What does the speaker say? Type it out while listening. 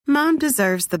Mom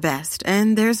deserves the best,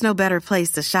 and there's no better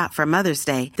place to shop for Mother's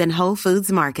Day than Whole Foods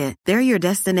Market. They're your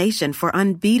destination for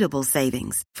unbeatable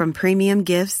savings, from premium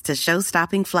gifts to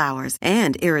show-stopping flowers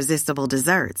and irresistible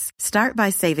desserts. Start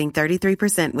by saving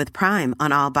 33% with Prime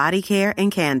on all body care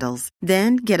and candles.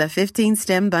 Then get a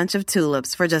 15-stem bunch of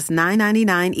tulips for just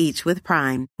 $9.99 each with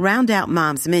Prime. Round out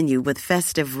Mom's menu with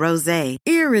festive rosé,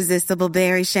 irresistible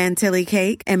berry chantilly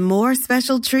cake, and more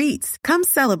special treats. Come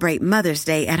celebrate Mother's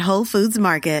Day at Whole Foods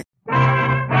Market.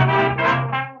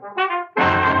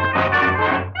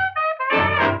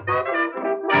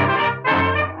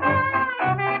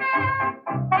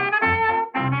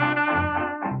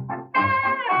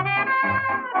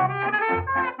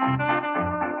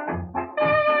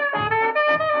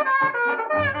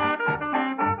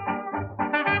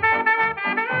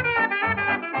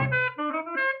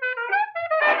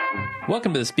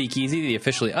 Welcome to the Speakeasy, the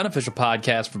officially unofficial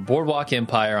podcast for Boardwalk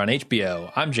Empire on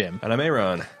HBO. I'm Jim. And I'm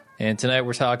Aaron. And tonight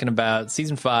we're talking about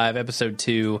Season 5, Episode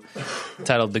 2,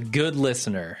 titled The Good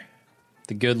Listener.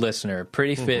 The Good Listener.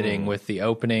 Pretty fitting with the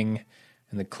opening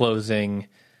and the closing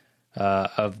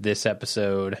of this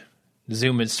episode.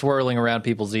 Zoom is swirling around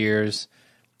people's ears.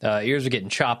 Ears are getting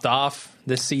chopped off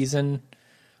this season.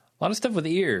 A lot of stuff with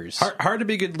ears. Hard to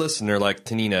be a good listener like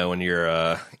Tanino when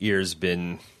your ears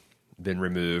been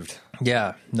removed.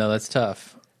 Yeah, no, that's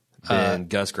tough. Been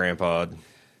Gus Grandpa'd.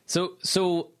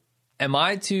 So am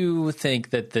I to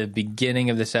think that the beginning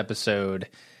of this episode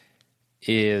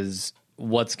is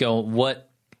what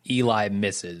Eli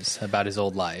misses about his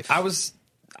old life?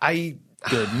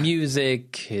 Good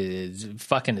music,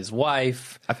 fucking his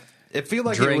wife. I feel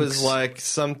like drinks, it was like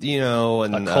some, and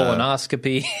a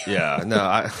colonoscopy. Yeah,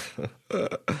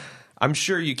 no, I'm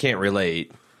sure you can't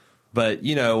relate, but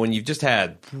when you've just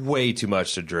had way too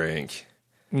much to drink.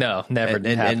 No, never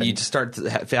happened. And you just start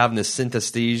having this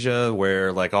synesthesia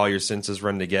where, like, all your senses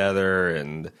run together,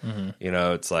 and,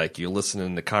 it's like you're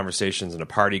listening to conversations in a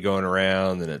party going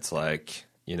around, and it's like,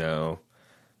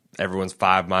 everyone's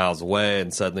 5 miles away,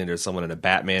 and suddenly there's someone in a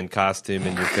Batman costume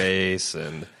in your face,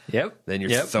 and then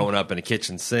you're throwing up in a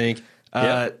kitchen sink.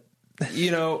 I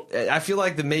feel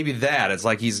like maybe it's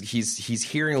like he's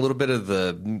hearing a little bit of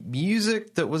the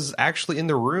music that was actually in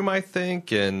the room, I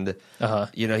think, and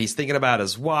he's thinking about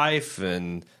his wife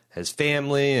and his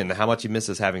family and how much he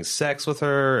misses having sex with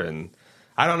her, and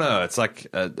I don't know. It's like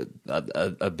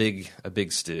a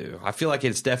big stew. I feel like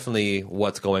it's definitely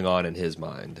what's going on in his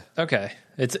mind. Okay,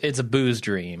 it's a booze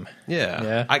dream.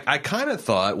 Yeah. I kind of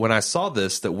thought when I saw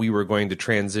this that we were going to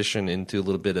transition into a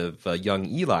little bit of young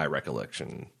Eli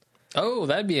recollection. Oh,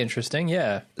 that'd be interesting,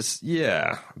 yeah.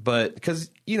 Yeah, but because,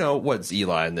 what's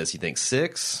Eli in this? You think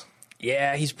 6?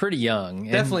 Yeah, he's pretty young.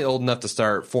 Definitely old enough to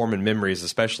start forming memories,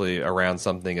 especially around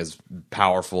something as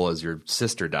powerful as your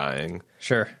sister dying.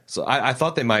 Sure. So I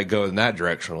thought they might go in that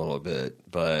direction a little bit,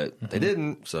 but they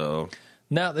didn't, so.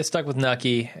 No, they stuck with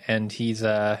Nucky, and he's,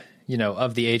 of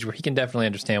the age where he can definitely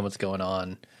understand what's going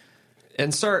on.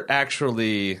 And start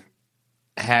actually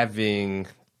having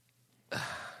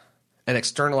an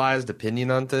externalized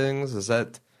opinion on things. Is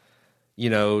that,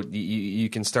 you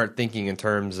can start thinking in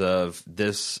terms of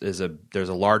there's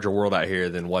a larger world out here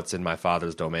than what's in my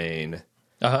father's domain.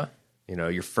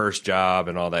 Your first job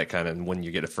and all that kind of, when you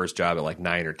get a first job at like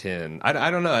 9 or 10. I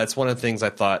don't know. That's one of the things I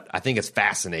think it's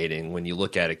fascinating when you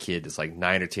look at a kid that's like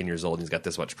 9 or 10 years old and he's got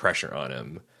this much pressure on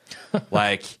him.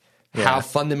 Like how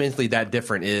fundamentally that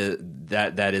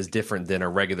is different than a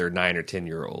regular 9 or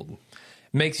 10-year-old.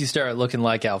 Makes you start looking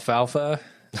like alfalfa.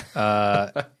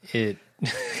 It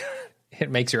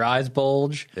makes your eyes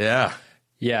bulge. Yeah.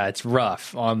 Yeah, it's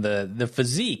rough on the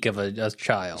physique of a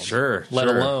child. Sure. Let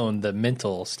alone the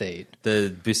mental state.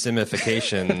 The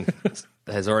busimification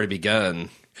has already begun.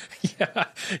 Yeah.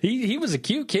 He was a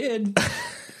cute kid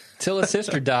till his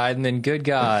sister died, and then good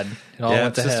God, it all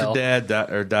went to hell.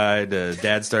 Sister died.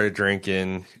 Dad started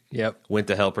drinking. Yep. Went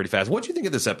to hell pretty fast. What do you think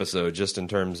of this episode, just in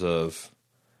terms of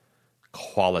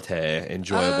quality,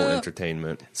 enjoyable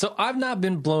entertainment? So I've not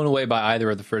been blown away by either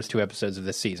of the first 2 episodes of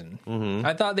this season.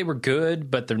 I thought they were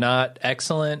good, but they're not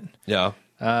excellent. Yeah.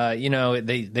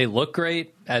 They look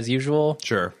great as usual.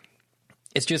 Sure.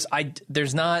 It's just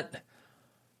there's not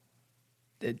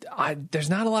a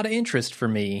lot of interest for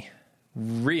me,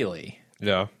 really.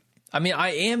 Yeah. I mean, I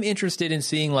am interested in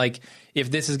seeing, like,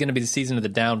 if this is going to be the season of the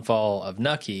downfall of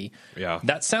Nucky. Yeah.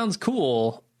 That sounds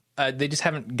cool. They just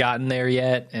haven't gotten there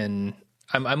yet, and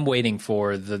I'm waiting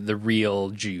for the real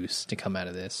juice to come out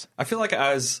of this. I feel like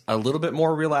I was a little bit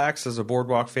more relaxed as a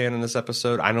Boardwalk fan in this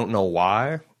episode. I don't know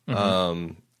why.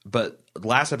 But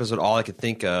last episode, all I could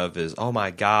think of is, oh my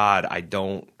God, I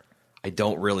don't I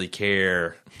don't really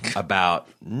care about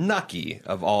Nucky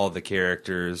of all the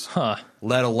characters,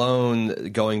 let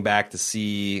alone going back to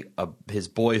see his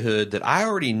boyhood that I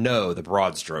already know the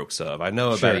broad strokes of. I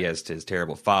know about he has his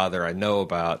terrible father. I know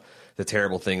about the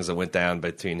terrible things that went down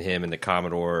between him and the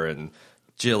Commodore and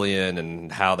Jillian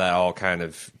and how that all kind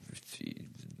of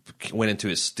went into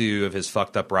his stew of his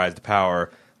fucked up rise to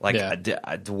power. Like,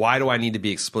 why do I need to be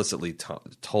explicitly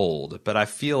told? But I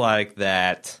feel like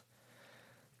that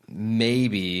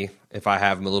maybe if I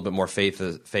have a little bit more faith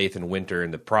in Winter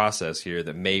in the process here,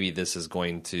 that maybe this is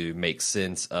going to make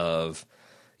sense of,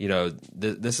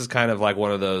 this is kind of like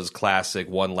one of those classic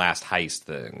one last heist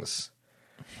things.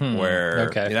 Where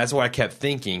that's what I kept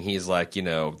thinking. He's like,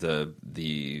 the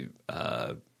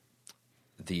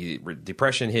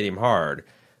depression hit him hard.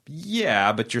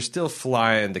 Yeah, but you're still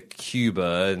flying to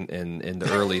Cuba in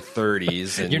the early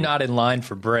 30s. And you're not in line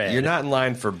for bread. You're not in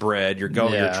line for bread. You're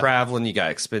traveling. You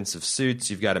got expensive suits.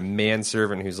 You've got a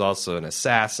manservant who's also an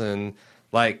assassin.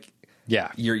 Like,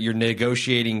 you're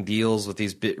negotiating deals with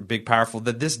these big powerful.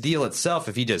 That this deal itself,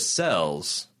 if he just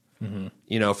sells,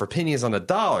 for pennies on the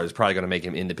dollar, is probably going to make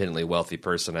him an independently wealthy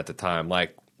person at the time.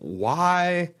 Like,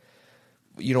 why?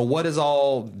 What is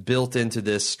all built into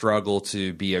this struggle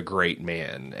to be a great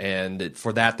man? And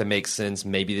for that to make sense,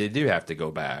 maybe they do have to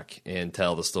go back and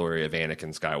tell the story of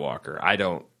Anakin Skywalker. I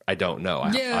don't know.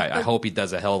 I hope he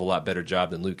does a hell of a lot better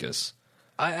job than Lucas.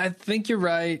 I think you're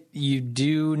right. You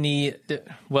do need...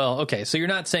 Well, okay, so you're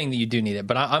not saying that you do need it,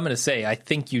 but I'm going to say I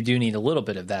think you do need a little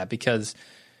bit of that because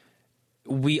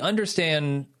we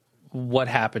understand what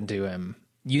happened to him.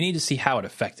 You need to see how it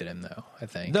affected him, though, I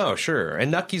think. No, sure. And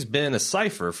Nucky's been a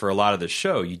cipher for a lot of the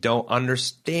show. You don't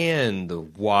understand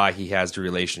why he has the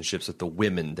relationships with the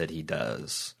women that he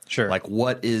does. Sure. Like,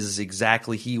 what is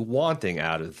exactly he wanting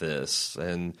out of this?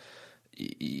 And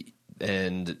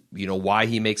why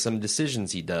he makes some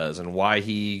decisions he does and why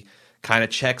he kind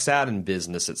of checks out in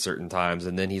business at certain times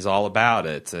and then he's all about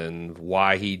it, and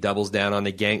why he doubles down on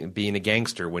being a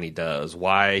gangster when he does,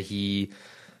 why he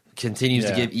continues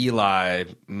to give Eli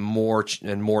more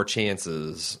and more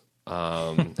chances,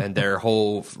 and their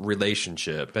whole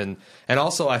relationship. And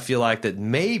also I feel like that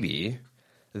maybe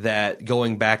that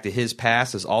going back to his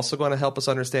past is also going to help us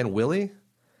understand Willie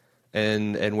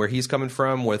and where he's coming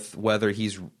from, with whether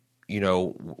he's,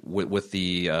 with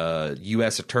the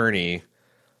U.S. attorney.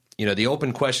 The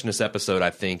open question this episode, I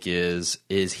think, is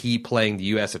he playing the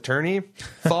U.S. attorney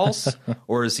false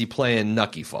or is he playing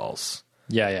Nucky false?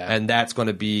 Yeah. And that's going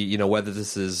to be, whether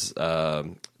this is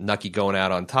Nucky going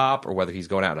out on top or whether he's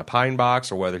going out in a pine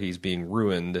box or whether he's being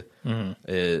ruined.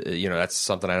 That's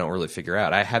something I don't really figure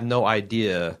out. I have no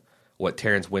idea what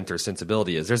Terrence Winter's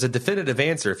sensibility is. There's a definitive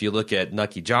answer if you look at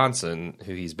Nucky Johnson,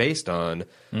 who he's based on,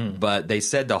 but they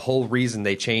said the whole reason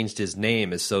they changed his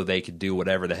name is so they could do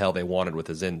whatever the hell they wanted with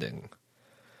his ending.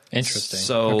 Interesting.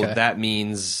 So that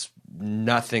means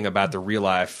nothing about the real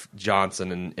life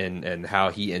Johnson and how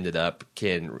he ended up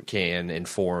can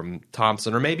inform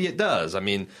Thompson, or maybe it does. I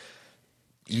mean,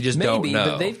 you just don't know.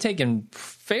 But they've taken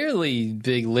fairly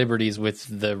big liberties with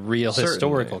the real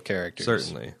historical characters.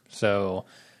 Certainly. So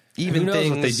even who knows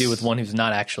what they do with one who's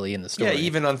not actually in the story. Yeah,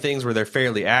 even on things where they're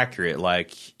fairly accurate,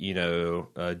 like, Joe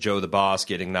the Boss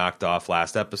getting knocked off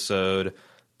last episode.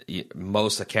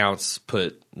 Most accounts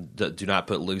do not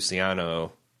put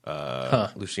Luciano,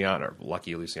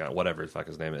 Lucky Luciano, whatever the fuck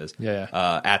his name is,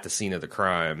 at the scene of the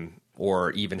crime,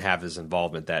 or even have his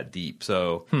involvement that deep.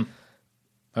 So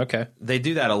they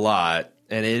do that a lot,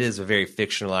 and it is a very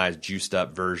fictionalized, juiced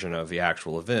up version of the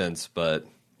actual events. But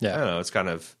I don't know, it's kind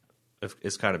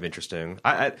of interesting.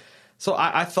 I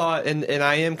thought, and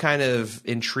I am kind of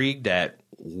intrigued at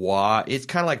why. It's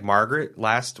kind of like Margaret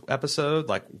last episode.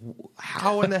 Like,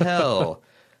 how in the hell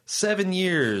 7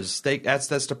 years? That's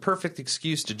the perfect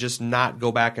excuse to just not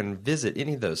go back and visit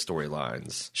any of those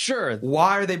storylines. Sure.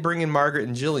 Why are they bringing Margaret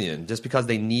and Jillian? Just because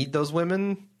they need those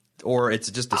women, or it's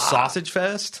just a sausage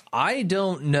fest? I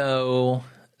don't know.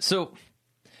 So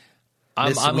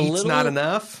I'm a little not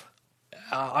enough.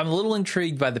 I'm a little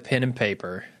intrigued by the pen and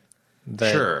paper.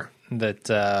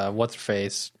 That what's her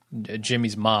face,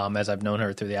 Jimmy's mom, as I've known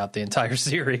her throughout the entire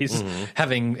series,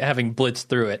 having blitzed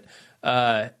through it.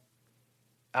 I'm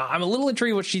a little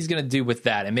intrigued what she's going to do with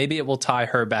that, and maybe it will tie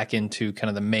her back into kind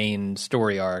of the main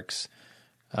story arcs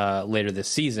later this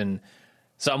season.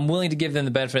 So I'm willing to give them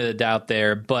the benefit of the doubt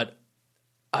there, but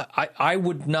I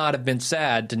would not have been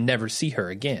sad to never see her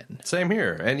again. Same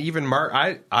here. And even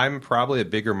I'm probably a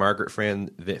bigger Margaret fan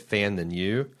than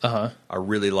you. I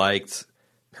really liked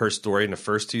her story in the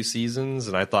first 2 seasons,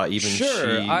 and I thought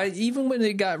even even when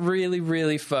it got really,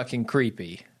 really fucking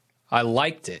creepy, I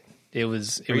liked it. It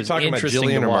was Are you talking about interesting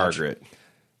Jillian to or watch. Margaret?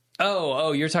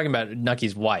 Oh, you're talking about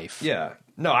Nucky's wife. Yeah.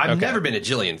 No, I've Okay. never been a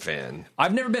Jillian fan.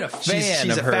 I've never been a fan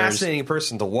She's of a hers. fascinating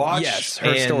person to watch. Yes, her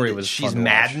and story was she's fun to watch.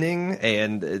 maddening,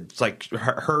 and it's like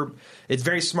her. It's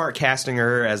very smart casting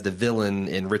her as the villain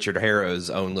in Richard Harrow's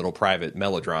own little private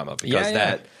melodrama because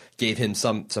that gave him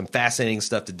some fascinating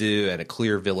stuff to do and a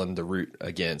clear villain to root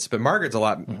against. But Margaret's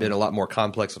been a lot more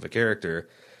complex of a character.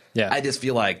 Yeah. I just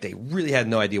feel like they really had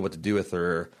no idea what to do with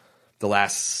her the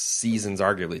last seasons,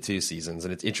 arguably 2 seasons,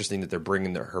 and it's interesting that they're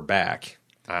bringing her back.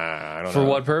 I don't know. For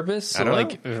what purpose? I don't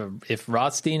like, if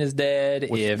Rothstein is dead,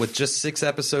 with just 6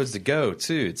 episodes to go,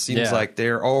 too. It seems Yeah. like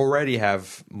they already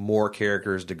have more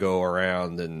characters to go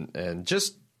around, and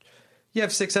just you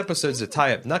have 6 episodes to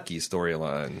tie up Nucky's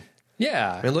storyline.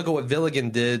 yeah. I mean, look at what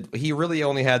Villigan did. He really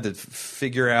only had to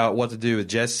figure out what to do with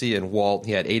Jesse and Walt.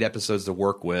 He had 8 episodes to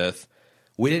work with.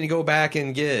 We didn't go back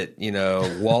and get,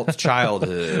 Walt's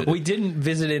childhood. We didn't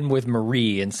visit in with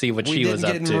Marie and see what she was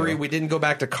up to. Marie. We didn't go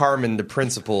back to Carmen, the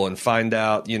principal, and find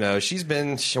out, we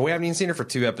haven't even seen her for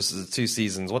 2 episodes, 2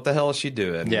 seasons. What the hell is she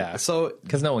doing? Yeah. So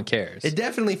Because no one cares. it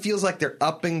definitely feels like they're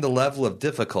upping the level of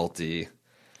difficulty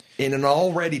in an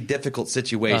already difficult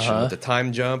situation with the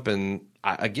time jump. And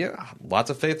again, lots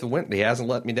of faith in Winton. He hasn't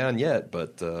let me down yet,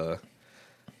 but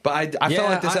I felt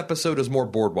like this episode was more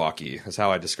boardwalky, is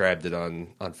how I described it on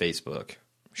Facebook.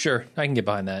 Sure, I can get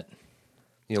behind that.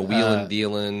 Wheeling,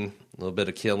 dealing, a little bit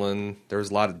of killing.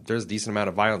 There's a decent amount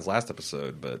of violence last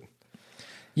episode, but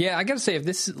Yeah, I got to say, if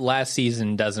this last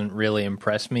season doesn't really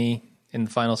impress me in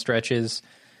the final stretches,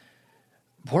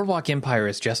 Boardwalk Empire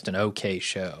is just an okay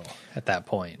show at that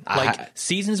point. Like,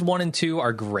 seasons 1 and 2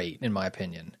 are great, in my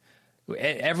opinion.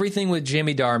 Everything with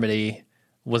Jimmy Darmody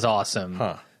was awesome.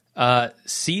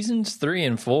 Seasons 3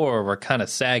 and 4 were kind of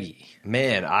saggy.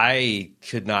 man, I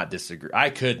could not disagree. I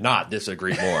could not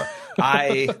disagree more.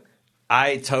 I'm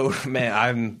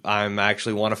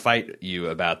actually want to fight you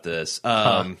about this.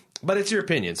 But it's your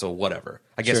opinion, so whatever.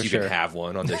 I guess you can have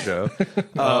one on this show.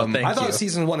 I thought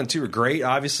season 1 and 2 were great,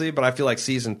 obviously, but I feel like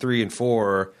season 3 and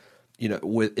 4,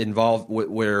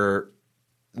 where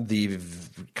the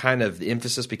kind of the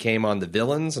emphasis became on the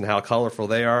villains and how colorful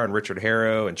they are, and Richard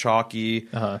Harrow and Chalky.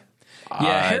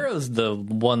 Harrow's the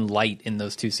one light in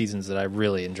those 2 seasons that I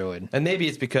really enjoyed. And maybe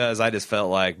it's because I just felt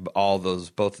like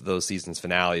both of those seasons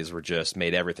finales were just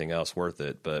made everything else worth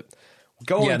it. But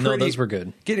those were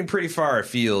good. Getting pretty far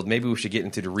afield. Maybe we should get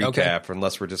into the recap,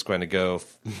 unless we're just going to go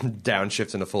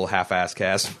downshift into full half-ass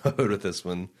cast mode with this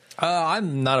one.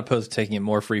 I'm not opposed to taking it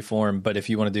more free form, but if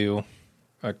you want to do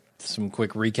some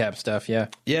quick recap stuff, yeah.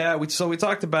 Yeah, we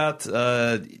talked about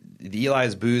the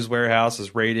Eli's Booze Warehouse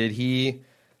is raided.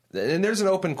 And there's an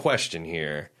open question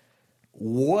here.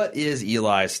 What is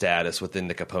Eli's status within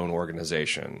the Capone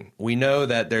organization? We know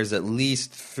that there's at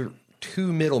least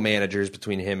 2 middle managers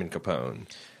between him and Capone.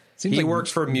 He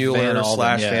works for Mueller /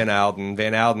 Van Alden.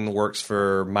 Van Alden works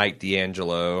for Mike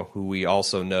D'Angelo, who we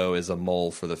also know is a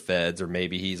mole for the feds, or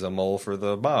maybe he's a mole for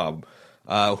the mob,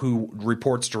 who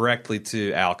reports directly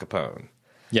to Al Capone.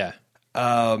 Yeah.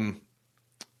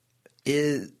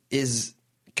 Is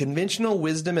conventional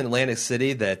wisdom in Atlantic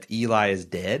City that Eli is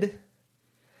dead?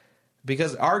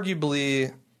 Because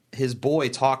arguably his boy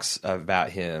talks about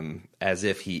him as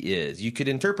if he is. You could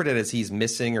interpret it as he's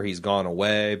missing or he's gone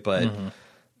away, but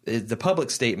the public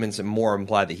statements more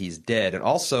imply that he's dead. And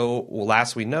also,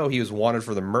 last we know, he was wanted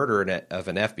for the murder of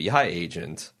an FBI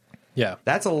agent. Yeah.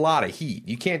 That's a lot of heat.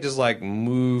 You can't just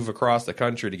move across the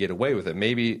country to get away with it.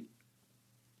 Maybe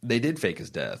they did fake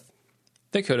his death.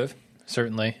 They could have,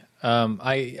 certainly.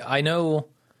 I know,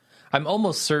 I'm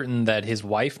almost certain that his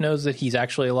wife knows that he's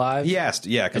actually alive. He asked,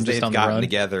 because they've gotten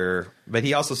together. But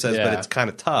he also says, but it's kind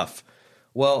of tough.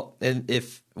 Well, and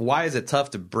why is it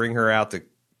tough to bring her out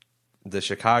to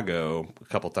Chicago a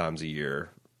couple times a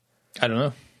year? I don't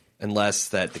know. Unless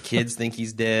that the kids think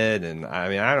he's dead, and I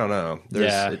mean, I don't know.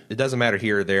 It doesn't matter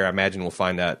here or there. I imagine we'll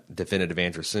find out definitive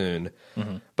answer soon.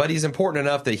 But he's important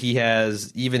enough that he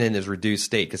has, even in his reduced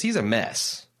state, because he's a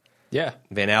mess. Yeah.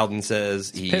 Van Alden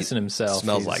says he's pissing himself.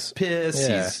 Smells like piss.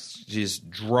 Yeah. He's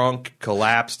drunk,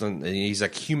 collapsed, and he's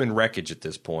like human wreckage at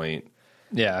this point.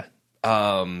 Yeah.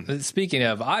 Speaking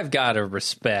of, I've got to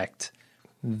respect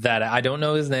that. I don't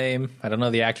know his name. I don't know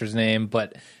the actor's name,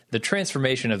 but the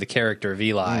transformation of the character of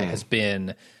Eli has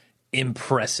been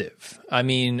impressive. I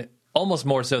mean, almost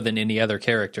more so than any other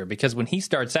character, because when he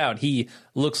starts out, he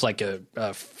looks like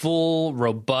a full,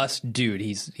 robust dude.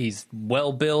 He's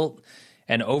well built,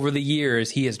 and over the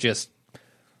years, he has just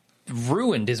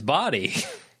ruined his body.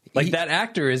 Like, that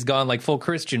actor has gone like full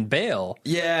Christian Bale.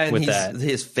 Yeah, and with that.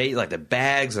 his face, like the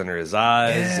bags under his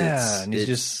eyes. Yeah, and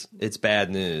it's bad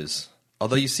news.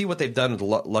 Although you see what they've done with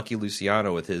Lucky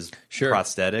Luciano with his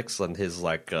prosthetics and his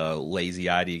like lazy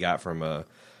eye he got from an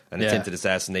attempted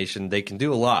assassination. They can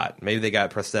do a lot. Maybe they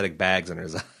got prosthetic bags under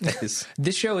his eyes.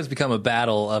 This show has become a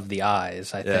battle of the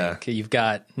eyes, I think. You've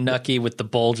got Nucky with the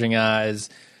bulging eyes.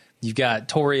 You've got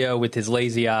Torrio with his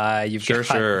lazy eye. You've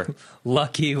got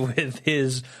Lucky with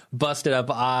his busted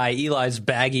up eye. Eli's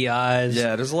baggy eyes.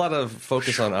 Yeah, there's a lot of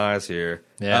focus on eyes here.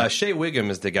 Yeah. Shea Wiggum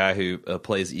is the guy who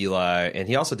plays Eli, and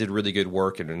he also did really good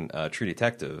work in True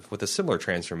Detective with a similar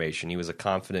transformation. He was a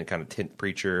confident kind of tent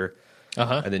preacher,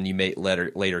 and then you may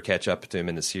later catch up to him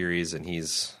in the series, and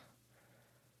he's...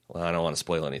 Well, I don't want to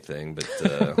spoil anything, but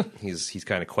he's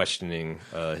kind of questioning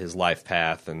his life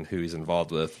path and who he's involved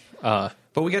with.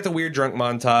 But we get the weird drunk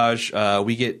montage.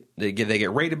 They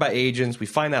get raided by agents. We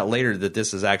find out later that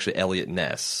this is actually Elliot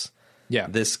Ness. Yeah,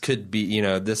 this could be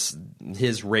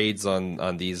his raids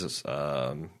on these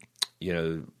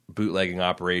bootlegging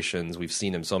operations. We've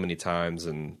seen him so many times,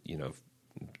 and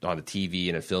on the TV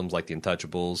and in films like The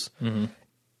Untouchables. Mm-hmm.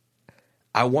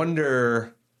 I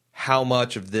wonder how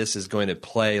much of this is going to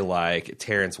play like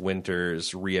Terrence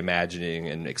Winter's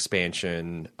reimagining and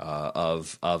expansion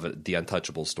of the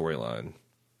Untouchables storyline.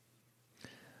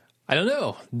 I don't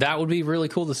know. That would be really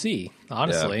cool to see,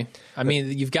 honestly. Yeah. I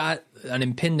mean, you've got an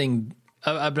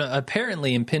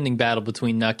apparently impending battle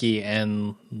between Nucky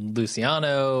and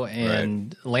Luciano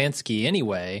and Lansky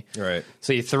anyway. Right.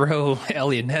 So you throw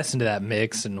Elliot Ness into that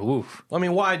mix and woof. I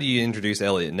mean, why do you introduce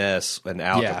Elliot Ness and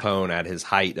Al Capone at his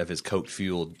height of his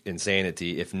coke-fueled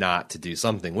insanity if not to do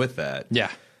something with that?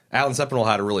 Yeah. Alan Sepinwall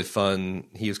had a really fun...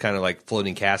 He was kind of like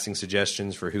floating casting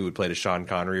suggestions for who would play the Sean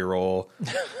Connery role.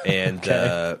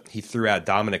 And he threw out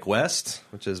Dominic West,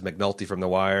 which is McNulty from The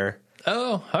Wire.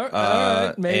 Oh, all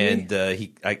right, maybe. And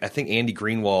I think Andy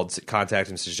Greenwald contacted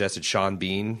him and suggested Sean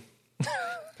Bean.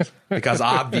 Because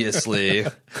obviously...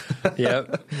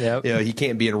 Yep. He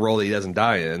can't be in a role that he doesn't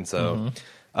die in. So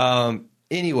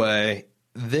anyway,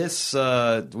 this...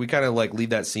 we kind of like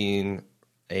leave that scene...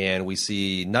 And we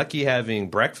see Nucky having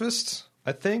breakfast,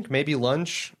 I think, maybe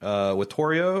lunch with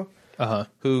Torrio,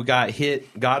 who got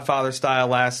hit Godfather style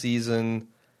last season,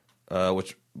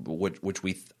 which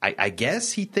I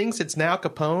guess he thinks it's now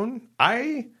Capone.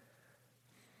 I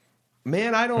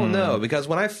don't know, because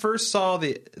when I first saw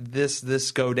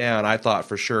this go down, I thought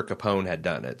for sure Capone had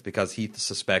done it because he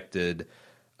suspected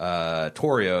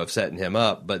Torrio of setting him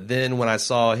up. But then when I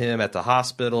saw him at the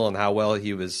hospital and how well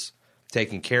he was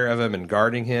taking care of him and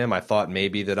guarding him, I thought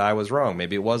maybe that I was wrong.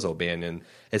 Maybe it was O'Banion.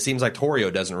 It seems like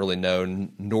Torrio doesn't really know,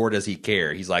 nor does he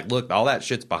care. He's like, look, all that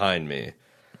shit's behind me.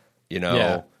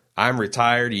 I'm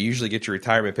retired. You usually get your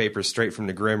retirement papers straight from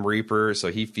the Grim Reaper, so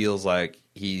he feels like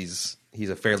he's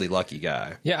a fairly lucky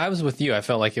guy. Yeah, I was with you. I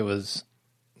felt like it was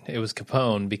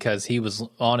Capone because he was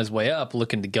on his way up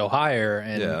looking to go higher,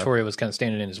 and Torrio was kind of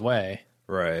standing in his way.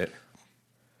 Right.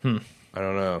 I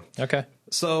don't know. Okay.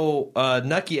 So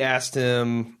Nucky asked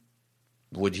him,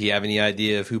 would he have any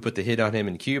idea of who put the hit on him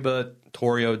in Cuba?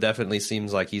 Torrio definitely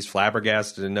seems like he's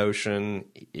flabbergasted the notion.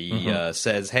 He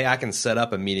says, hey, I can set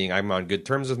up a meeting. I'm on good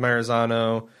terms with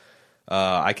Marizano.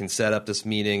 I can set up this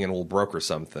meeting and we'll broker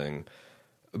something.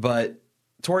 But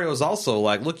Torrio is also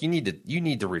like, look, you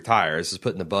need to retire. This is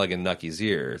putting the bug in Nucky's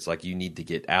ear. It's like you need to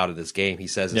get out of this game. He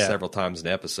says it several times in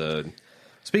the episode.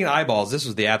 Speaking of eyeballs, this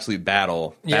was the absolute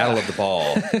battle of the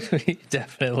ball.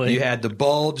 Definitely. You had the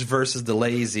bulge versus the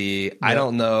lazy. Yep. I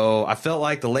don't know. I felt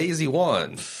like the lazy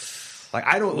won. Like,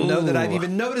 I don't know that I've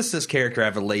even noticed this character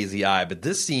have a lazy eye, but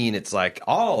this scene, it's like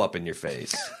all up in your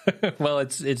face. Well,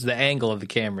 it's the angle of the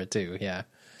camera, too, yeah.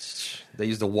 They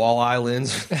used the walleye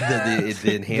lens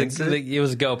to enhance it. It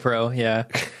was a GoPro, yeah.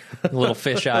 A little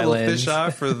fisheye lens. Little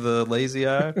fisheye for the lazy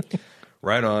eye.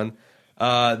 Right on.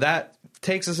 That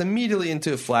takes us immediately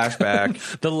into a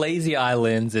flashback. The lazy eye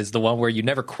lens is the one where you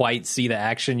never quite see the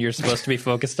action you're supposed to be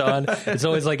focused on. It's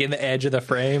always like in the edge of the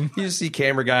frame. You just see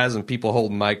camera guys and people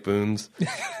holding mic booms. We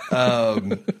have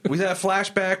a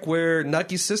flashback where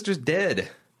Nucky's sister's dead.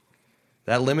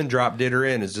 That lemon drop did her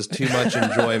in. Is just too much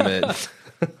enjoyment.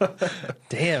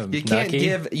 Damn, you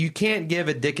can't give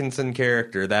a Dickinson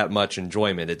character that much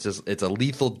enjoyment. It's a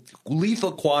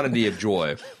lethal quantity of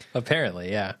joy.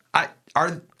 Apparently, yeah.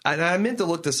 I meant to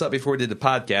look this up before we did the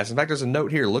podcast. In fact, there's a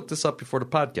note here. Look this up before the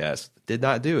podcast. Did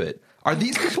not do it. Are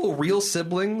these people real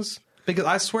siblings? Because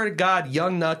I swear to God,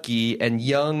 young Nucky and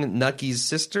young Nucky's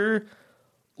sister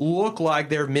look like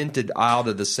they're minted out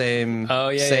of the same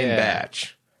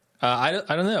batch. I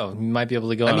don't know. You might be able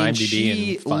to go on IMDb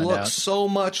she and find looks out. so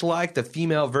much like the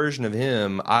female version of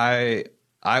him. I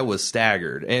was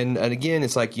staggered. And again,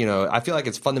 it's like, I feel like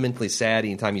it's fundamentally sad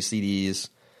anytime you see these.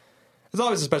 It's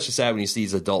always especially sad when you see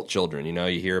these adult children.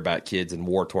 You hear about kids in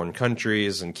war-torn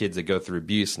countries and kids that go through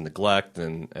abuse and neglect.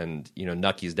 And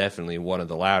Nucky's definitely one of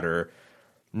the latter.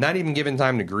 Not even given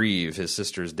time to grieve his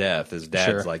sister's death. His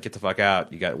dad's like, get the fuck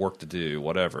out. You got work to do,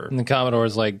 whatever. And the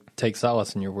Commodore's like, take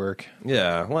solace in your work.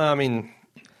 Yeah. Well, I mean,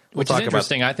 which is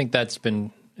interesting. I think that's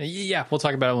been... Yeah, we'll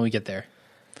talk about it when we get there.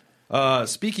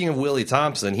 Speaking of Willie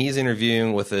Thompson, he's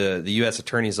interviewing with the U.S.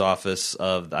 Attorney's Office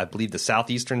of, I believe, the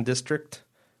Southeastern District,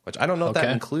 which I don't know if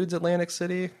that includes Atlantic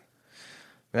City.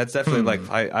 That's definitely like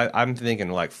I'm thinking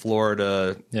like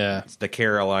Florida, the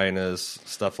Carolinas,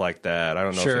 stuff like that. I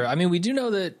don't know. Sure. I mean, we do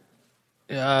know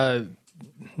that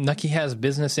Nucky has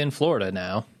business in Florida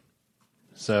now.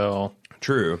 So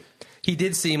true. He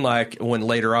did seem like when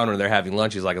later on when they're having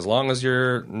lunch, he's like, as long as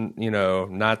you're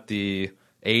not the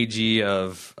AG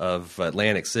of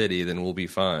Atlantic City, then we'll be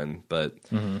fine. But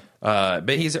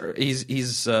he's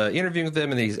interviewing with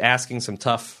them, and he's asking some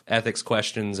tough ethics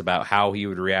questions about how he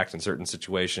would react in certain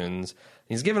situations.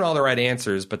 He's given all the right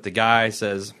answers, but the guy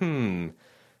says,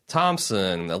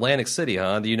 Thompson, Atlantic City,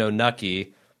 huh? Do you know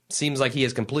Nucky? Seems like he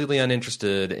is completely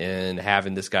uninterested in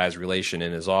having this guy's relation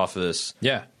in his office.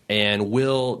 Yeah. And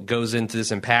Will goes into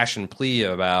this impassioned plea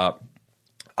about,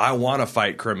 I want to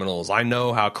fight criminals. I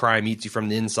know how crime eats you from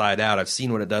the inside out. I've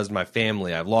seen what it does to my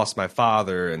family. I've lost my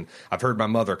father, and I've heard my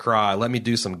mother cry. Let me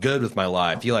do some good with my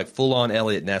life. He like full-on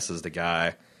Elliot Ness is the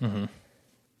guy. Mm-hmm.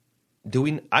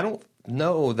 I don't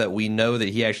know that we know that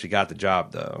he actually got the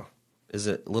job, though. Is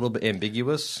it a little bit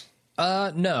ambiguous?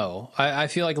 No. I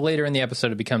feel like later in the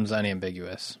episode it becomes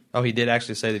unambiguous. Oh, he did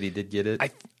actually say that he did get it?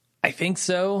 I think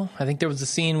so. I think there was a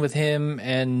scene with him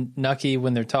and Nucky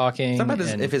when they're talking.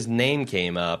 If his name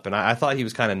came up, and I thought he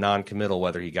was kind of non-committal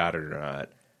whether he got it or not.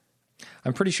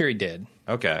 I'm pretty sure he did.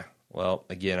 Okay. Well,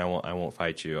 again, I won't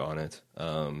fight you on it.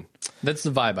 That's the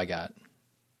vibe I got.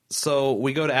 So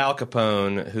we go to Al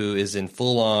Capone, who is in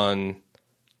full-on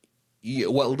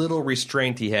what little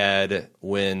restraint he had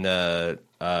when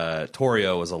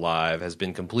Torrio was alive has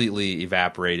been completely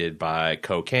evaporated by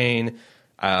cocaine.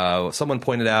 Someone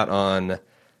pointed out on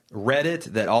Reddit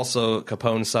that also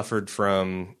Capone suffered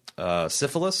from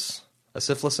syphilis, a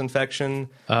syphilis infection,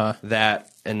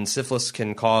 and syphilis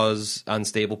can cause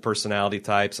unstable personality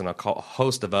types and a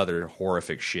host of other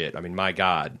horrific shit. I mean, my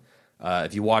God,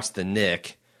 if you watch The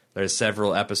Nick, there's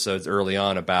several episodes early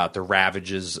on about the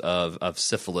ravages of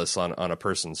syphilis on a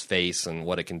person's face and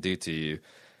what it can do to you.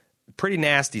 Pretty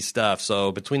nasty stuff.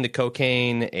 So between the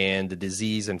cocaine and the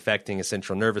disease infecting his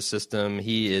central nervous system,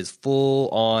 he is full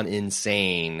on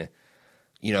insane,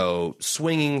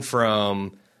 swinging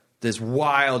from this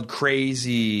wild,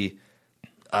 crazy,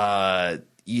 Gambino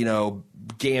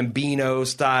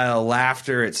style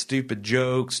laughter at stupid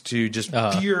jokes to just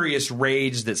furious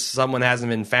rage that someone hasn't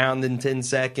been found in 10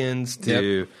 seconds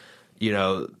to,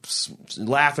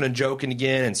 laughing and joking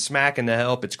again and smacking to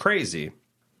help. It's crazy.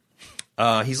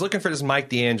 He's looking for this Mike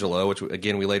D'Angelo, which,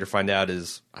 again, we later find out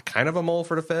is kind of a mole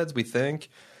for the feds, we think.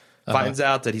 Finds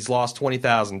out that he's lost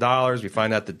 $20,000. We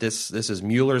find out that this is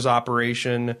Mueller's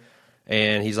operation.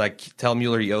 And he's like, tell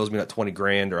Mueller he owes me that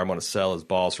 $20,000 or I'm going to sell his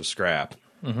balls for scrap.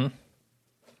 Mm-hmm.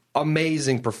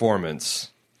 Amazing performance.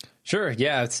 Sure,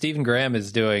 yeah. Stephen Graham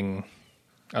is doing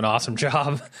an awesome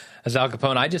job as Al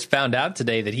Capone. I just found out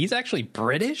today that he's actually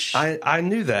British. I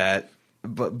knew that.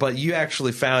 But you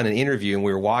actually found an interview and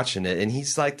we were watching it, and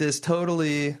he's like this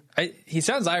totally... he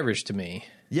sounds Irish to me.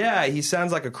 Yeah, he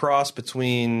sounds like a cross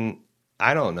between,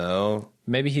 I don't know.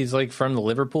 Maybe he's like from the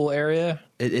Liverpool area?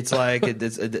 It's like,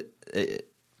 it's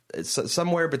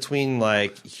somewhere between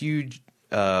like Hugh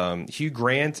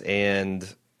Grant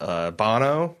and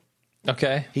Bono.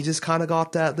 Okay. He just kind of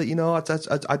got that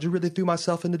I just really threw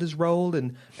myself into this role,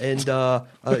 and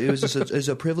it was just it's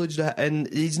a privilege to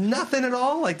and he's nothing at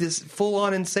all like this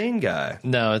full-on insane guy.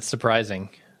 No, it's surprising.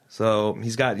 So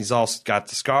he's all got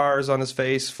the scars on his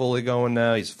face, fully going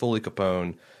now. He's fully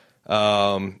Capone.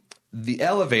 The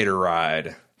elevator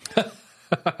ride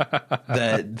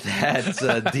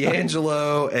that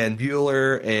D'Angelo and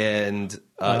Bueller and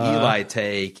Eli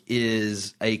take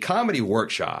is a comedy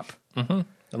workshop. Mm-hmm.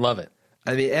 I love it.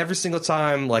 I mean, every single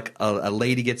time, like, a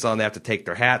lady gets on, they have to take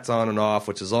their hats on and off,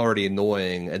 which is already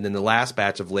annoying. And then the last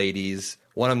batch of ladies,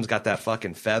 one of them's got that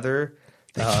fucking feather.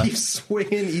 They keep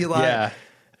swinging Eli. Yeah.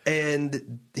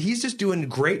 And he's just doing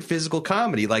great physical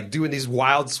comedy, like doing these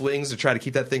wild swings to try to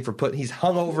keep that thing from putting... He's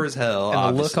hungover as hell, and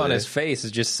obviously. The look on his face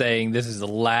is just saying, this is the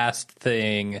last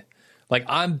thing. Like,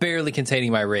 I'm barely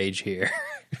containing my rage here.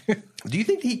 Do you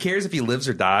think he cares if he lives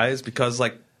or dies? Because,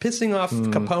 like, pissing off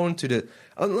Capone to the...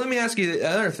 let me ask you the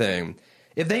other thing.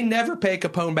 If they never pay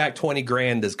Capone back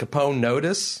 $20,000, does Capone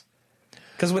notice?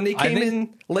 Because when they came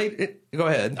in late... Go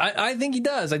ahead. I think he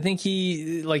does. I think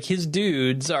he... Like, his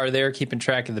dudes are there keeping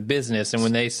track of the business, and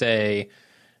when they say,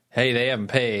 hey, they haven't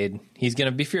paid, he's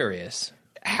going to be furious.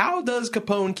 How does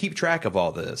Capone keep track of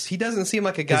all this? He doesn't seem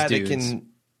like a guy that can...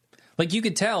 Like, you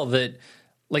could tell that...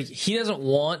 Like, he doesn't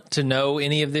want to know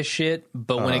any of this shit,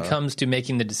 but when it comes to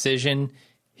making the decision,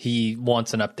 he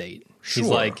wants an update. Sure.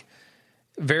 He's like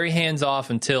very hands off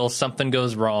until something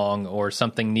goes wrong or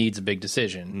something needs a big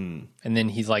decision. And then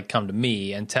he's like, come to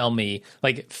me and tell me,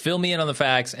 like, fill me in on the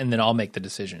facts, and then I'll make the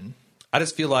decision. I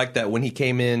just feel like that when he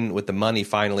came in with the money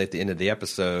finally at the end of the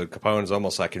episode, Capone's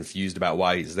almost like confused about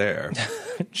why he's there.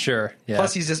 Sure. Yeah.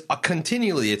 Plus, he's just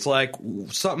continually, it's like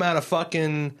something out of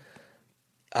fucking...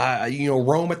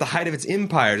 Rome at the height of its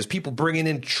empire. There's people bringing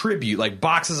in tribute, like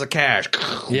boxes of cash,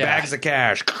 bags of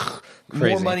cash,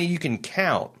 more money you can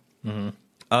count.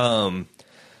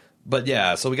 But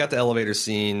yeah, so we got the elevator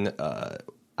scene.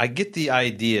 I get the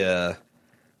idea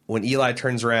when Eli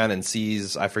turns around and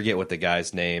sees, I forget what the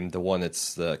guy's name, the one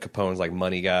that's the Capone's like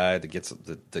money guy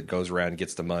that goes around and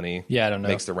gets the money. Yeah, I don't know.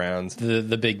 Makes the rounds.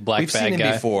 The big black We've fat seen him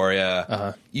guy. before,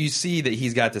 yeah. You see that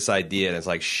he's got this idea, and it's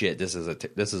like, shit, this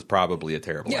is probably a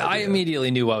terrible idea. I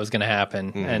immediately knew what was going to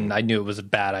happen, and I knew it was a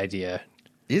bad idea.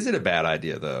 Is it a bad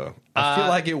idea, though? I feel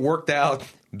like it worked out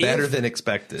better than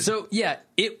expected. So, yeah,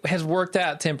 it has worked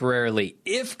out temporarily.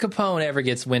 If Capone ever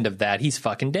gets wind of that, he's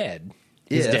fucking dead.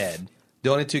 He's dead. The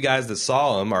only two guys that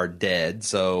saw him are dead,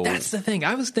 so... That's the thing.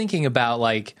 I was thinking about,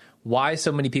 like, why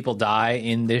so many people die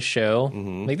in this show.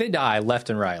 Like, they die left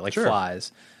and right, like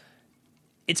flies.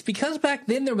 It's because back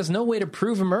then there was no way to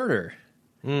prove a murder.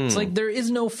 It's like there is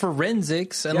no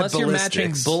forensics unless you're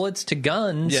matching bullets to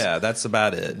guns. Yeah, that's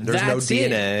about it. There's no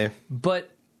DNA. But...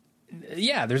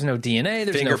 Yeah, there's no DNA.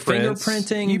 There's no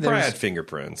fingerprinting. You probably had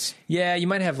fingerprints. Yeah, you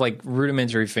might have like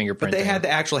rudimentary fingerprinting. But they had to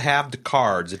actually have the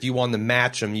cards. If you wanted to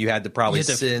match them, you had to probably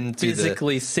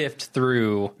physically sift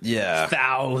through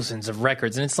thousands of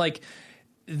records. And it's like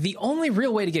the only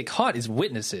real way to get caught is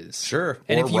witnesses. Sure.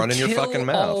 And or if you run in your fucking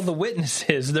mouth. all the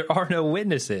witnesses, there are no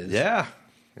witnesses. Yeah.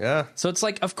 Yeah. So it's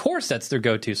like, of course that's their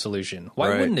go-to solution.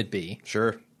 Why wouldn't it be?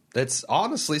 Sure. That's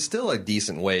honestly still a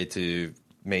decent way to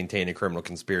maintain a criminal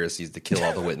conspiracy is to kill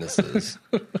all the witnesses.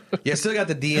 Yeah, still got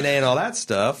the DNA and all that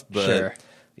stuff, but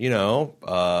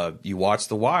you watch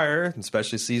The Wire,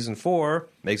 especially season 4,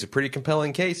 makes a pretty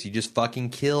compelling case. You just fucking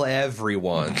kill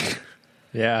everyone.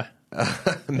 Yeah.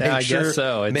 I guess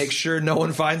so. Make sure no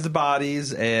one finds the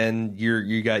bodies, and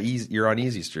you're on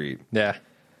easy street. Yeah.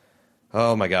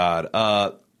 Oh my god.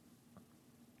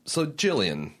 So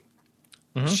Jillian.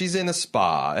 She's in a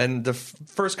spa, and the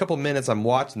first couple minutes I'm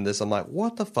watching this, I'm like,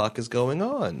 what the fuck is going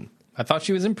on? I thought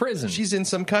she was in prison. She's in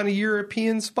some kind of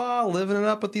European spa, living it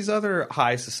up with these other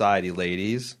high society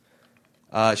ladies.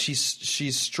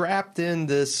 She's strapped in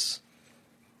this...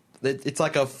 It's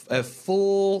like a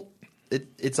full...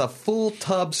 It's a full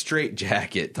tub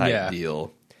straitjacket type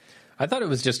deal. I thought it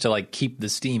was just to like keep the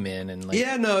steam in and like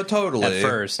totally at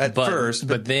first,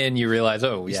 but then you realize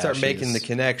you start making the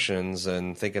connections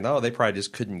and thinking, they probably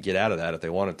just couldn't get out of that if they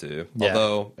wanted to. Yeah.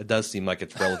 Although it does seem like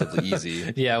it's relatively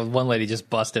easy. Yeah, one lady just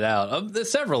busted out.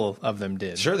 Several of them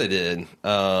did. Sure, they did.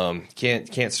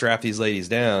 Can't strap these ladies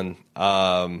down.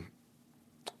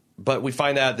 But we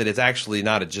find out that it's actually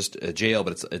not just a jail,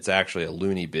 but it's actually a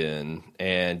loony bin.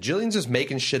 And Jillian's just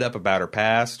making shit up about her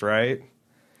past, right?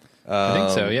 I think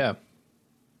so. Yeah.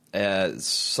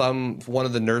 One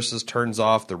of the nurses turns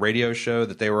off the radio show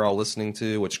that they were all listening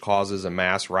to, which causes a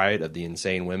mass riot of the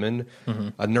insane women.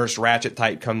 A Nurse Ratched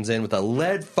type comes in with a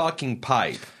lead fucking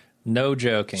pipe. No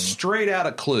joking. Straight out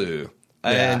of Clue.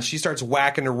 Yeah. And she starts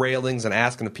whacking the railings and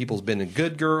asking if people's been a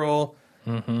good girl.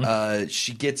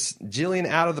 She gets Jillian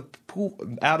out of the pool,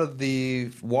 out of the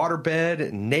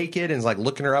waterbed naked, and is like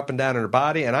looking her up and down in her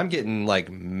body. And I'm getting like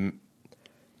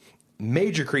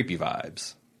major creepy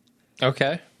vibes.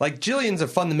 Okay. Like, Jillian's a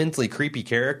fundamentally creepy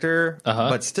character,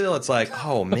 but still it's like,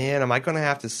 oh man, am I going to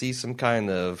have to see some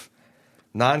kind of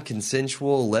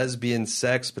non-consensual lesbian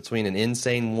sex between an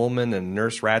insane woman and a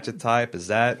Nurse Ratched type? Is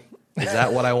that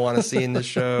what I want to see in this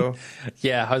show?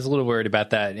 Yeah, I was a little worried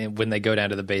about that when they go down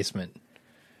to the basement.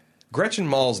 Gretchen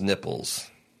Mall's nipples.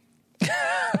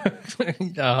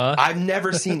 I've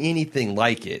never seen anything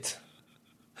like it.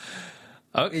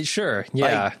 Oh, sure.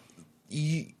 Yeah.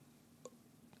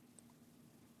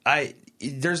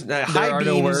 There's high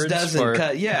beams doesn't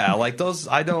cut. Yeah, like those.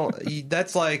 I don't.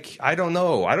 That's like I don't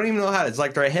know. I don't even know how. It's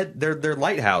like they're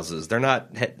lighthouses. They're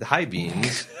not high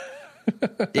beams.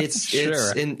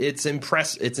 Sure. It's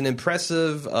an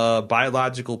impressive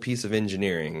biological piece of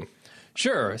engineering.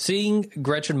 Sure. Seeing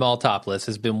Gretchen Mol topless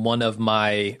has been one of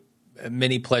my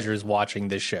many pleasures watching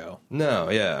this show. No,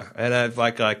 yeah, and I've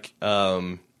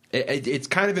it's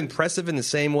kind of impressive in the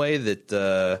same way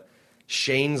that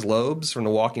Shane's lobes from The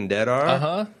Walking Dead are.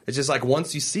 Uh-huh. It's just like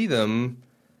once you see them,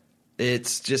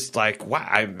 it's just like wow.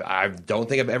 I don't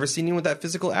think I've ever seen anyone with that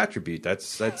physical attribute.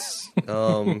 That's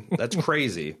that's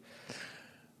crazy.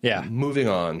 Yeah. Moving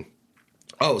on.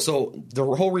 Oh, so the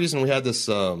whole reason we had this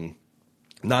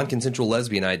non-consensual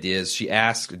lesbian idea is she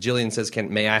asked, Jillian says,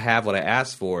 may I have what I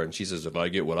asked for? And she says, if I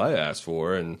get what I asked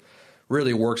for, and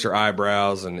really works her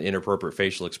eyebrows and inappropriate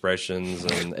facial expressions.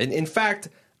 And in fact,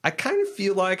 I kind of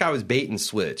feel like I was bait and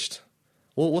switched.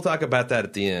 We'll talk about that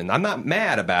at the end. I'm not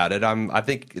mad about it. I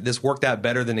think this worked out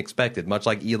better than expected, much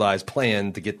like Eli's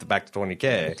plan to get back to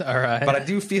 20K. All right. But I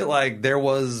do feel like there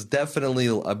was definitely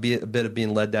a bit of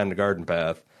being led down the garden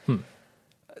path.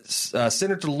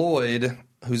 Senator Lloyd,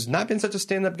 who's not been such a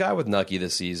stand-up guy with Nucky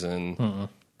this season,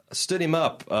 stood him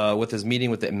up with his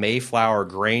meeting with the Mayflower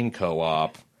Grain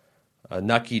Co-op.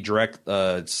 Nucky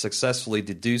successfully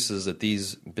deduces that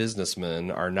these businessmen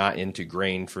are not into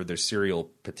grain for their cereal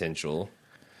potential.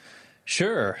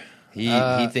 Sure. He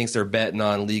thinks they're betting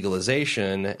on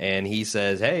legalization, and he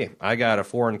says, hey, I got a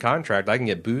foreign contract. I can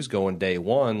get booze going day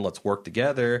one. Let's work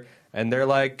together. And they're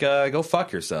like, go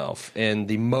fuck yourself in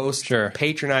the most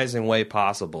patronizing way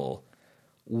possible.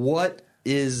 What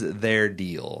is their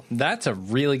deal? That's a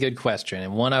really good question,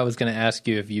 and one I was going to ask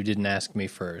you if you didn't ask me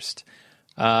first.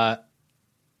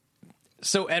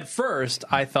 So at first,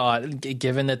 I thought,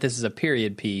 given that this is a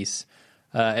period piece,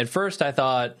 at first I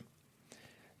thought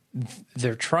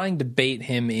they're trying to bait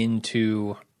him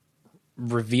into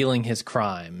revealing his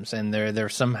crimes, and they're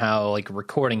somehow like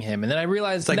recording him. And then I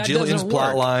realized it's like Jillian's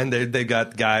plot line. They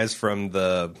got guys from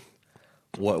the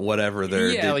whatever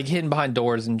they're like hidden behind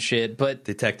doors and shit. But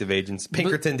detective agents,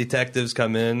 Pinkerton detectives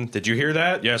come in. Did you hear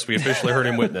that? Yes, we officially heard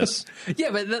him witness. Yeah,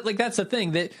 but that's the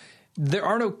thing that. There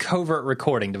are no covert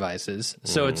recording devices,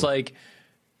 so it's like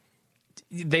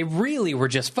they really were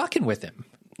just fucking with him.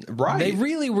 Right. They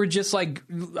really were just like,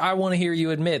 I want to hear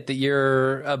you admit that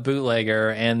you're a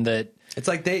bootlegger and that... It's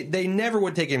like they never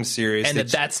would take him serious. And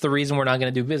that's the reason we're not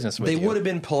going to do business with you. They would have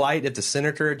been polite if the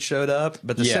senator had showed up,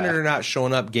 but the senator not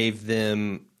showing up gave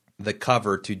them the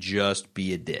cover to just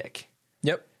be a dick.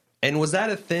 Yep. And was that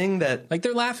a thing that... Like,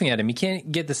 they're laughing at him. He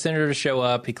can't get the senator to show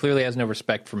up. He clearly has no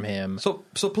respect from him. So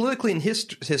politically and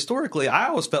historically, I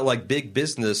always felt like big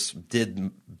business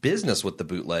did business with the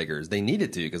bootleggers. They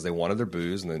needed to because they wanted their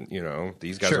booze. And then,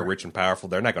 these guys are rich and powerful.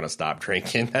 They're not going to stop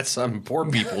drinking. That's something poor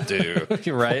people do.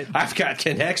 You're right. I've got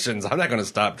connections. I'm not going to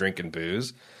stop drinking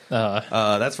booze.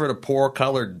 That's for the poor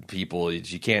colored people.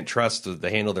 You can't trust to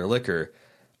handle their liquor.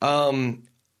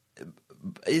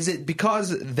 Is it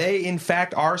because they, in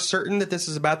fact, are certain that this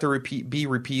is about to be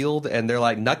repealed, and they're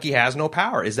like, Nucky has no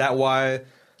power? Is that why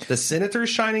the senator's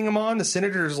shining him on? The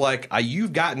senator's like,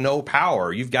 you've got no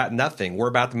power. You've got nothing. We're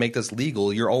about to make this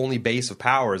legal. Your only base of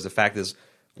power is the fact this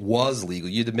was legal.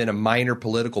 You'd have been a minor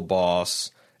political boss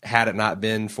had it not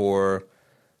been for,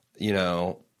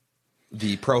 the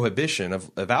prohibition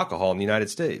of alcohol in the United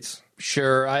States.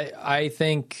 Sure. I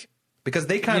think... Because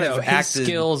they kind of his acted...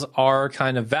 skills are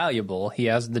kind of valuable. He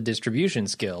has the distribution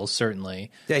skills, certainly.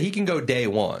 Yeah, he can go day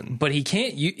one, but he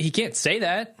can't say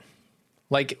that.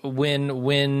 Like when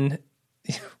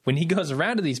he goes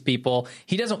around to these people,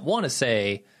 he doesn't want to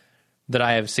say that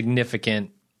I have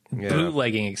significant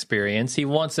bootlegging experience. He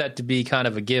wants that to be kind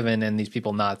of a given, and these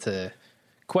people not to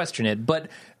question it. But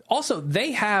also,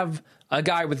 they have a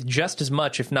guy with just as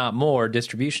much, if not more,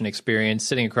 distribution experience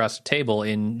sitting across the table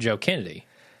in Joe Kennedy.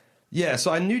 Yeah,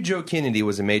 so I knew Joe Kennedy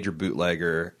was a major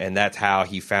bootlegger, and that's how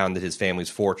he founded his family's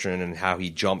fortune and how he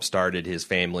jump-started his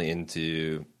family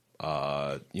into,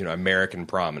 American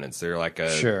prominence. They're like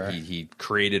he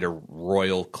created a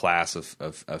royal class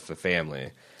of a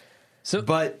family.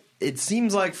 But it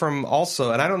seems like from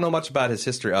also, and I don't know much about his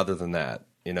history other than that,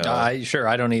 I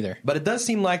don't either. But it does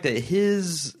seem like that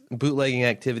his bootlegging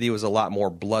activity was a lot more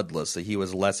bloodless, that he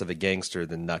was less of a gangster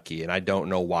than Nucky, and I don't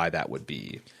know why that would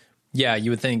be. Yeah, you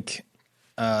would think.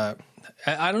 I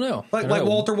don't know. Like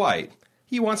Walter White,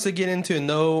 he wants to get into a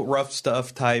no rough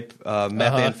stuff type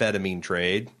methamphetamine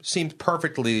trade. Seems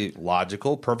perfectly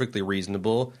logical, perfectly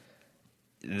reasonable.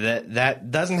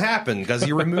 That doesn't happen because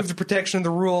you remove the protection of the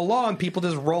rule of law and people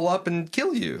just roll up and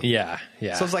kill you. Yeah.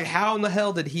 So it's like, how in the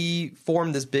hell did he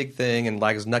form this big thing? And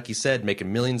like as Nucky said,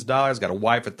 making millions of dollars, got a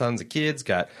wife with tons of kids,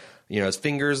 got his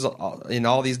fingers in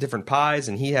all these different pies,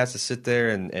 and he has to sit there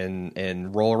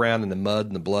and roll around in the mud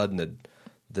and the blood and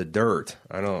the dirt?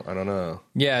 I don't know.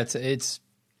 Yeah,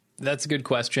 that's a good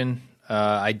question.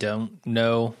 I don't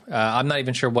know. I'm not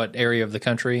even sure what area of the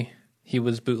country he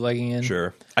was bootlegging in.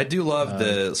 Sure. I do love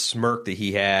the smirk that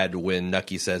he had when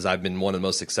Nucky says, "I've been one of the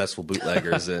most successful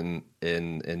bootleggers in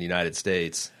the United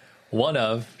States."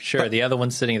 The other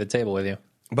one's sitting at the table with you.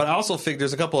 But I also think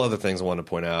there's a couple other things I want to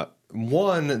point out.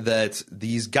 One, that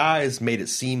these guys made it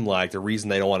seem like the reason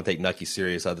they don't want to take Nucky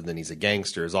serious, other than he's a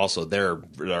gangster, is also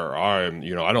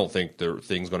I don't think the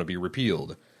thing's going to be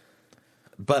repealed.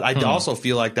 But I also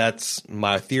feel like that's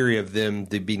my theory of them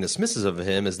being dismissive of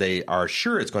him, is they are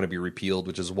sure it's going to be repealed,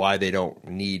 which is why they don't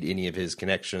need any of his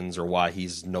connections or why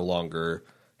he's no longer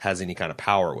has any kind of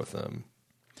power with them.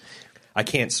 I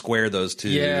can't square those two.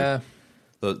 Yeah.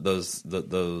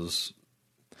 Those.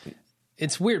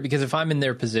 It's weird because if I'm in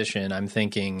their position, I'm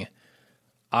thinking,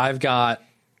 I've got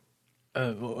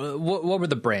what were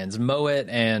the brands? Moet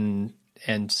and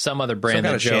some other brand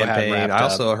that Joe had wrapped up. I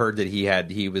also heard that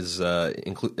he was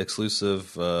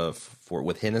exclusive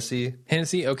with Hennessy.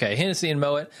 Hennessy and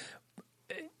Moet.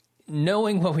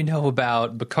 Knowing what we know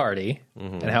about Bacardi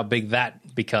and how big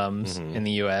that becomes in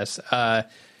the U.S.,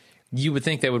 you would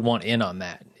think they would want in on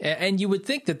that, and you would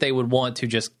think that they would want to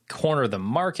just corner the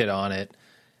market on it,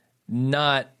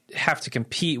 not have to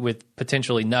compete with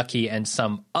potentially Nucky and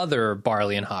some other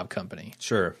barley and hop company.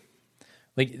 Sure.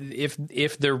 Like,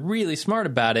 if they're really smart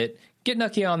about it, get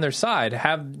Nucky on their side.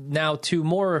 Have now 2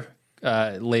 more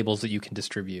labels that you can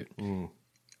distribute.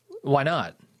 Why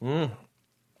not? I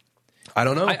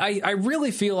don't know. I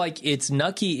really feel like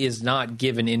Nucky is not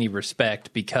given any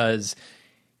respect because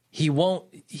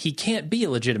he can't be a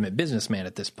legitimate businessman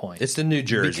at this point. It's the New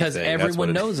Jersey because thing.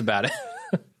 Everyone knows about it.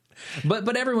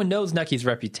 But everyone knows Nucky's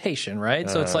reputation, right?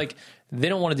 So it's like they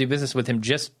don't want to do business with him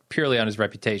just purely on his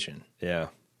reputation. Yeah.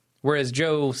 Whereas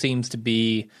Joe seems to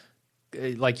be,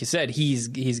 like you said,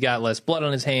 he's got less blood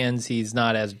on his hands. He's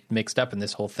not as mixed up in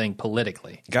this whole thing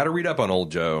politically. Got to read up on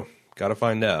old Joe. Got to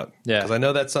find out. Yeah. Because I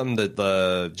know that's something that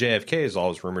the JFK is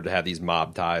always rumored to have these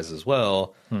mob ties as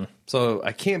well. So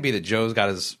I can't be that Joe's got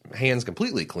his hands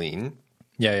completely clean.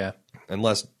 Yeah.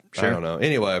 Unless, I don't know.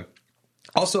 Anyway,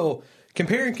 also,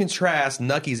 compare and contrast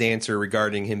Nucky's answer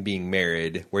regarding him being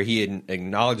married, where he had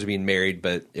acknowledged being married,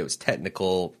 but it was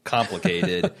technical,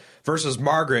 complicated, versus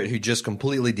Margaret, who just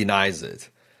completely denies it.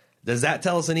 Does that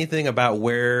tell us anything about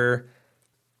where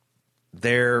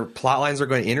their plot lines are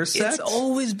going to intersect? It's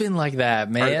always been like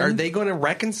that, man. Are they going to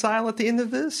reconcile at the end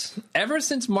of this? Ever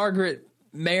since Margaret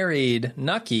married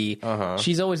Nucky,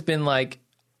 she's always been like,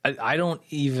 I don't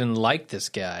even like this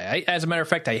guy. As a matter of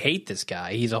fact, I hate this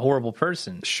guy. He's a horrible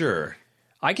person. Sure.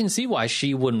 I can see why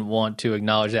she wouldn't want to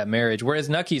acknowledge that marriage, whereas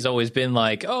Nucky's always been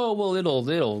like, oh, well,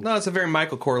 it'll. No, it's a very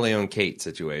Michael Corleone-Kate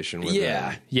situation. With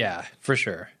yeah, for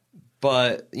sure.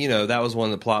 But, that was one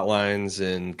of the plot lines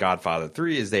in Godfather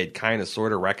 3, is they had kind of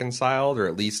sort of reconciled, or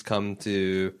at least come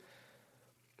to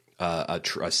a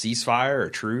ceasefire, a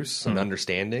truce, an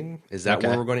understanding. Is that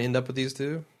where we're going to end up with these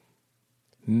two?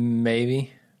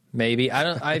 Maybe.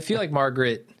 I feel like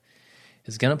Margaret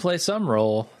is going to play some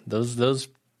role. Those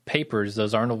papers,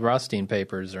 those Arnold Rothstein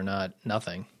papers, are not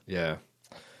nothing. Yeah.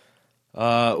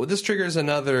 This triggers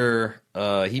another.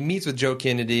 He meets with Joe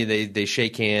Kennedy. They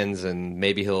shake hands, and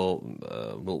maybe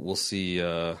we'll see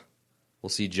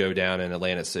Joe down in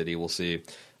Atlantic City. We'll see.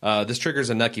 This triggers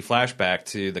a Nucky flashback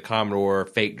to the Commodore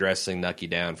fake dressing Nucky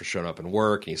down for showing up in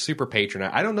work, and he's super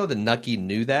patronizing. I don't know that Nucky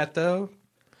knew that though.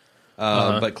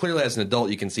 But clearly, as an adult,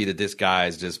 you can see that this guy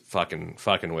is just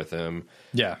fucking with him.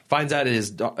 Yeah. Finds out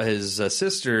his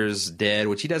sister's dead,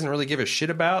 which he doesn't really give a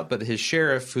shit about. But his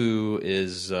sheriff, who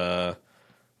is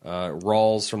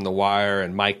Rawls from The Wire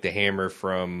and Mike the Hammer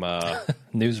from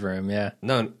Newsroom, yeah.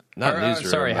 No, not Newsroom.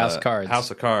 Sorry, House of Cards.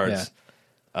 House of Cards.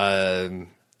 Yeah.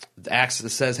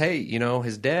 Says, hey,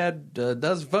 his dad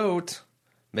does vote.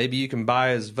 Maybe you can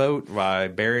buy his vote by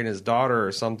burying his daughter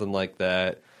or something like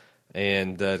that.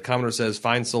 And Commodore says,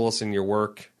 find solace in your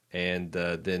work, and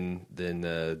then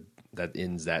that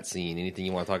ends that scene. Anything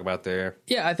you want to talk about there?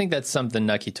 Yeah, I think that's something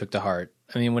Nucky took to heart.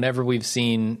 I mean, whenever we've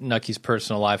seen Nucky's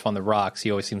personal life on the rocks,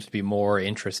 he always seems to be more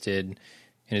interested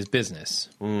in his business.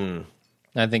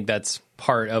 I think that's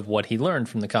part of what he learned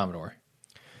from the Commodore.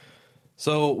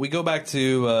 So we go back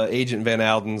to Agent Van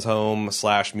Alden's home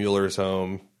 / Mueller's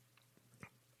home.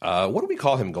 What do we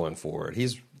call him going forward?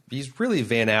 He's really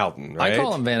Van Alden, right? I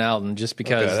call him Van Alden just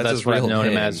because that's what I've known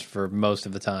him as for most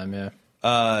of the time, yeah.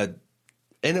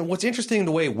 And what's interesting,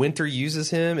 the way Winter uses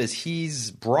him is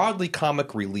he's broadly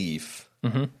comic relief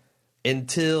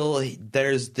until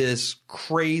there's this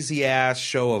crazy-ass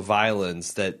show of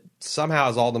violence that somehow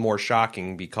is all the more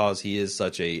shocking because he is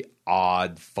such a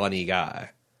odd, funny guy.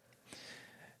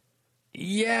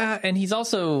 Yeah, and he's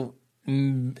also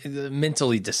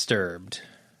mentally disturbed.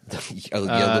 A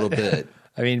little bit.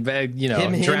 I mean,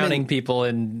 drowning people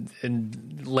in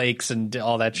lakes and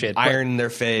all that shit. Iron in their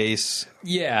face.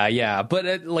 Yeah.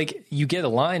 But, you get a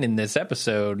line in this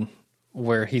episode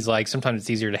where he's like, sometimes it's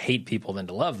easier to hate people than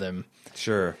to love them.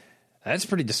 Sure. That's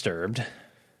pretty disturbed.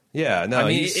 Yeah, no. I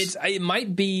mean, it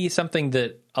might be something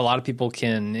that a lot of people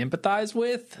can empathize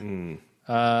with,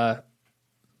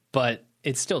 but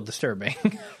it's still disturbing.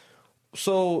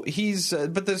 So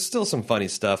but there's still some funny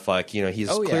stuff. Like, he's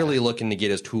clearly looking to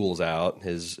get his tools out,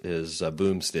 his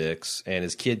boomsticks, and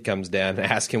his kid comes down and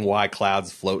asks him why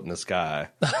clouds float in the sky.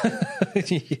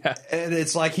 Yeah. And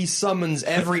it's like he summons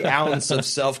every ounce of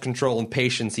self-control and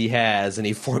patience he has, and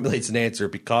he formulates an answer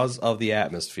because of the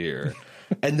atmosphere.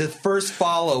 And the first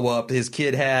follow-up his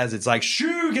kid has, it's like,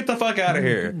 shoo, get the fuck out of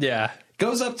here. Yeah.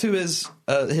 Goes up to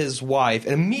his wife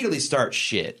and immediately starts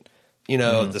shit.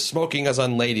 The smoking is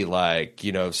unladylike,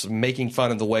 making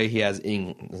fun of the way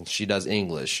she does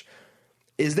English.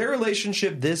 Is their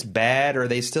relationship this bad, or are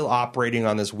they still operating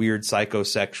on this weird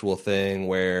psychosexual thing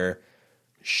where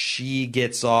she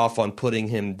gets off on putting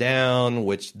him down,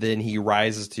 which then he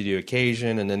rises to the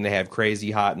occasion, and then they have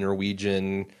crazy hot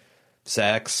Norwegian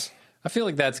sex? I feel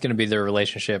like that's going to be their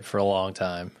relationship for a long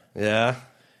time. Yeah?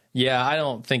 Yeah, I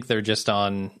don't think they're just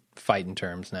on fighting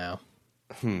terms now.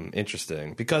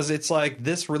 Interesting. Because it's like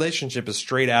this relationship is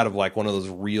straight out of like one of those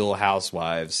Real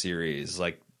Housewives series.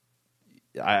 Like,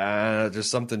 there's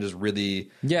something just really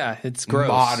it's gross,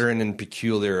 modern and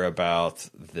peculiar about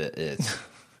it.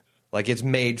 Like it's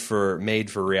made for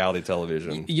reality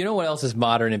television. You know what else is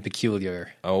modern and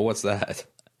peculiar? Oh, what's that?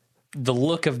 The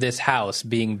look of this house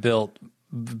being built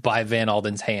by Van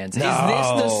Alden's hands. Is this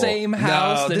the same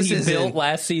house that he built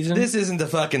last season? This isn't the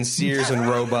fucking Sears and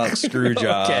Roebuck screw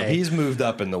job. Okay. He's moved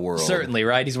up in the world. Certainly,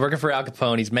 right? He's working for Al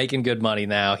Capone. He's making good money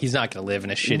now. He's not going to live in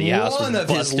a shitty house with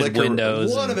busted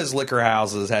windows. One of his liquor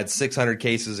houses had 600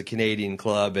 cases of Canadian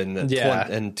Club and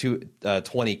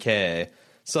 20K.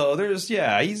 So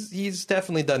he's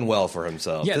definitely done well for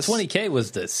himself. Yeah, 20K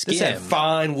was the scam. This had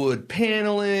fine wood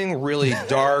paneling, really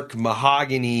dark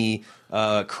mahogany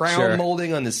crown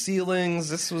molding on the ceilings.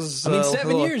 This was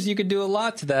 7 years you could do a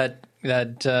lot to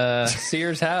that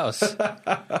Sears house.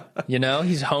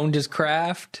 He's honed his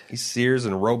craft. He Sears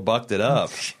and Roebucked it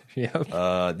up. Yep.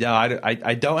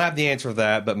 I don't have the answer for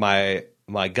that, but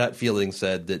my gut feeling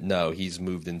said that no, he's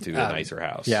moved into a nicer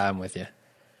house. Yeah, I'm with you.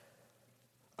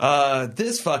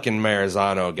 This fucking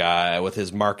Marizano guy with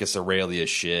his Marcus Aurelius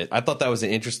shit, I thought that was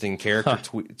an interesting character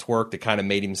twerk that kind of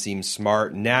made him seem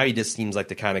smart. Now he just seems like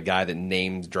the kind of guy that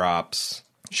name drops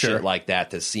shit like that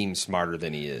to seem smarter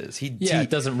than he is. He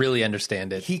doesn't really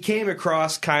understand it. He came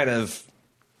across kind of,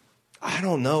 I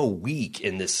don't know, weak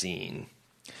in this scene.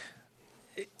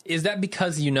 Is that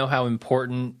because you know how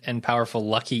important and powerful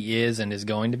Lucky is and is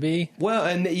going to be? Well,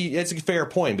 and it's a fair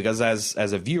point, because as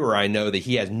a viewer, I know that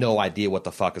he has no idea what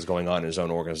the fuck is going on in his own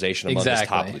organization among his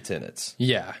top lieutenants.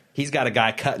 Yeah. He's got a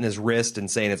guy cutting his wrist and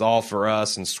saying it's all for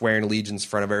us and swearing allegiance in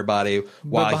front of everybody.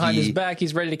 But behind his back,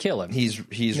 he's ready to kill him.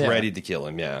 He's ready to kill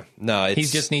him, yeah. No, he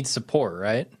just needs support,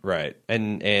 right? Right.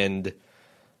 And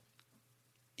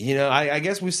I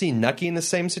guess we've seen Nucky in the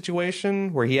same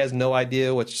situation where he has no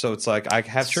idea so it's like I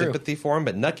have sympathy for him,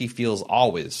 but Nucky feels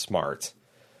always smart.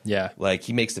 Yeah. Like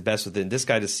he makes the best with it. And this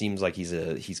guy just seems like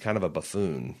he's kind of a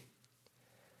buffoon.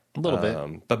 A little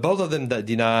bit. But both of them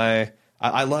deny.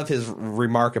 I love his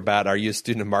remark about, are you a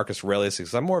student of Marcus Aurelius?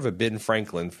 Because I'm more of a Ben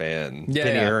Franklin fan. Yeah,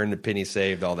 penny earned, penny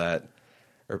saved, all that.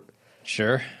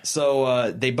 Sure.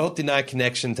 So they both deny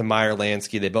connection to Meyer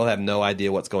Lansky. They both have no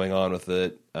idea what's going on with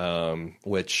it,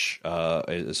 which,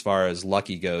 as far as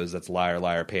Lucky goes, that's liar,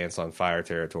 liar, pants on fire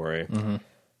territory. Mm-hmm.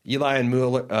 Eli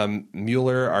and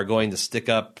Mueller are going to stick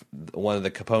up one of the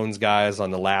Capone's guys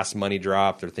on the last money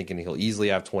drop. They're thinking he'll easily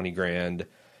have $20,000.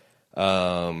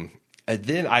 And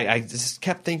then I just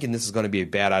kept thinking this is going to be a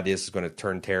bad idea. This is going to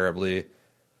turn terribly.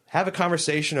 Have a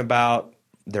conversation about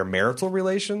their marital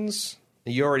relations.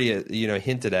 You already,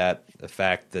 hinted at the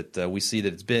fact that we see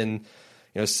that it's been,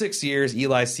 6 years.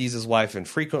 Eli sees his wife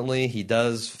infrequently. He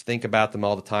does think about them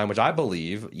all the time, which I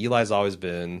believe. Eli's always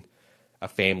been a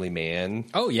family man.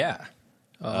 Oh yeah,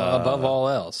 above all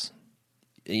else.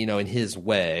 In his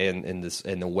way, and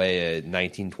in the way a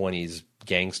 1920s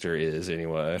gangster is,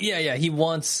 anyway. Yeah. He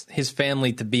wants his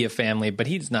family to be a family, but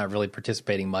he's not really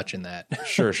participating much in that.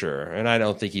 Sure. And I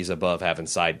don't think he's above having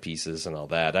side pieces and all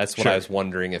that. That's what I was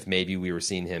wondering, if maybe we were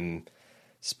seeing him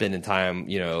spending time,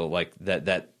 like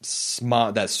that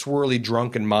swirly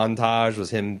drunken montage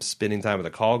was him spending time with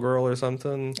a call girl or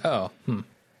something. Oh,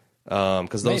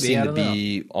 because those seem to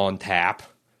be on tap.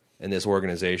 in this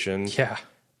organization. Yeah.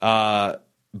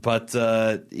 But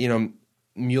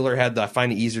Mueller had I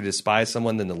find it easier to despise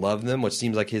someone than to love them, which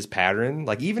seems like his pattern.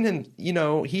 Like even him,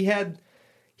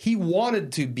 he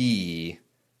wanted to be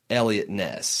Elliot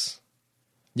Ness.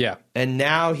 Yeah. And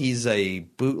now he's a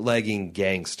bootlegging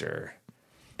gangster.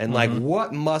 And like,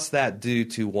 what must that do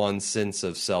to one's sense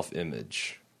of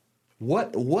self-image?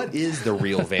 What is the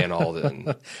real Van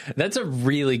Alden? That's a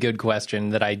really good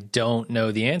question that I don't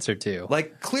know the answer to.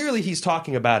 Like, clearly he's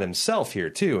talking about himself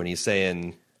here, too. And he's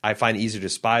saying, I find it easier to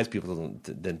despise people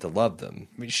than to love them.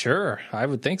 Sure, I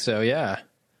would think so, yeah.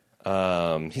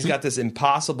 He's got this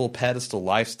impossible pedestal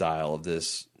lifestyle of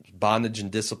this bondage and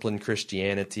discipline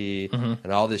Christianity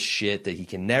and all this shit that he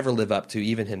can never live up to,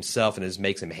 even himself, and it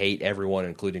makes him hate everyone,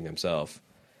 including himself.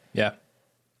 Yeah.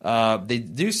 They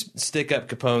do stick up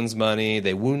Capone's money.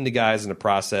 They wound the guys in the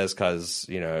process because,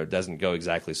 it doesn't go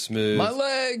exactly smooth. My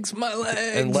legs.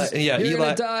 And You're Eli,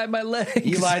 gonna die, my legs.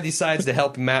 Eli decides to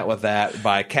help him out with that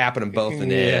by capping them both in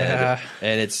the head.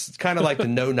 And it's kind of like the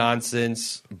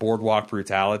no-nonsense boardwalk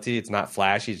brutality. It's not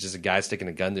flashy. It's just a guy sticking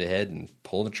a gun to the head and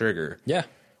pulling the trigger. Yeah.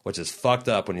 Which is fucked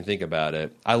up when you think about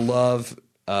it. I love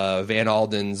Van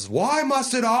Alden's "Why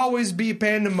must it always be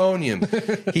pandemonium?"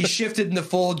 He shifted into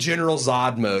full General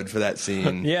Zod mode for that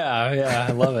scene. Yeah,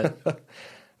 I love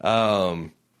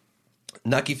it.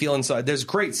 Nucky feeling so. There's a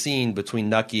great scene between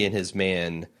Nucky and his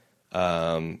man,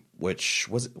 which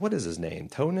was what is his name?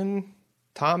 Tommen?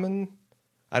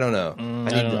 I don't know.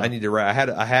 I need to write.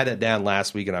 I had it down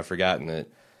last week and I've forgotten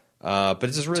it. But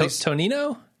it's just really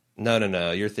Tonino.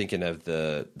 No. You're thinking of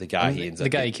the guy he ends up. The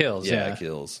guy he kills. Yeah,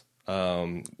 kills.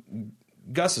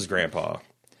 Gus's grandpa.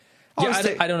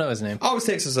 I don't know his name. Always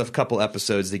takes us a couple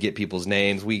episodes to get people's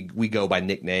names. We go by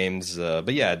nicknames,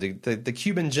 but yeah, the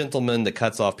Cuban gentleman that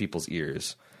cuts off people's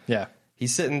ears. Yeah,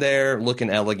 he's sitting there looking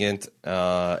elegant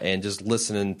and just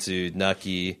listening to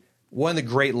Nucky. One of the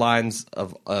great lines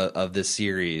of this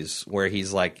series where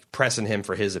he's like pressing him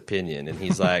for his opinion, and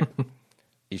he's like,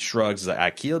 he shrugs, like, "I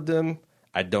killed them.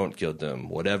 I don't kill them.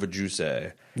 Whatever you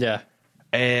say." Yeah,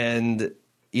 and.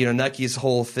 Nucky's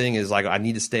whole thing is like, I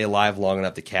need to stay alive long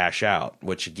enough to cash out,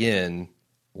 which again,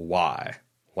 why?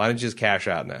 Why don't you just cash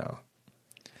out now?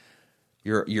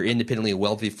 You're independently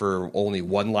wealthy for only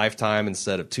one lifetime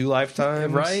instead of 2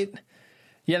 lifetimes. Right?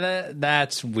 Yeah,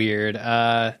 that's weird.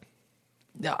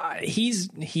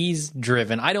 He's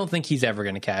driven. I don't think he's ever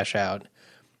going to cash out.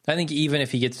 I think even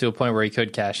if he gets to a point where he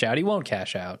could cash out, he won't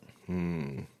cash out.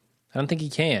 I don't think he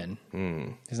can.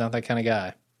 He's not that kind of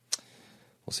guy.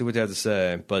 We'll see what they have to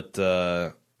say, but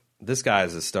this guy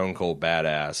is a stone cold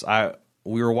badass.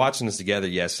 We were watching this together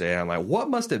yesterday, and I'm like, what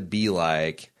must it be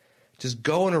like just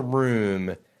go in a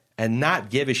room and not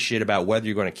give a shit about whether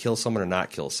you're going to kill someone or not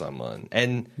kill someone,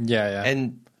 and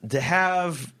to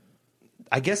have,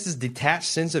 I guess, this detached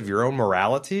sense of your own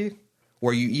morality,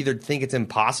 where you either think it's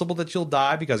impossible that you'll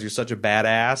die because you're such a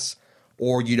badass,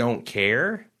 or you don't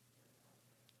care.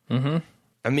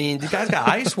 I mean, the guy's got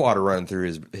ice water running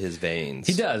through his veins.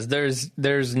 He does.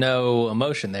 There's no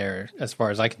emotion there, as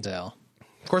far as I can tell.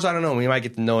 Of course, I don't know. We might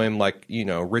get to know him like,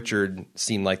 Richard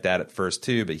seemed like that at first,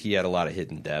 too, but he had a lot of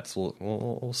hidden depths.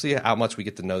 We'll see how much we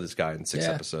get to know this guy in 6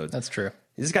 episodes. That's true.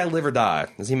 Does this guy live or die?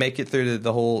 Does he make it through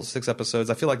the whole 6 episodes?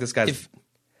 I feel like this guy's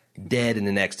dead in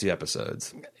the next 2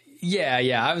 episodes. Yeah.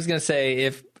 I was going to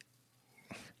say,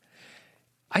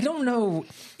 I don't know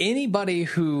anybody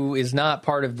who is not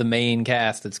part of the main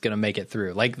cast that's going to make it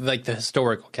through, like the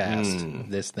historical cast of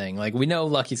this thing. Like, we know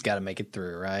Lucky's got to make it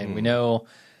through, right? We know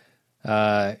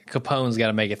Capone's got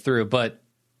to make it through, but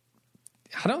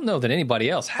I don't know that anybody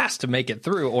else has to make it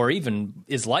through or even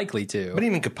is likely to. But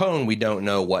even Capone, we don't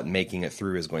know what making it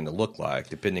through is going to look like,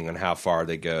 depending on how far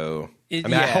they go.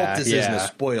 I hope this isn't a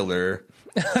spoiler.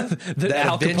 that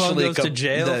Al Capone goes to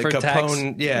jail for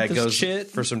Capone, tax. Goes shit.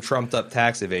 for some trumped up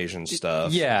tax evasion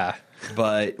stuff. Yeah,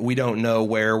 but we don't know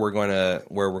where we're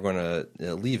gonna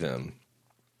leave him.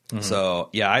 So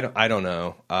I don't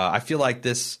know. I feel like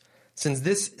since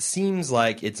this seems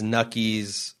like it's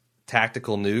Nucky's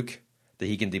tactical nuke that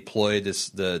he can deploy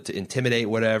to intimidate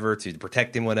whatever, to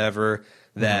protect him whatever.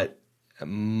 That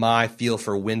my feel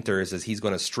for Winters is he's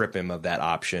going to strip him of that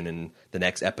option in the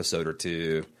next episode or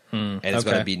 2. And it's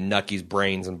going to be Nucky's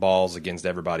brains and balls against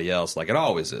everybody else, like it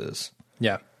always is.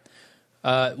 Yeah.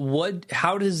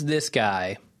 How does this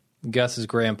guy, Gus's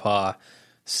grandpa,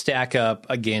 stack up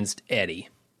against Eddie?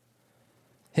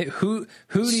 Who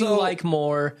do you like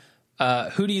more?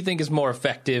 Who do you think is more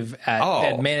effective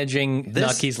at managing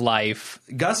Nucky's life?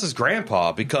 Gus's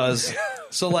grandpa, because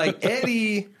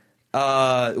Eddie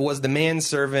was the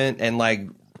manservant, and like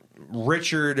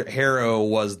Richard Harrow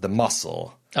was the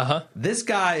muscle. This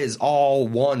guy is all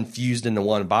one fused into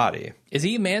one body. Is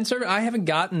he a manservant? I haven't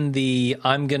gotten the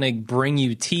 "I'm gonna bring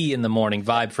you tea in the morning"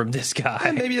 vibe from this guy.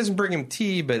 And maybe he doesn't bring him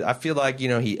tea, but I feel like,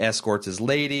 he escorts his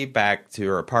lady back to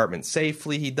her apartment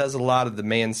safely. He does a lot of the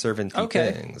manservant-y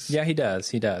things. Yeah, he does.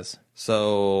 He does.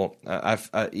 So,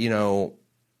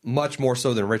 much more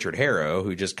so than Richard Harrow,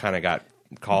 who just kind of got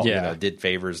called, did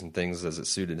favors and things as it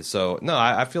suited. So, no,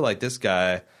 I feel like this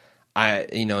guy,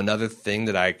 another thing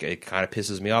that it kind of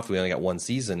pisses me off, we only got one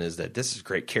season, is that this is a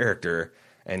great character,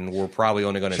 and we're probably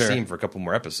only going to see him for a couple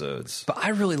more episodes. But I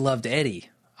really loved Eddie.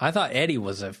 I thought Eddie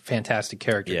was a fantastic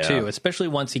character, too, especially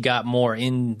once he got more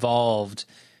involved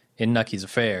in Nucky's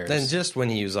affairs. Then just when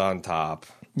he was on top.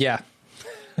 Yeah.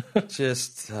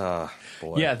 Just,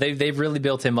 boy. Yeah, they've really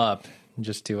built him up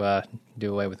just to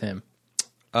do away with him.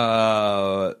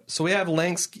 So we have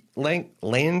Lansky,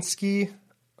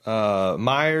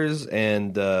 Myers,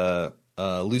 and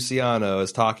Luciano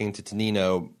is talking to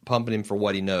Tonino, pumping him for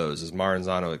what he knows. Does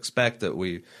Maranzano expect that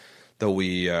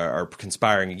we are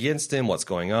conspiring against him? What's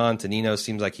going on? Tonino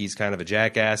seems like he's kind of a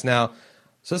jackass. Now,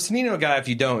 so this Tonino guy, if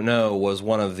you don't know, was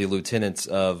one of the lieutenants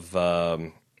of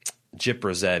Gyp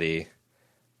Rossetti,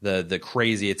 the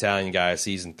crazy Italian guy of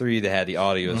season 3 that had the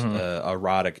audio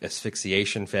erotic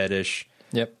asphyxiation fetish.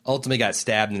 Yep. Ultimately got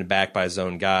stabbed in the back by his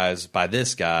own guys, by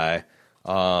this guy.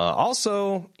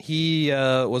 Also, he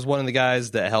was one of the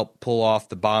guys that helped pull off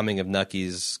the bombing of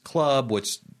Nucky's club,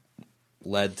 which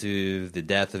led to the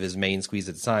death of his main squeeze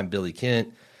at the time, Billy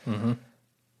Kent,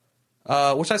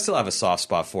 which I still have a soft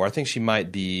spot for. I think she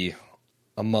might be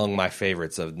among my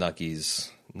favorites of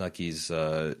Nucky's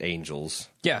angels.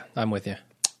 Yeah, I'm with you.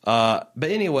 But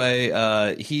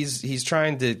anyway, he's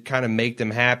trying to kind of make them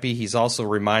happy. He's also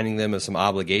reminding them of some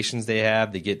obligations they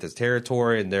have to get this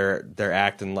territory, and they're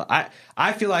acting.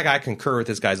 I feel like I concur with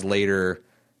this guy's later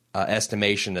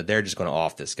estimation that they're just going to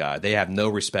off this guy. They have no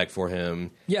respect for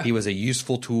him. Yeah. He was a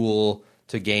useful tool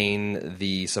to gain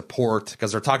the support,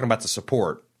 because they're talking about the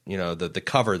support. The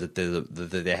cover that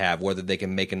they have, whether they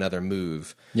can make another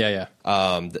move. Yeah.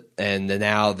 And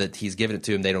now that he's given it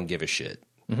to him, they don't give a shit.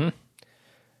 Mm-hmm.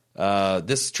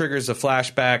 This triggers a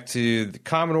flashback to the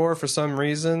Commodore for some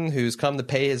reason, who's come to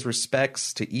pay his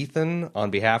respects to Ethan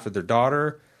on behalf of their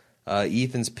daughter.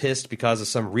 Ethan's pissed because of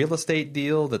some real estate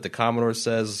deal that the Commodore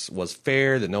says was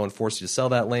fair, that no one forced you to sell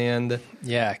that land.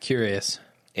 Yeah, curious.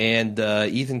 And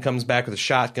Ethan comes back with a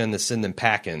shotgun to send them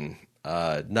packing.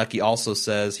 Nucky also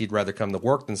says he'd rather come to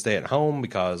work than stay at home,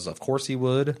 because of course he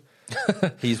would.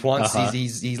 He likes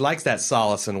that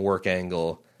solace in work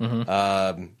angle.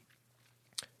 Mm-hmm.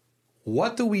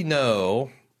 What do we know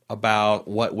about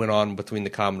what went on between the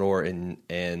Commodore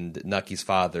and Nucky's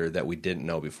father that we didn't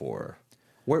know before?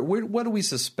 What do we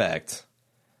suspect?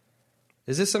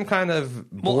 Is this some kind of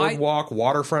boardwalk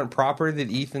waterfront property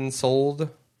that Ethan sold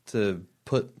to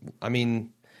put? I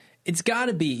mean, it's got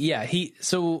to be. Yeah,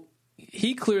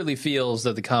 he clearly feels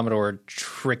that the Commodore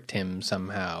tricked him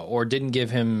somehow, or didn't give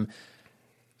him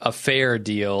a fair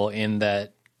deal, in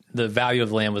that the value of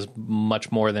the land was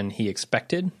much more than he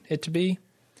expected it to be.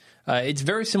 It's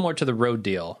very similar to the road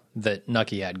deal that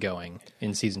Nucky had going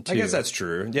in season 2. I guess that's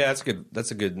true. Yeah, that's good.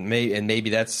 That's a good, and maybe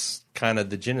that's kind of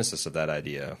the genesis of that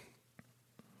idea.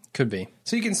 Could be.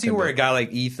 So you can see where a guy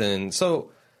like Ethan.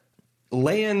 So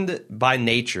land by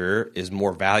nature is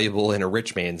more valuable in a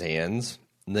rich man's hands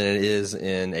than it is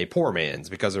in a poor man's,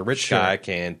 because a rich guy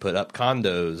can put up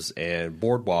condos and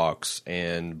boardwalks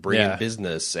and bring in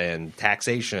business and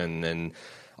taxation and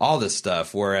all this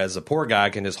stuff, whereas a poor guy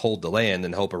can just hold the land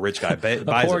and hope a rich guy buys it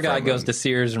from him. A poor guy goes to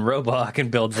Sears and Roebuck and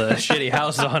builds a shitty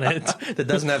house on it that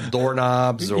doesn't have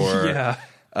doorknobs or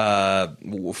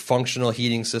functional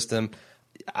heating system.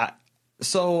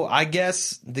 So I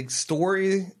guess the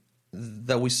story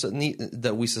that we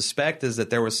suspect is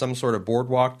that there was some sort of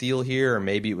boardwalk deal here, or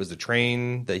maybe it was a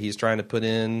train that he's trying to put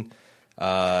in,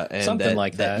 and something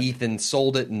like that. Ethan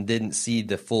sold it and didn't see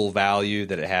the full value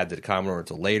that it had to the Commodore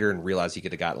until later, and realized he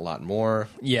could have gotten a lot more.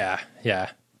 Yeah.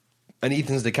 And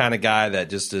Ethan's the kind of guy that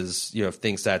just is,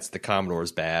 thinks that's the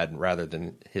Commodore's bad rather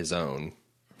than his own.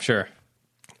 Sure.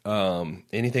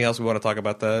 Anything else we want to talk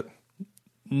about that?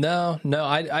 No.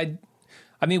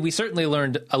 I mean, we certainly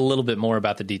learned a little bit more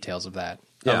about the details of that,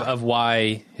 of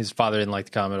why his father didn't like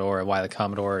the Commodore, and why the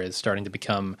Commodore is starting to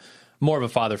become more of a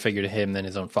father figure to him than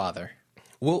his own father.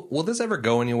 Will this ever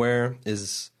go anywhere?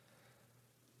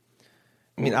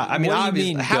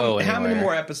 Obviously, how many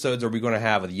more episodes are we going to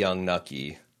have with young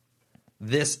Nucky?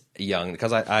 This young,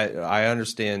 because I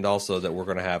understand also that we're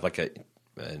going to have like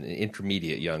an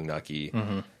intermediate young Nucky.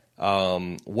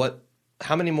 Mm-hmm.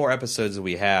 how many more episodes do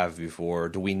we have before?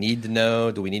 Do we need to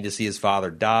know? Do we need to see his father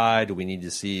die? Do we need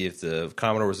to see if the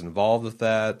Commodore was involved with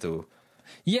that?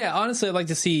 Yeah, honestly, I'd like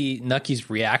to see Nucky's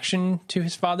reaction to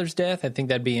his father's death. I think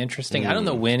that'd be interesting. I don't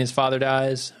know when his father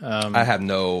dies. I have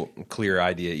no clear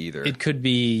idea either. It could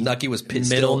be Nucky was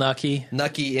middle Nucky.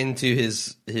 Nucky into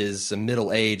his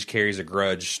middle age carries a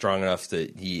grudge strong enough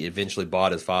that he eventually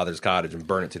bought his father's cottage and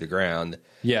burned it to the ground.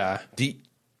 Yeah.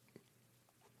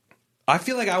 I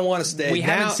feel like I want to stay. We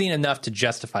haven't seen enough to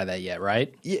justify that yet,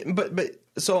 right? Yeah, but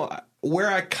so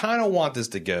where I kind of want this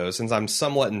to go, since I'm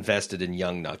somewhat invested in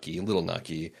young Nucky, little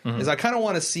Nucky, is I kind of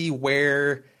want to see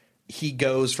where he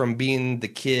goes from being the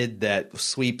kid that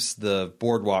sweeps the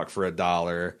boardwalk for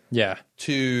 $1, Yeah,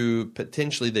 to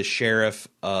potentially the sheriff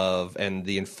and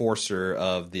the enforcer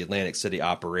of the Atlantic City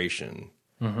operation,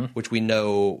 which we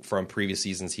know from previous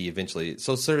seasons he eventually.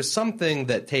 So there's something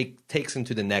that takes him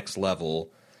to the next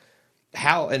level.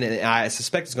 And I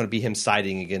suspect it's going to be him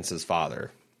siding against his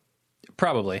father.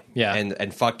 probably. Yeah,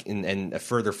 and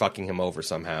further fucking him over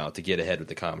somehow to get ahead with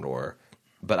the Commodore.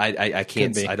 But I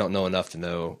can't. I don't know enough to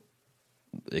know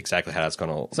exactly how that's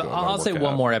going to. So I'll say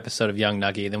one more episode of Young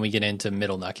Nucky, then we get into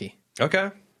Middle Nucky.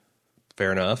 Okay,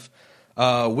 fair enough.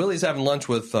 Willie's having lunch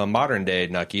with modern day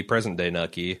Nucky, present day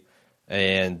Nucky,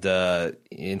 and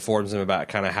informs him about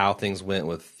kind of how things went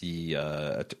with the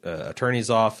attorney's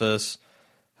office.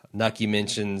 Nucky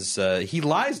mentions he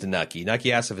lies to Nucky.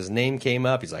 Nucky asks if his name came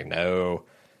up. He's like, no.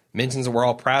 Mentions that we're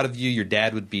all proud of you. Your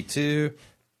dad would be too.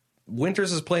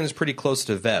 Winters is playing this pretty close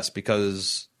to vest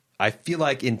because I feel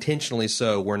like intentionally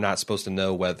so we're not supposed to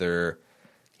know whether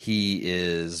he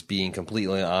is being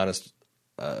completely honest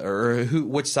or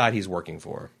which side he's working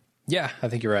for. Yeah, I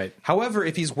think you're right. However,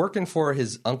 if he's working for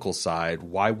his uncle's side,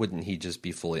 why wouldn't he just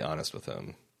be fully honest with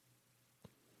him?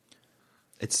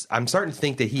 I'm starting to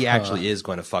think that he actually is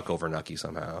going to fuck over Nucky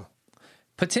somehow.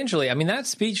 Potentially. I mean, that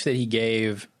speech that he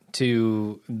gave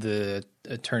to the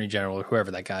attorney general or whoever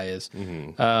that guy is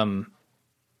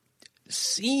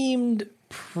seemed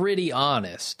pretty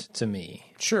honest to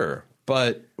me. Sure.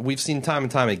 But we've seen time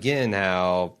and time again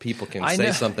how people can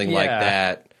say something like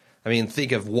that. I mean,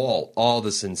 think of Walt, all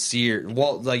the sincere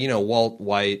Walter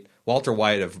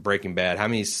White of Breaking Bad, how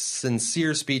many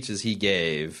sincere speeches he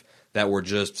gave that were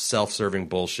just self-serving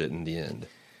bullshit in the end.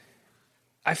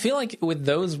 I feel like with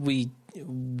those we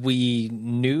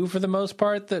knew for the most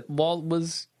part that Walt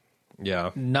was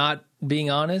not being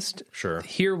honest. Sure.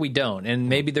 Here we don't. And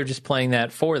maybe they're just playing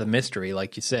that for the mystery,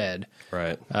 like you said.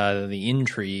 Right. The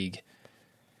intrigue.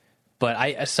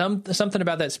 But something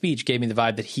about that speech gave me the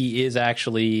vibe that he is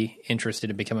actually interested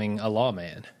in becoming a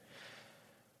lawman.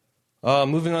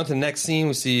 Moving on to the next scene,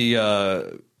 we see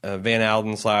Van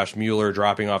Alden / Mueller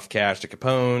dropping off cash to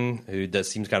Capone, who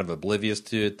seems kind of oblivious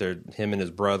to it. They're him and his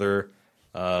brother,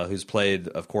 who's played,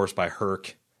 of course, by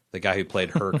Herc, the guy who played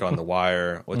Herc on The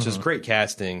Wire, which is great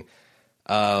casting.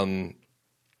 They're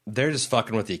just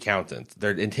fucking with the accountant. They're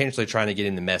intentionally trying to get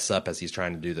him to mess up as he's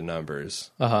trying to do the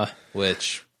numbers.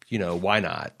 Which, why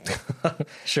not?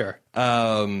 Sure.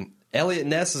 Elliot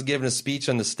Ness is giving a speech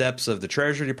on the steps of the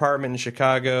Treasury Department in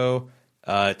Chicago.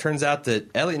 It turns out that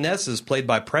Elliot Ness is played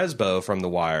by Presbo from The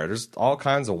Wire. There's all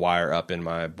kinds of Wire up in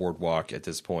my boardwalk at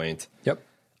this point. Yep.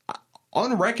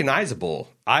 Unrecognizable.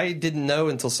 I didn't know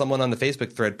until someone on the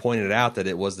Facebook thread pointed out that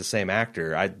it was the same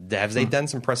actor. Have they done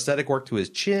some prosthetic work to his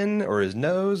chin or his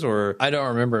nose? Or I don't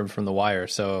remember him from The Wire,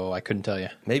 so I couldn't tell you.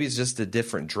 Maybe it's just a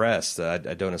different dress. I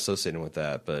don't associate him with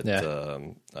that. But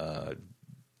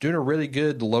doing a really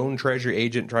good lone treasury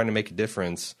agent trying to make a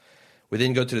difference. We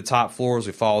then go to the top floors.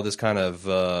 We follow this kind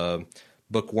of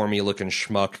bookwormy-looking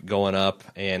schmuck going up,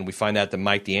 and we find out that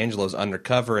Mike D'Angelo's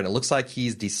undercover, and it looks like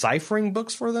he's deciphering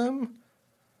books for them.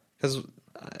 Because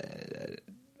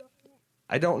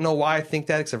I don't know why I think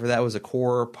that, except for that was a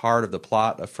core part of the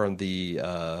plot from the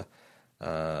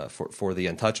for the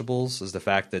Untouchables, is the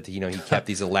fact that he kept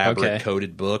these elaborate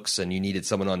coded books, and you needed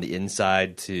someone on the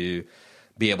inside to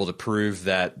be able to prove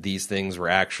that these things were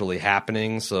actually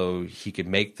happening, so he could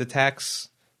make the tax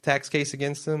case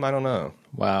against them. I don't know.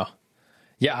 Wow.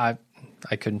 Yeah,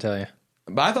 I couldn't tell you.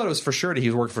 But I thought it was for sure that he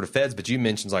was working for the feds, but you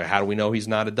mentioned, how do we know he's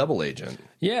not a double agent?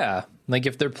 Yeah. Like,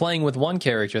 if they're playing with one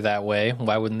character that way,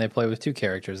 why wouldn't they play with two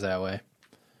characters that way?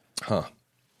 Huh.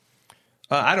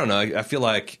 I don't know. I feel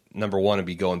like, number one, would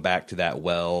be going back to that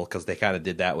well, because they kind of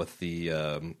did that with the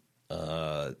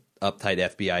uptight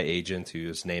FBI agent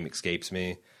whose name escapes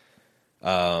me.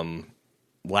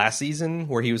 Last season,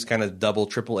 where he was kind of double,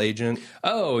 triple agent.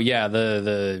 Oh, yeah,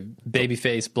 the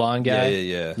babyface blonde guy.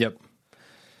 Yeah. Yep.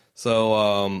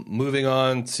 So, moving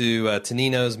on to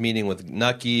Tonino's meeting with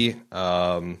Nucky.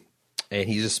 and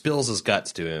he just spills his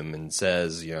guts to him and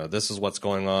says, this is what's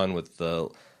going on with the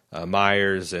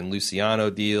Myers and Luciano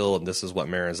deal, and this is what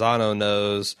Maranzano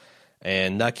knows.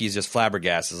 And Nucky's just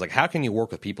flabbergasted. Like, how can you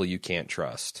work with people you can't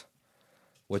trust?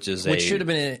 Which should have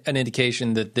been an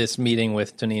indication that this meeting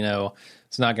with Tonino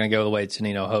is not going to go the way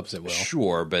Tonino hopes it will.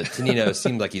 Sure, but Tonino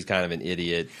seems like he's kind of an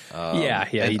idiot. He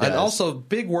does. And also,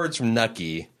 big words from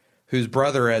Nucky, whose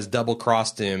brother has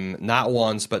double-crossed him not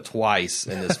once but twice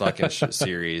in this fucking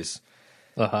series.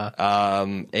 He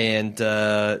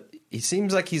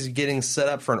seems like he's getting set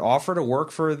up for an offer to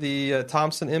work for the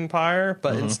Thompson Empire,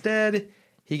 but instead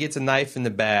he gets a knife in the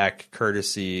back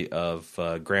courtesy of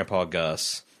Grandpa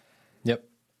Gus. Yep.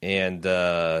 And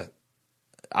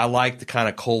I like the kind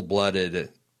of cold-blooded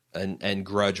and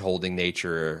grudge-holding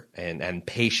nature and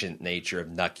patient nature of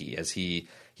Nucky as he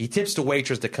tips the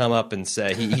waitress to come up and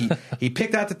say he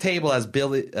picked out the table as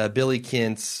Billy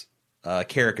Kent's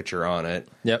caricature on it.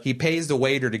 Yep. He pays the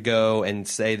waiter to go and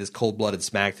say this cold-blooded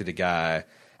smack to the guy,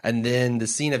 and then the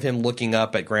scene of him looking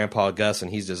up at Grandpa Gus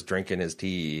and he's just drinking his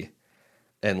tea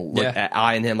and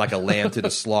eyeing him like a lamb to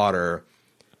the slaughter.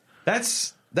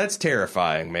 That's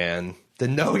terrifying, man. To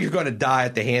know you're going to die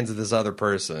at the hands of this other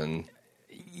person.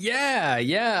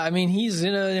 Yeah. I mean, he's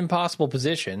in an impossible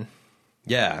position.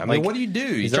 Yeah, I mean, what do?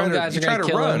 You try to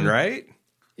run, right?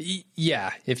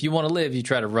 Yeah, if you want to live, you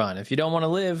try to run. If you don't want to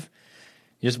live,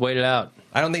 you just wait it out.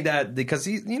 I don't think that, because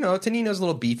Tonino's a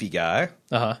little beefy guy.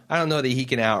 I don't know that he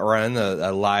can outrun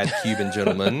a lithe Cuban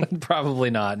gentleman.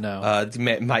 Probably not, no.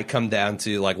 It might come down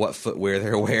to like what footwear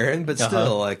they're wearing, but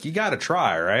still, like, you got to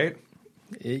try, right?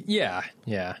 Yeah.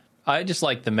 I just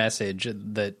like the message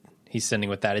that he's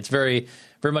sending with that. It's very,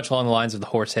 very much along the lines of the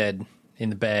horse head in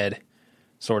the bed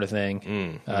sort of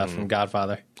thing from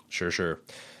Godfather. Sure.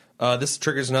 This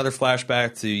triggers another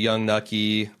flashback to young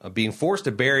Nucky being forced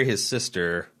to bury his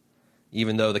sister,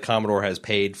 even though the Commodore has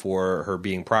paid for her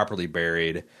being properly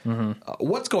buried.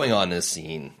 What's going on in this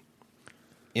scene?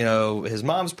 His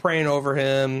mom's praying over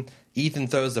him. Ethan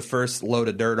throws the first load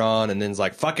of dirt on and then's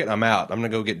like, fuck it, I'm out. I'm going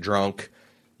to go get drunk.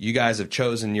 You guys have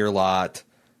chosen your lot.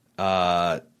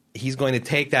 He's going to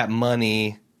take that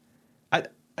money.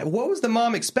 What was the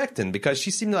mom expecting? Because she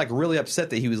seemed like really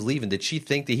upset that he was leaving. Did she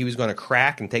think that he was going to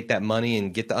crack and take that money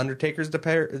and get the Undertakers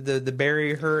to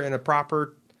bury her in a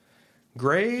proper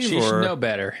grave? She should know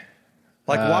better.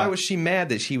 Why was she mad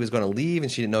that she was going to leave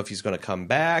and she didn't know if he was going to come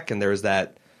back? And there was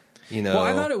that, Well,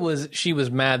 I thought she was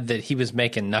mad that he was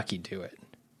making Nucky do it.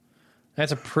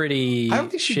 That's a pretty I don't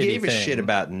think she gave a shit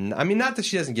about... I mean, not that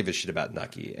she doesn't give a shit about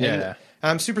Nucky. And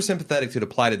I'm super sympathetic to the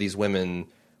plight of these women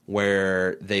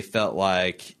where they felt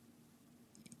like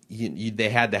they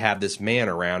had to have this man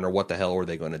around, or what the hell were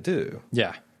they going to do?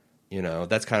 Yeah.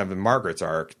 That's kind of in Margaret's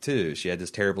arc, too. She had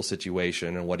this terrible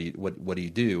situation, and what do you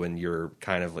do when you're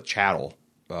kind of a chattel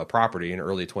property in the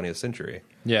early 20th century?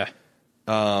 Yeah.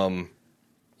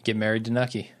 Get married to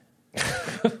Nucky.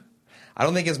 I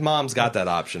don't think his mom's got that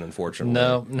option, unfortunately.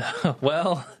 No.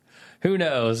 Well... Who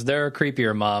knows? There are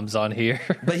creepier moms on here.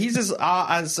 But he's just,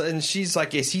 and she's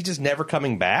like, is he just never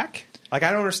coming back? Like,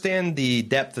 I don't understand the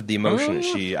depth of the emotion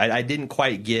that I didn't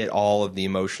quite get all of the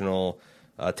emotional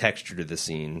texture to the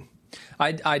scene.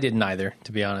 I didn't either,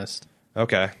 to be honest.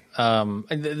 Okay.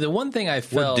 The one thing I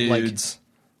felt dudes.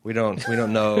 We don't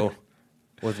know.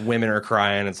 With women are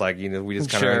crying, it's like, we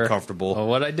just kind of uncomfortable. Well,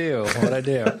 what'd I do?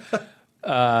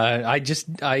 I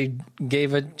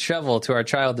gave a shovel to our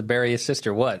child to bury his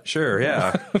sister. What? Sure,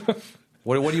 yeah.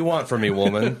 What do you want from me,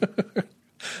 woman?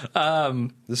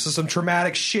 This is some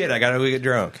traumatic shit. I gotta go get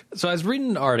drunk. So I was reading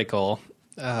an article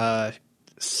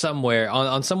somewhere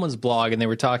on someone's blog, and they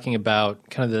were talking about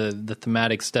kind of the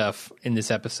thematic stuff in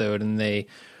this episode, and they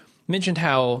mentioned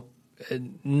how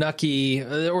Nucky,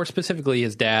 or specifically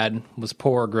his dad, was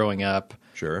poor growing up.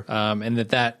 Sure. And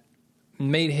that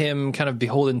made him kind of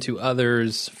beholden to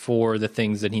others for the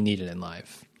things that he needed in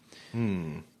life.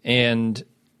 And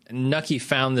Nucky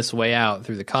found this way out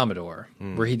through the Commodore,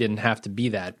 where he didn't have to be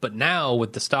that. But now,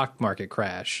 with the stock market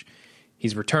crash,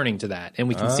 he's returning to that. And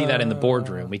we can see that in the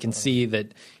boardroom. We can see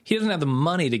that he doesn't have the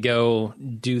money to go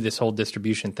do this whole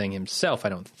distribution thing himself, I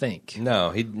don't think.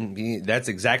 No, that's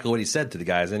exactly what he said to the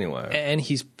guys anyway. And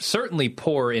he's certainly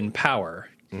poor in power.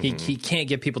 He can't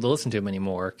get people to listen to him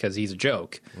anymore because he's a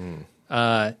joke.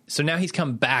 So now he's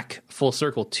come back full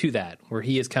circle to that, where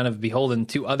he is kind of beholden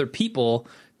to other people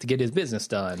to get his business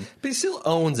done. But he still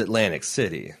owns Atlantic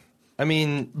City. I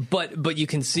mean... But you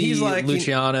can see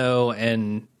Luciano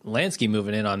and Lansky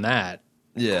moving in on that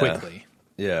quickly.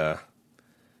 Yeah.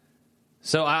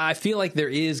 So I feel like there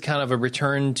is kind of a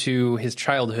return to his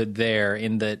childhood there,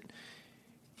 in that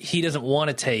he doesn't want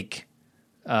to take...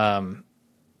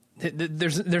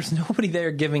 there's nobody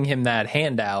there giving him that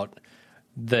handout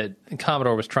that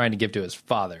Commodore was trying to give to his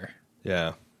father.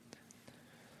 Yeah.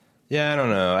 Yeah, I don't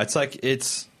know. It's like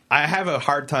I have a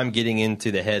hard time getting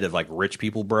into the head of like rich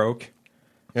people broke.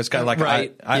 It's kind of like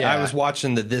Right, I was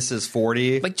watching the This Is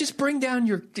 40. Like, just bring down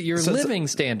your living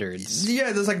standards.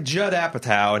 Yeah, there's like Judd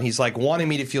Apatow, and he's like wanting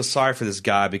me to feel sorry for this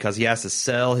guy because he has to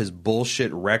sell his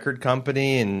bullshit record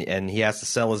company, and he has to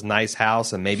sell his nice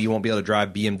house, and maybe he won't be able to drive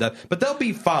BMW, but they'll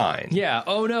be fine. Yeah.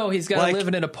 Oh no, he's got to live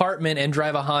in an apartment and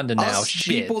drive a Honda now.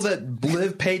 Shit. People that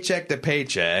live paycheck to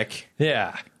paycheck.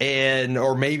 Yeah.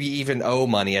 Or maybe even owe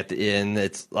money at the end.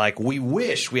 It's like we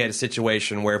wish we had a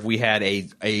situation where if we had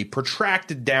a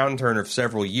protracted downturn of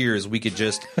several years, we could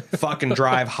just fucking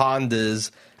drive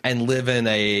Hondas and live in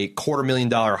a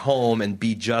 $250,000 home and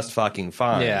be just fucking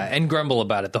fine. Yeah, and grumble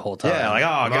about it the whole time. Yeah, like,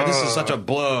 oh god, this is such a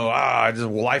blow.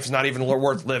 Life's not even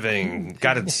worth living.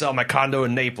 Got to sell my condo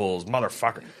in Naples,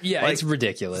 motherfucker. Yeah, like, it's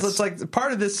ridiculous. So it's like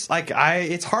part of this. Like,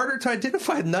 it's harder to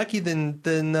identify Nucky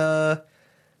than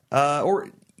or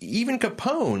even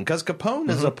Capone, because Capone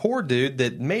is a poor dude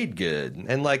that made good,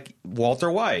 and like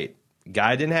Walter White,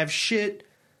 guy didn't have shit,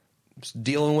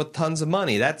 dealing with tons of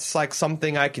money. That's like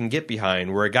something I can get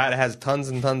behind. Where a guy that has tons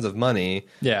and tons of money,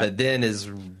 that then is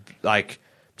like,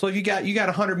 so if you got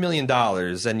 $100 million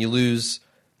and you lose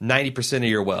 90% of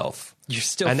your wealth, you're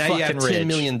still and now fucking you have rich. $10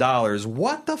 million.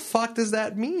 What the fuck does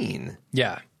that mean?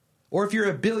 Yeah. Or if you're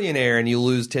a billionaire and you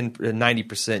lose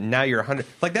 90%, and now you're 100,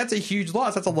 like that's a huge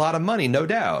loss. That's a lot of money, no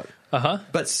doubt.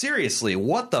 But seriously,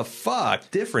 what the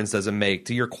fuck difference does it make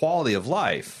to your quality of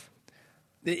life?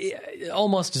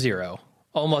 Almost zero.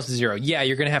 Almost zero. Yeah,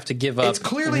 you're going to have to give up. It's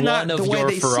clearly one not of the way your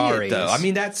they Ferraris. see it, though. I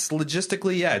mean, that's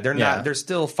logistically, they're not. They're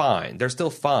still fine. They're still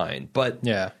fine. But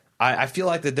I feel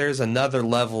like that there's another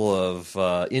level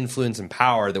of influence and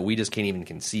power that we just can't even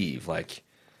conceive. Like,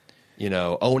 you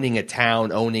know, owning a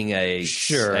town, owning a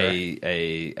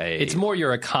it's more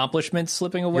your accomplishments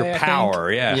slipping away. Your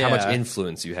power, how much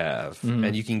influence you have,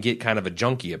 and you can get kind of a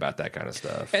junkie about that kind of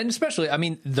stuff. And especially, I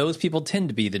mean, those people tend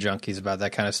to be the junkies about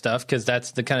that kind of stuff because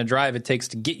that's the kind of drive it takes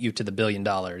to get you to the $1 billion,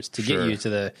 to get you to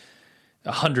the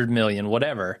 100 million,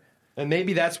 whatever. And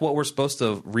maybe that's what we're supposed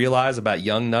to realize about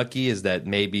young Nucky is that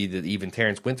maybe that even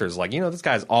Terrence Winter's like, you know, this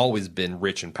guy's always been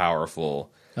rich and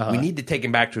powerful. We need to take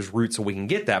him back to his roots so we can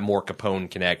get that more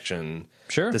Capone connection.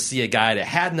 Sure. To see a guy that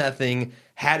had nothing,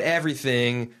 had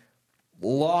everything,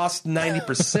 lost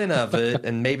 90% of it,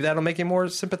 and maybe that'll make him more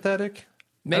sympathetic.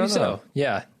 Maybe so.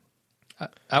 Yeah.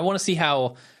 I want to see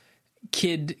how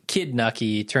kid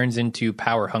Nucky turns into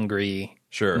power hungry,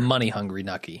 money hungry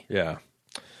Nucky. Yeah.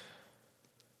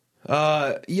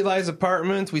 Eli's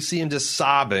apartment, we see him just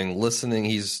sobbing, listening.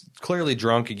 He's clearly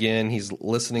drunk again. He's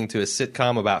listening to a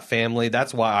sitcom about family.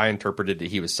 That's why I interpreted that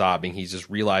he was sobbing. He's just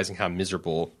realizing how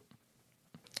miserable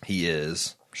he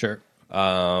is. Sure.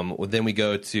 Then we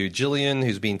go to Jillian,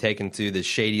 who's being taken to this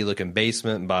shady-looking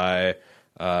basement by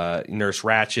Nurse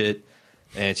Ratched.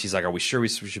 And she's like, are we sure we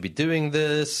should be doing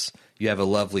this? You have a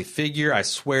lovely figure. I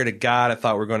swear to God, I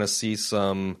thought we were going to see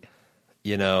some,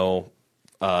 you know,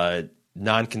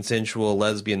 non-consensual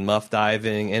lesbian muff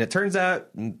diving, and it turns out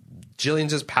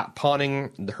Jillian's just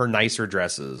pawning her nicer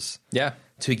dresses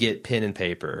to get pen and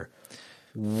paper.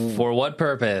 For what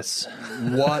purpose?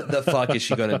 What the fuck is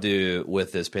she going to do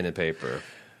with this pen and paper?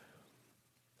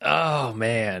 Oh,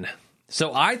 man.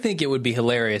 So I think it would be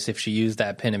hilarious if she used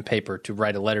that pen and paper to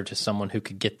write a letter to someone who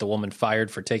could get the woman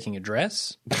fired for taking a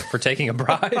dress, for taking a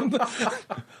bribe.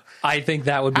 I think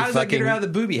that would be fucking... How does that get her out of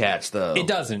the booby hatch, though? It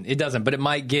doesn't. But it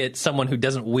might get someone who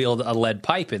doesn't wield a lead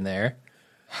pipe in there,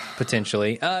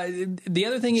 potentially. The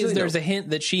other thing is there's a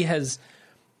hint that she has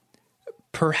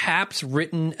perhaps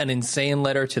written an insane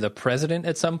letter to the president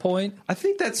at some point. I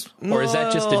think that's... Or is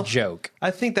that just a joke?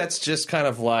 I think that's just kind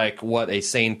of like what a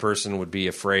sane person would be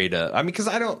afraid of. I mean, because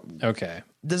I don't... Okay.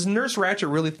 Does Nurse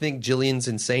Ratched really think Jillian's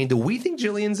insane? Do we think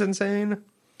Jillian's insane?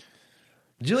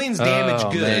 Jillian's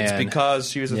damaged goods because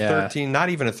she was a 13, not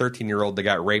even a 13-year-old that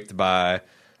got raped by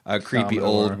a creepy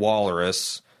old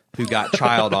walrus who got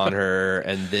child on her,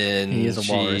 and then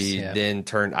then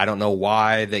turned. I don't know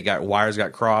why wires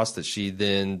got crossed that she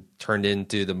then turned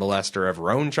into the molester of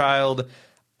her own child.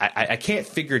 I can't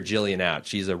figure Jillian out.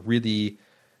 She's a really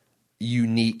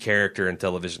unique character in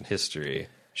television history.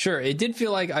 Sure, it did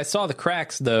feel like I saw the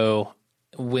cracks though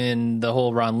when the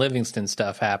whole Ron Livingston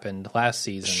stuff happened last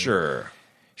season. Sure.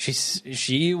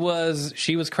 She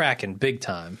was cracking big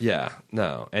time. Yeah,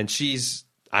 no, and she's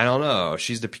I don't know.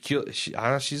 She's the peculiar.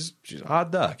 She's an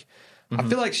odd duck. I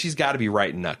feel like she's got to be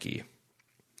writing Nucky.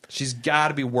 She's got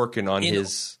to be working on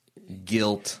his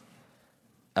guilt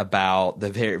about the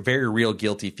very, very real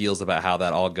guilt he feels about how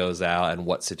that all goes out and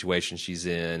what situation she's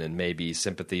in, and maybe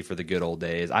sympathy for the good old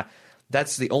days.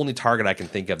 That's the only target I can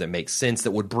think of that makes sense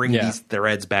that would bring these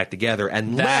threads back together.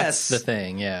 Unless that's the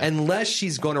thing, unless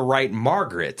she's going to write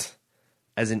Margaret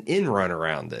as an in run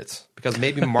around it, because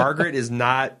maybe Margaret is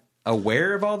not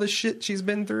aware of all the shit she's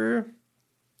been through.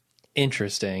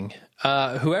 Interesting.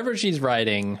 Whoever she's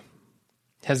writing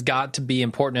has got to be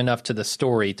important enough to the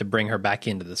story to bring her back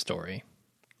into the story.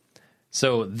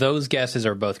 So those guesses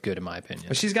are both good in my opinion.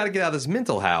 But she's got to get out of this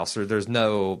mental house or there's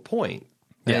no point.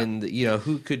 Yeah. And,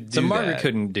 who could do that? So Margaret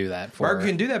couldn't do that for her. Margaret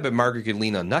can do that, but Margaret could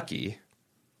lean on Nucky.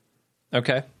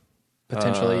 Okay.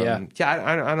 Potentially, yeah. Yeah,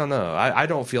 I don't know. I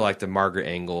don't feel like the Margaret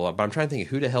angle, but I'm trying to think of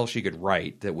who the hell she could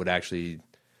write that would actually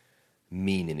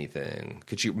mean anything.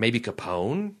 Could she, maybe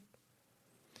Capone?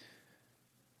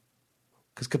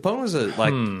 Because Capone was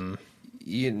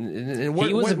he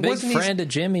was a big friend of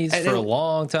Jimmy's for a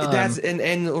long time.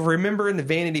 And remember in the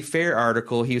Vanity Fair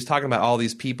article, he was talking about all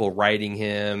these people writing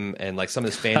him, and like some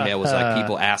of his fan mail was like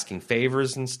people asking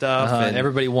favors and stuff. And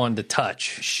everybody wanted to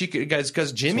touch.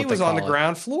 Because Jimmy was on the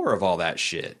ground floor of all that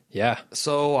shit. Yeah.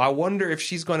 So I wonder if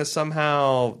she's going to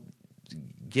somehow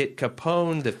get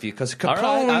Capone to feel, because Capone,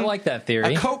 all right, I like that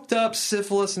theory. A coked up,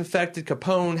 syphilis infected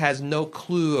Capone has no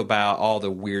clue about all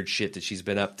the weird shit that she's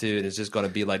been up to, and is just going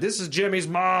to be like, "This is Jimmy's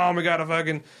mom. We got to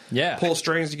fucking pull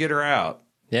strings to get her out."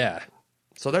 Yeah.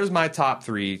 So there's my top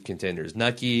 3 contenders: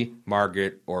 Nucky,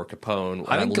 Margaret, or Capone.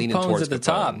 I think leaning Capone's towards at the Capone.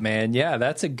 top, man. Yeah,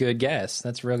 that's a good guess.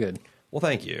 That's real good. Well,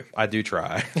 thank you. I do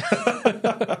try.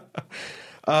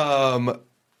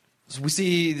 So we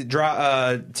see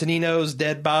Tonino's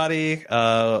dead body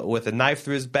with a knife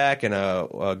through his back and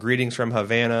a greetings from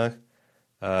Havana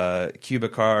Cuba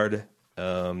card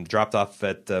dropped off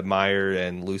at Meyer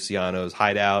and Luciano's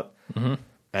hideout. Mm-hmm.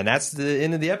 And that's the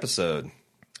end of the episode.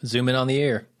 Zoom in on the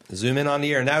ear. Zoom in on the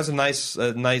ear. And that was a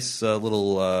nice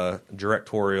little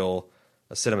directorial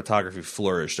cinematography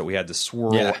flourish. So we had the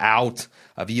swirl out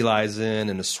of Eli's in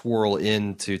and the swirl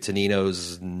into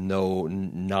Tonino's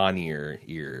non-ear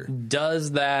ear.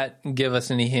 Does that give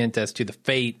us any hint as to the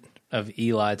fate of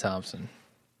Eli Thompson?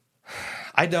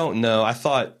 I don't know. I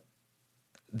thought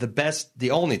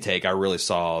the only take I really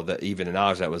saw that even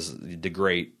acknowledged that was the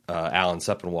great Alan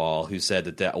Sepinwall, who said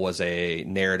that was a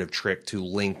narrative trick to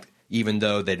link, even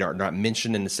though they are not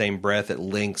mentioned in the same breath, it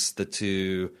links the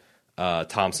two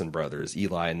Thompson brothers,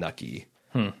 Eli and Nucky.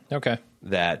 Okay.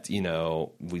 That,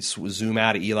 we zoom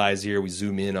out of Eli's ear, we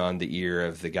zoom in on the ear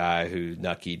of the guy who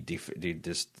Nucky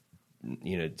just,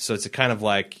 so it's a kind of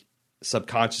like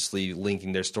subconsciously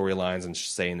linking their storylines and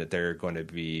saying that they're going to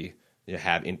be, they're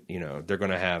going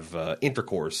to have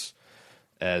intercourse,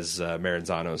 as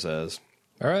Maranzano says.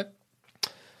 All right.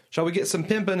 Shall we get some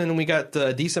pimping? And we got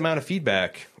a decent amount of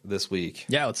feedback this week.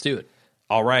 Yeah, let's do it.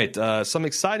 All right, some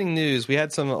exciting news. We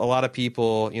had a lot of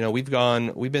people. We've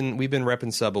been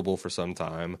repping Subbable for some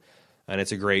time, and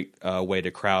it's a great way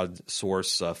to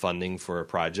crowdsource funding for a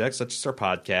project such as our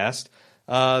podcast.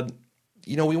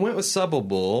 We went with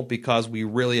Subbable because we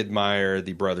really admire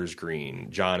the Brothers Green,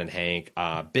 John and Hank.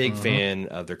 Big fan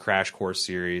of their Crash Course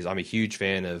series. I'm a huge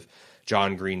fan of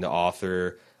John Green, the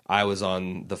author. I was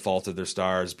on The Fault of Their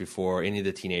Stars before any of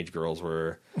the teenage girls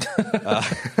were,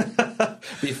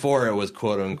 before it was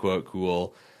quote unquote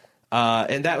cool.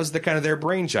 And that was the kind of their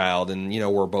brainchild. And,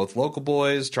 we're both local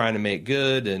boys trying to make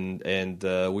good, and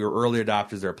we were early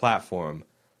adopters of their platform.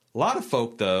 A lot of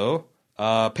folk, though,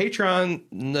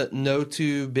 Patreon, no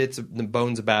two bits of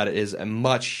bones about it, is a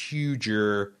much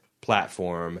huger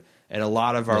platform. And a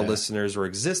lot of our listeners or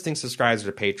existing subscribers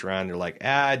to Patreon are like,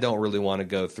 I don't really want to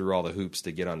go through all the hoops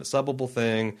to get on the Subbable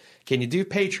thing. Can you do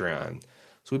Patreon?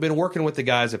 So we've been working with the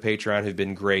guys at Patreon who've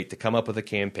been great to come up with a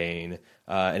campaign.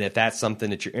 And if that's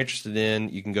something that you're interested in,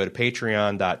 you can go to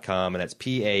patreon.com, and that's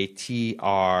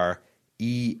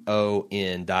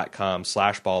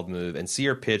patreon.com/baldmove, and see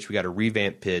our pitch. We got a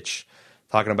revamped pitch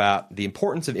talking about the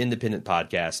importance of independent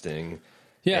podcasting.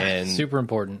 Yeah, and super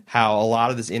important. How a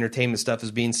lot of this entertainment stuff is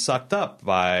being sucked up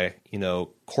by,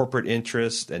 corporate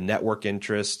interest and network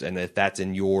interest, and if that's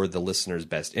in the listener's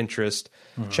best interest.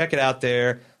 Check it out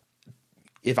there.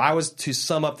 If I was to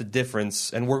sum up the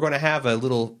difference, and we're going to have a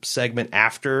little segment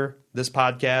after this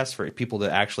podcast for people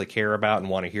that actually care about and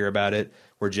want to hear about it,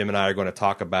 where Jim and I are going to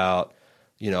talk about,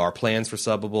 our plans for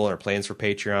Subbable and our plans for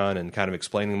Patreon and kind of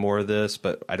explaining more of this,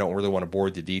 but I don't really want to bore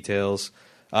the details.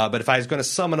 But if I was going to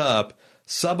sum it up,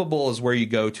 Subbable is where you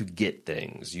go to get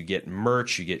things. You get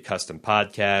merch, you get custom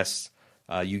podcasts,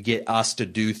 you get us to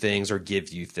do things or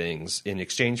give you things in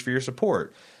exchange for your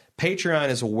support. Patreon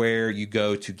is where you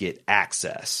go to get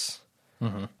access.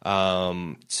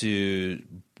 to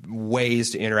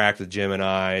ways to interact with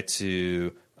Gemini,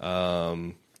 to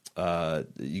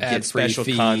you get special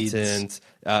free feeds. content.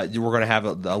 We're going to have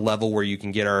a level where you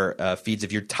can get our feeds.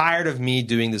 If you're tired of me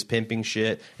doing this pimping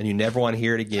shit and you never want to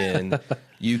hear it again,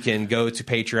 you can go to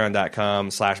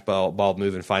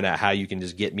patreon.com/baldmove and find out how you can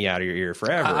just get me out of your ear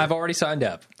forever. I've already signed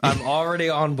up. I'm already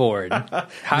on board.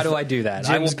 How do I do that?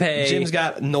 I will pay. Jim's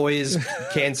got noise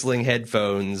canceling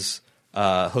headphones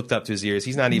hooked up to his ears.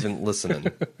 He's not even listening.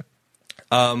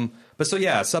 But so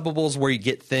yeah, Subbables where you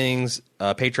get things,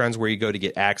 Patreon's where you go to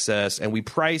get access, and we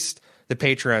priced the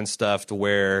Patreon stuff to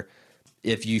where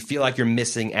if you feel like you're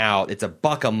missing out, it's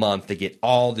 $1 a month to get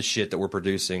all the shit that we're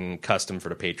producing custom for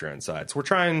the Patreon side. So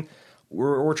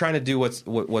we're trying to do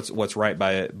what's right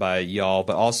by y'all,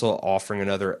 but also offering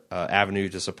another avenue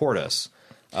to support us.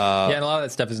 Yeah, and a lot of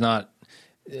that stuff is not.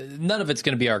 None of it's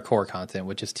going to be our core content,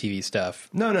 which is TV stuff.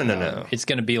 No. It's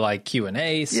going to be like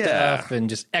Q&A stuff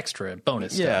and just extra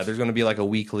bonus stuff. Yeah, there's going to be like a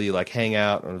weekly like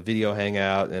hangout or a video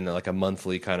hangout and like a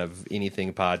monthly kind of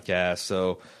anything podcast.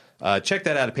 So check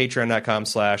that out at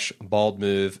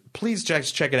patreon.com/baldmove. Please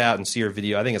check it out and see our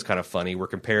video. I think it's kind of funny. We're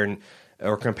comparing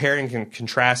and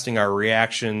contrasting our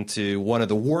reaction to one of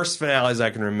the worst finales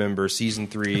I can remember, season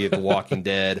 3 of The Walking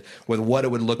Dead, with what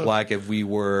it would look like if we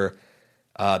were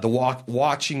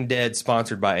Watching Dead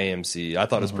sponsored by AMC. I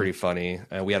thought it was pretty funny,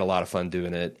 and we had a lot of fun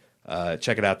doing it.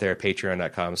 Check it out there at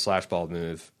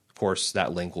patreon.com/baldmove. Of course,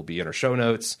 that link will be in our show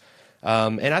notes.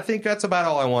 And I think that's about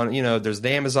all I want. You know, there's the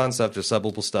Amazon stuff, there's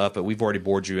Subbable stuff, but we've already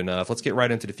bored you enough. Let's get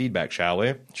right into the feedback, shall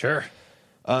we? Sure.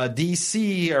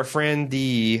 DC, our friend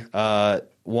D,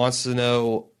 wants to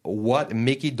know what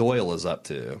Mickey Doyle is up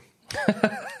to.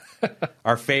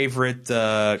 Our favorite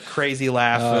crazy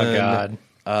laughing, Oh, God.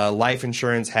 Life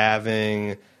insurance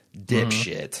having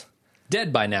dipshit.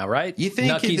 Dead by now, right? You think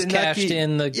Nucky's cashed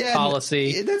in the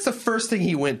policy? That's the first thing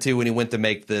he went to when he went to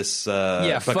make this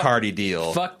Bacardi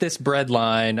deal. Fuck this bread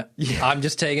line. Yeah. I'm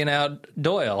just taking out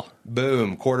Doyle.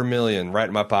 Boom, $250,000 right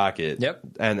in my pocket. Yep.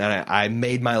 And I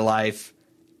made my life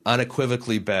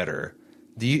unequivocally better.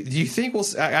 Do you think we'll?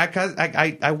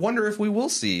 I wonder if we will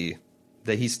see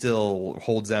that he still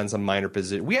holds down some minor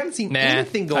position. We haven't seen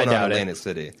anything going on in Atlantic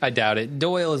City. I doubt it.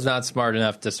 Doyle is not smart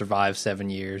enough to survive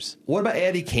 7 years. What about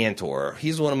Eddie Cantor?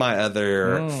 He's one of my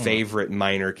other favorite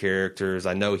minor characters.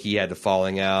 I know he had the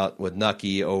falling out with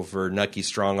Nucky over Nucky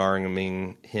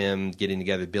strong-arming him, getting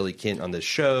together with Billy Kent on this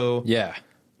show. Yeah.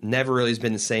 Never really has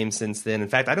been the same since then. In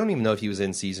fact, I don't even know if he was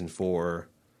in season 4.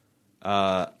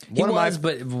 But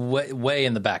way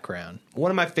in the background. One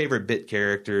of my favorite bit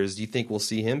characters. Do you think we'll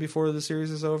see him before the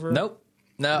series is over? Nope.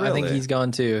 No, Really? I think he's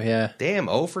gone too, yeah. Damn,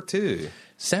 0 for 2.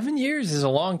 7 years is a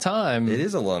long time. It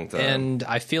is a long time. And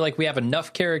I feel like we have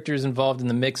enough characters involved in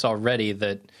the mix already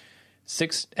that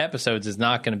 6 episodes is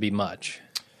not going to be much.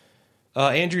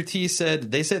 Andrew T.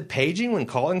 said, they said paging when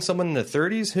calling someone in the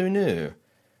 30s? Who knew?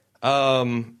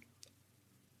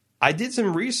 I did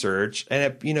some research,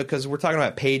 and because we're talking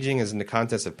about paging as in the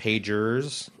context of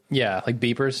pagers. Yeah, like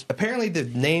beepers. Apparently, the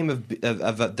name of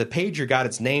the pager got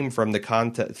its name from the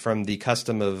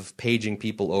custom of paging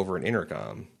people over an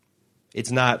intercom.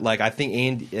 It's not like I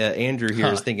think Andrew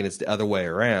here is thinking it's the other way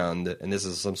around, and this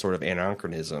is some sort of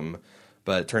anachronism.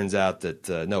 But it turns out that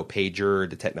no, pager,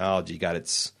 the technology, got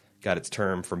its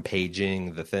term from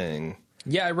paging the thing.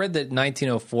 Yeah, I read that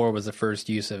 1904 was the first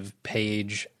use of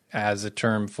page as a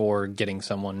term for getting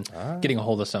a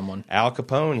hold of someone. Al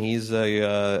Capone, he's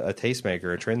a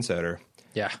tastemaker, a trendsetter.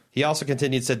 Yeah. He also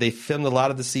continued, said they filmed a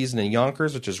lot of the season in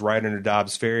Yonkers, which is right under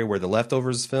Dobbs Ferry, where The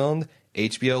Leftovers is filmed.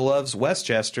 HBO loves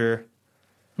Westchester.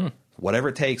 Whatever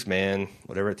it takes, man.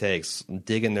 Whatever it takes. I'm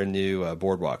digging their new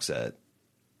Boardwalk set.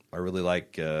 I really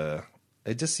like...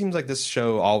 it just seems like this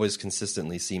show always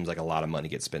consistently seems like a lot of money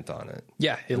gets spent on it.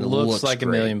 Yeah, it looks like great.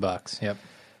 $1 million. Yep.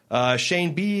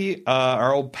 Shane B.,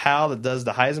 our old pal that does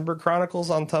the Heisenberg Chronicles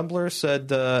on Tumblr, said,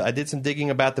 I did some digging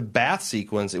about the bath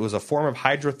sequence. It was a form of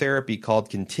hydrotherapy called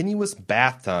continuous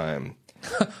bath time.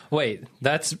 Wait,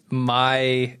 that's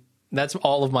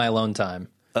all of my alone time.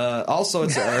 Also,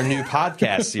 it's our new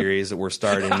podcast series that we're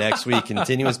starting next week,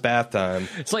 Continuous Bath Time.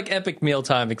 It's like Epic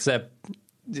Mealtime, except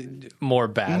more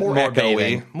echoey,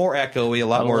 bathing. more echoey, a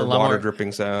lot more water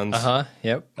dripping sounds.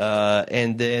 Yep.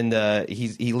 And then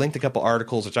he linked a couple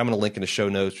articles, which I'm going to link in the show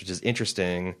notes, which is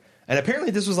interesting. And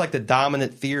apparently this was like the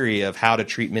dominant theory of how to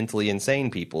treat mentally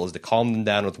insane people, is to calm them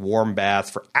down with warm baths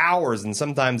for hours and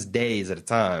sometimes days at a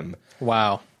time.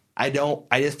 Wow. I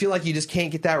just feel like you just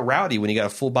can't get that rowdy when you got a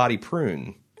full body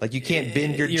prune. Like you can't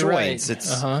bend your You're joints.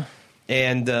 Right.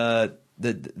 And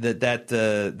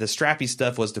the strappy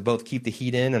stuff was to both keep the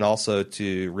heat in and also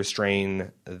to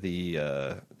restrain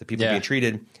the people being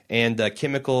treated. And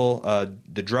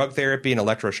the drug therapy and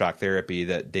electroshock therapy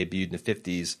that debuted in the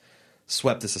 50s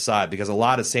swept this aside because a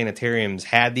lot of sanitariums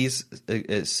had these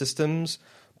systems,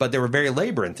 but they were very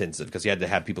labor intensive because you had to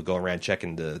have people go around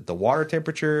checking the water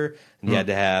temperature, and you had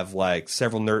to have like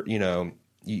several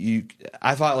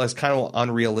I thought it was kind of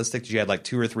unrealistic. You had like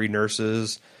 2 or 3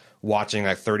 nurses watching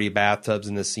like 30 bathtubs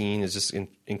in the scene. Is just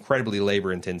incredibly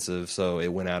labor intensive, so it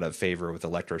went out of favor with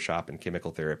electroshock and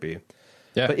chemical therapy.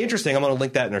 Yeah. But interesting, I'm going to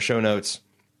link that in our show notes.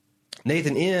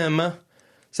 Nathan M.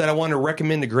 said, I want to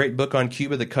recommend a great book on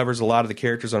Cuba that covers a lot of the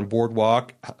characters on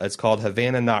Boardwalk. It's called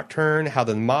Havana Nocturne, How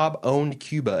the Mob Owned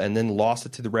Cuba and Then Lost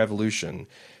It to the Revolution.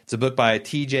 It's a book by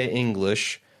T.J.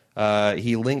 English.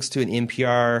 He links to an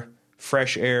NPR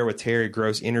Fresh Air with Terry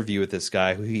Gross interview with this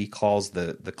guy, who he calls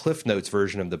the Cliff Notes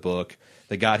version of the book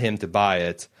that got him to buy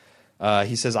it.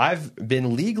 He says, I've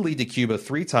been legally to Cuba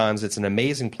 3 times. It's an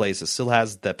amazing place. It still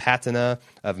has the patina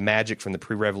of magic from the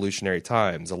pre-revolutionary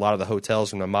times. A lot of the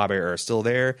hotels from the mob era are still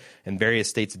there in various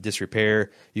states of disrepair.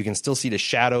 You can still see the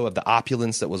shadow of the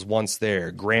opulence that was once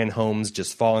there. Grand homes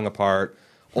just falling apart,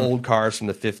 old cars from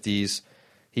the 50s.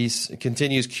 He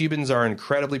continues, Cubans are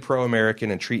incredibly pro-American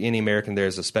and treat any American there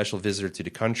as a special visitor to the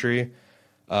country.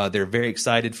 They're very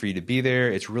excited for you to be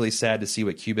there. It's really sad to see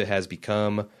what Cuba has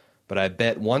become. But I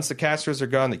bet once the Castros are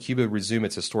gone, that Cuba will resume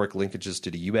its historic linkages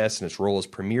to the U.S. and its role as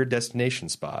premier destination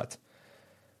spot.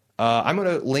 I'm going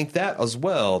to link that as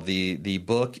well, the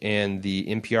book and the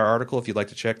NPR article, if you'd like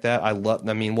to check that.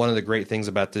 One of the great things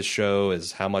about this show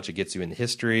is how much it gets you in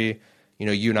history. You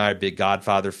know, you and I are big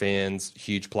Godfather fans,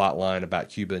 huge plot line about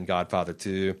Cuba and Godfather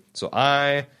 2. So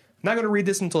I'm not going to read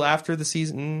this until after the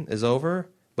season is over,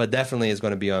 but definitely is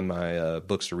going to be on my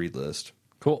books to read list.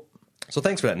 Cool. So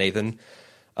thanks for that, Nathan.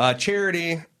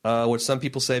 Charity, which some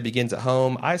people say begins at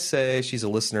home. I say she's a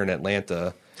listener in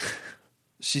Atlanta.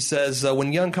 She says,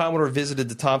 when young Commodore visited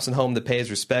the Thompson home to pay his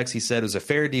respects, he said it was a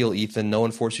fair deal, Ethan. No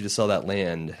one forced you to sell that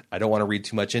land. I don't want to read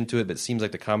too much into it, but it seems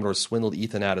like the Commodore swindled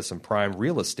Ethan out of some prime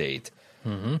real estate.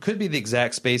 Mm-hmm. Could be the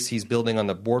exact space he's building on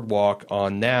the boardwalk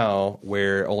on now,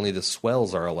 where only the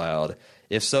swells are allowed.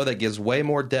 If so, that gives way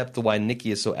more depth to why Nikki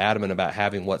is so adamant about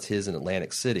having what's his in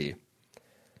Atlantic City.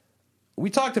 We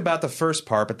talked about the first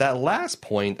part, but that last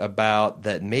point about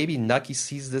that maybe Nucky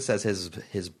sees this as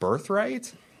his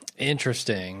birthright.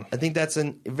 Interesting. I think that's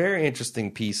a very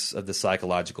interesting piece of the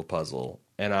psychological puzzle,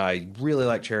 and I really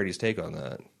like Charity's take on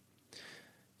that.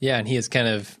 Yeah, and he has kind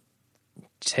of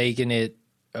taken it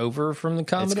over from the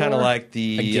Commodore. It's kind of like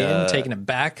taking it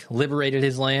back, liberated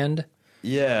his land.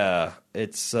 Yeah,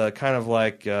 it's kind of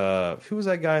like who was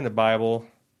that guy in the Bible?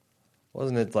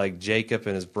 Wasn't it like Jacob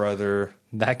and his brother?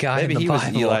 That guy Maybe in the he Bible.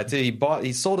 was Eli too.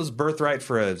 He sold his birthright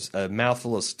for a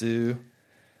mouthful of stew.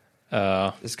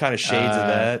 It's kind of shades of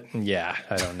that. Yeah,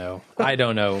 I don't know. I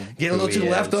don't know. Get a little too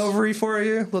leftovery for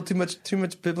you? A little too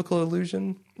much biblical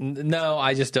illusion? No,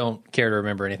 I just don't care to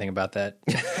remember anything about that.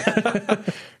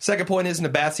 Second point is in the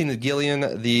bath scene with Gillian,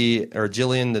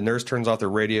 the nurse turns off the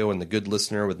radio and the good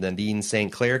listener with Nadine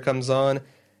St. Clair comes on.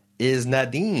 Is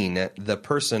Nadine the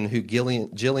person who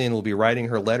Gillian will be writing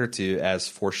her letter to as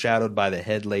foreshadowed by the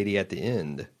head lady at the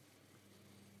end?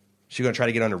 She going to try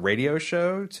to get on a radio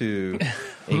show to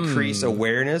increase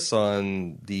awareness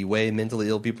on the way mentally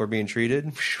ill people are being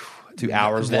treated? 2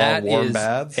 hours long warm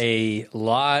baths? A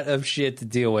lot of shit to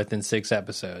deal with in 6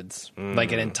 episodes.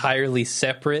 Like an entirely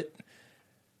separate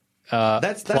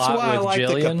that's plot why I with like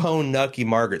Gillian. the Capone Nucky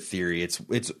Margaret theory. It's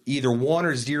either 1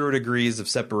 or 0 degrees of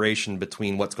separation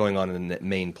between what's going on in the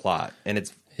main plot, and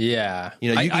it's you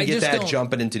can get that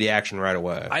jumping into the action right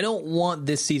away. I don't want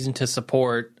this season to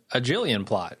support a Gillian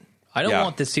plot. I don't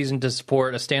want this season to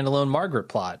support a standalone Margaret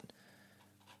plot.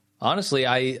 Honestly,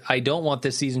 I don't want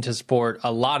this season to support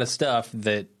a lot of stuff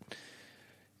that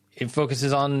it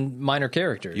focuses on minor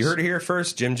characters. You heard it here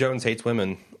first. Jim Jones hates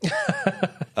women.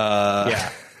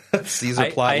 Yeah.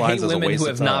 Caesar plot lines I hate is a women waste who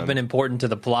of have not time. been important to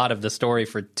the plot of the story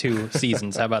for 2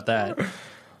 seasons. How about that?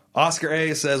 Oscar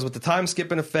A says, with the time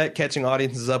skipping effect catching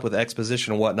audiences up with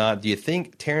exposition and whatnot, do you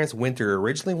think Terrence Winter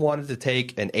originally wanted to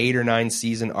take an 8 or 9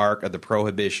 season arc of the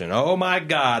Prohibition? Oh my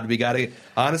God, we got a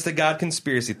honest to God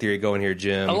conspiracy theory going here,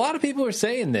 Jim. A lot of people are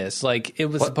saying this. Like, it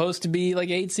was supposed to be like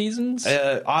 8 seasons?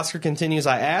 Oscar continues,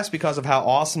 I asked because of how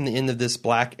awesome the end of this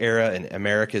black era in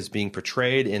America is being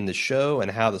portrayed in the show and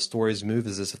how the stories move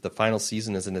as if the final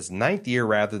season is in its 9th year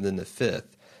rather than the 5th.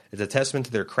 It's a testament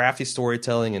to their crafty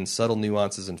storytelling and subtle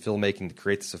nuances in filmmaking to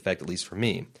create this effect, at least for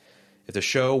me. If the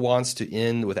show wants to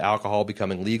end with alcohol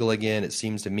becoming legal again, it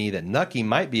seems to me that Nucky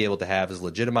might be able to have his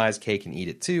legitimized cake and eat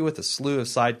it too, with a slew of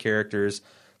side characters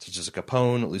such as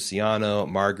Capone, Luciano,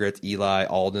 Margaret, Eli,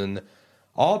 Alden,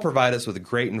 all provide us with a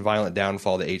great and violent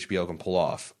downfall that HBO can pull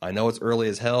off. I know it's early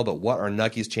as hell, but what are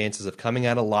Nucky's chances of coming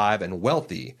out alive and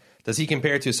wealthy? Does he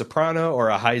compare to a Soprano or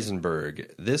a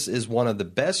Heisenberg? This is one of the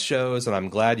best shows, and I'm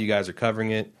glad you guys are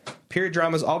covering it. Period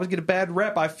dramas always get a bad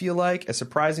rep, I feel like. A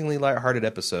surprisingly lighthearted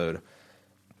episode.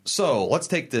 So, let's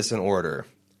take this in order.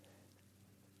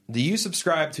 Do you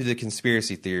subscribe to the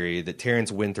conspiracy theory that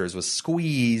Terrence Winters was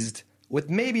squeezed with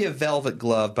maybe a velvet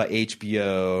glove by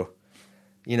HBO?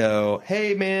 You know,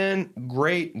 hey man,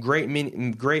 great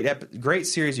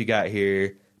series you got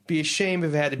here. Be a shame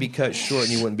if it had to be cut short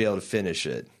and you wouldn't be able to finish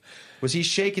it. Was he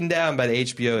shaken down by the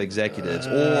HBO executives?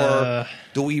 Or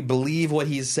do we believe what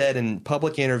he's said in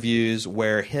public interviews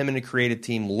where him and the creative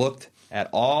team looked at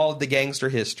all the gangster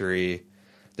history,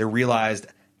 they realized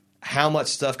how much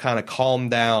stuff kind of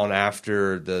calmed down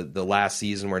after the last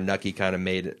season where Nucky kind of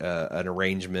made an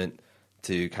arrangement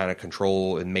to kind of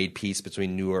control and made peace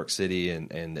between New York City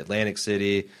and Atlantic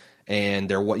City. And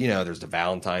there's the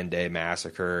Valentine Day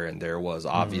massacre, and there was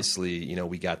obviously,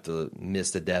 we got to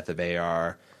miss the death of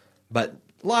AR, but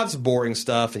lots of boring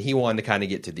stuff, and he wanted to kind of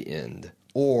get to the end.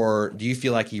 Or do you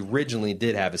feel like he originally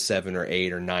did have a 7 or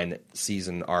 8 or 9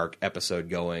 season arc episode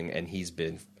going, and he's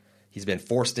been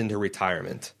forced into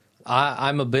retirement?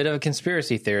 I'm a bit of a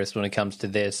conspiracy theorist when it comes to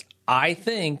this. I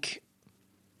think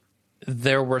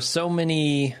there were so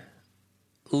many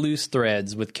loose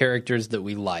threads with characters that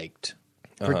we liked,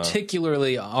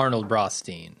 particularly Arnold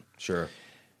Rothstein. Sure.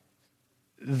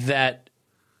 That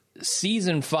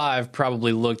season 5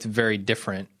 probably looked very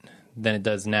different than it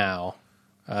does now.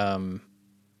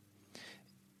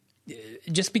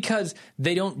 Just because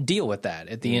they don't deal with that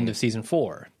at the end of season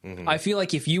 4. Mm-hmm. I feel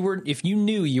like if you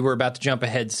knew you were about to jump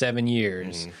ahead 7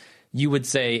 years, you would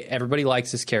say, everybody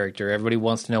likes this character. Everybody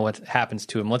wants to know what happens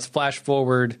to him. Let's flash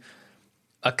forward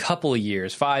a couple of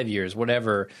years, 5 years,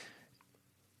 whatever,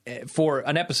 for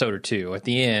an episode or two at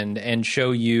the end and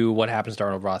show you what happens to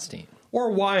Arnold Rothstein.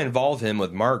 Or why involve him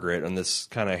with Margaret on this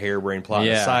kind of harebrained plot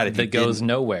aside? That goes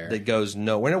nowhere. That goes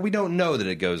nowhere. No, we don't know that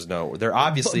it goes nowhere. There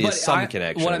obviously is some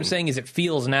connection. What I'm saying is it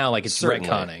feels now like it's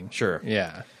retconning. Sure.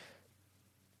 Yeah.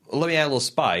 Let me add a little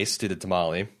spice to the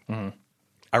tamale. Mm-hmm.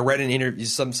 I read an interview,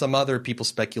 some other people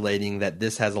speculating that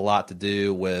this has a lot to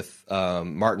do with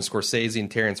Martin Scorsese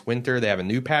and Terrence Winter. They have a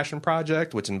new passion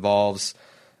project, which involves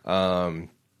like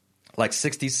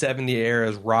 60s, 70s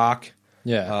eras rock.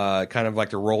 Yeah. Kind of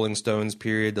like the Rolling Stones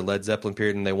period, the Led Zeppelin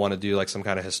period, and they want to do like some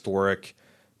kind of historic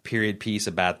period piece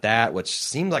about that, which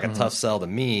seemed like a tough sell to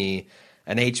me.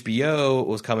 And HBO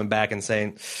was coming back and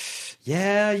saying,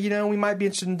 yeah, we might be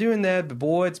interested in doing that, but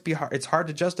boy, it's hard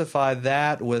to justify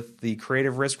that with the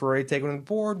creative risk we're already taking on the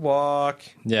boardwalk.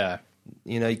 Yeah.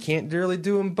 You can't really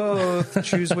do them both.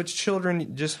 Choose which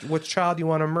child you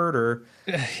want to murder.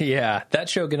 Yeah, that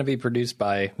show going to be produced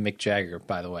by Mick Jagger,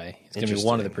 by the way. He's going to be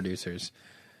one of the producers.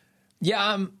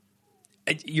 Yeah,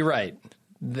 you're right.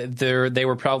 They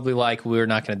were probably like, we're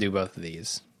not going to do both of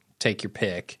these. Take your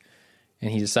pick.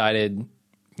 And he decided,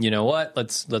 you know what?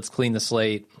 Let's clean the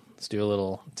slate. Let's do a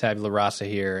little tabula rasa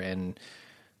here and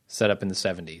set up in the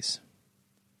 70s.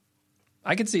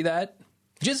 I could see that.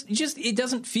 Just it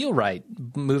doesn't feel right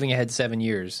moving ahead 7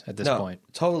 years at this point.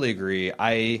 Totally agree.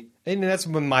 And that's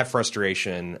been my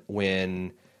frustration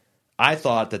when I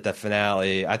thought that the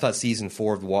finale, I thought season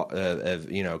 4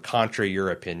 of contrary to your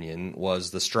opinion,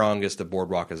 was the strongest the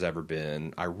Boardwalk has ever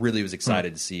been. I really was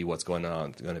excited to see what's going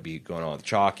to be going on with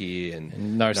Chalky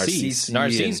and Narcisse.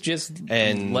 Narcisse just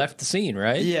left the scene,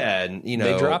 right? Yeah, and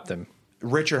they dropped him.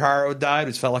 Richard Harrow died,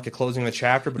 which felt like a closing of a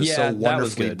chapter, but it's so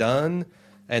wonderfully done.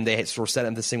 And they were setting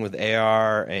up this thing with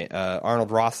AR,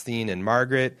 Arnold Rothstein, and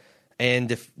Margaret.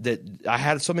 And I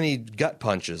had so many gut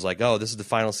punches, like, oh, this is the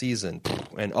final season.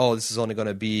 And, oh, this is only going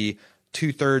to be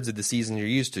 2/3 of the season you're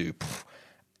used to.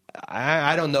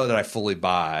 I don't know that I fully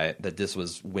buy that this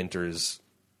was Winter's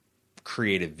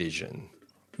creative vision.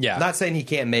 Yeah. I'm not saying he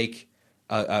can't make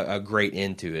a great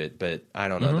end to it, but I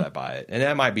don't know that I buy it. And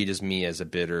that might be just me as a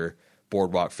bitter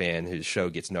Boardwalk fan whose show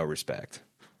gets no respect.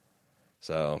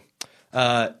 So...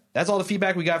 that's all the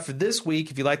feedback we got for this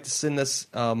week. If you'd like to send us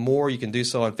more, you can do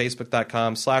so on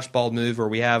Facebook.com/BaldMove, where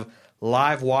we have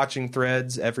live watching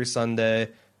threads every Sunday,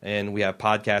 and we have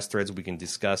podcast threads where we can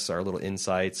discuss our little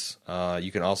insights.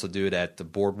 You can also do it at the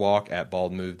Boardwalk at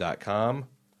baldmove.com.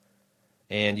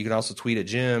 And you can also tweet at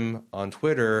Jim on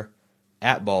Twitter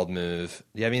at BaldMove.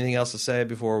 Do you have anything else to say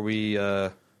before we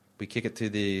we kick it to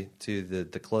the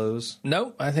close?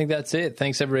 Nope, I think that's it.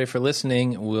 Thanks everybody for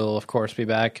listening. We'll of course be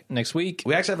back next week.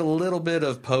 We actually have a little bit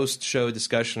of post-show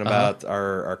discussion about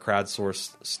our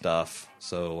crowdsourced stuff.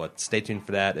 So stay tuned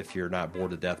for that if you're not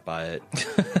bored to death by it.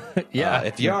 Yeah.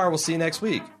 If you are, we'll see you next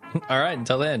week. All right,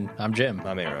 until then, I'm Jim.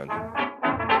 I'm Aaron.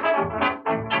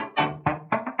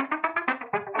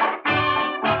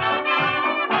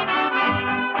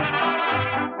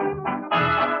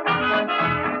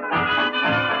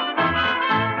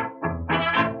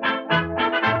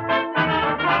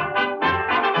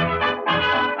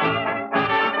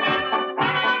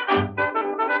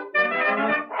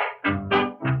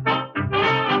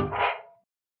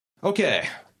 Okay,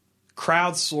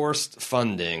 crowdsourced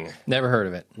funding. Never heard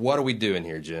of it. What are we doing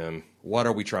here, Jim? What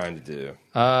are we trying to do?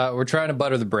 We're trying to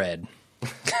butter the bread.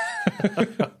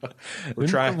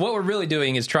 What we're really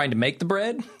doing is trying to make the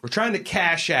bread. We're trying to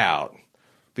cash out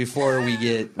before we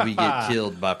get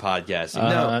killed by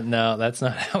podcasting. No, that's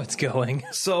not how it's going.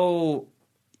 So,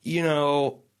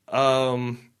 at the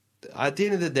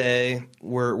end of the day,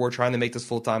 we're trying to make this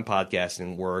full-time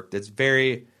podcasting work.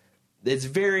 It's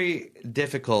very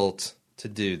difficult to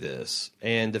do this,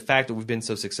 and the fact that we've been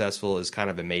so successful is kind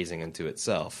of amazing unto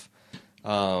itself.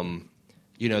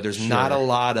 There's not a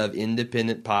lot of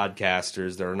independent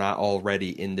podcasters that are not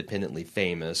already independently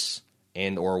famous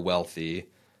and or wealthy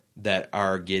that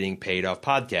are getting paid off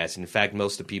podcasting. In fact,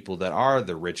 most of the people that are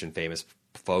the rich and famous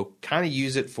folk kind of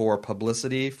use it for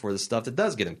publicity for the stuff that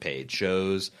does get them paid,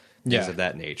 shows, things of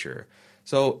that nature.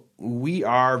 So we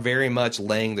are very much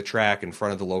laying the track in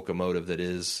front of the locomotive that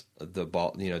is the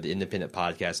independent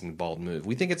podcasting Bald Move.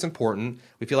 We think it's important.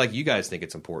 We feel like you guys think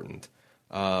it's important.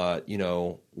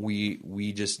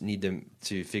 We just need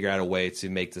to figure out a way to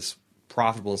make this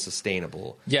profitable and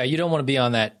sustainable. Yeah, you don't want to be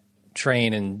on that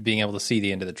train and being able to see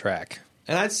the end of the track.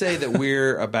 And I'd say that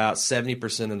we're about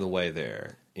 70% of the way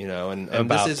there. And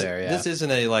this isn't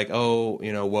a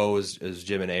woe is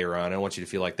Jim and Aaron. I don't want you to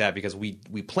feel like that, because we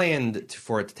planned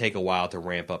for it to take a while to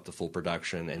ramp up the full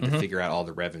production and to figure out all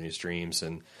the revenue streams.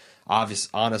 And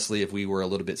honestly, if we were a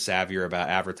little bit savvier about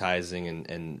advertising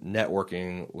and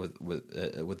networking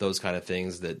with those kind of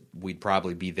things, that we'd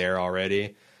probably be there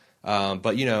already.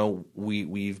 But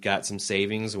we've got some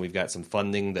savings and we've got some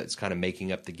funding that's kind of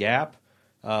making up the gap.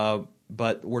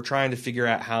 But we're trying to figure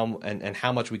out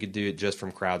how much we could do it just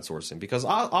from crowdsourcing, because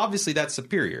obviously that's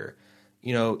superior.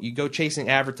 You go chasing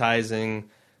advertising.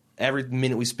 Every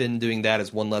minute we spend doing that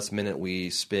is one less minute we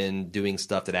spend doing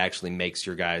stuff that actually makes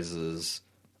your guys'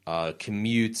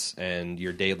 commutes and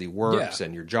your daily works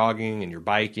and your jogging and your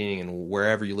biking and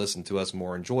wherever you listen to us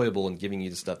more enjoyable and giving you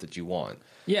the stuff that you want.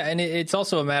 Yeah, and it's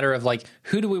also a matter of,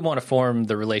 who do we want to form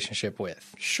the relationship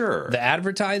with? Sure. The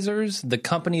advertisers, the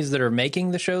companies that are making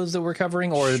the shows that we're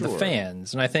covering, or the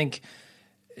fans? And I think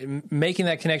making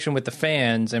that connection with the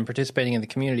fans and participating in the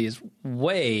community is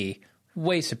way,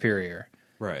 way superior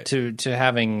to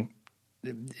having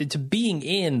to being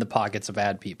in the pockets of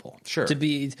ad people. Sure. To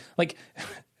be,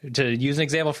 to use an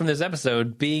example from this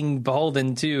episode, being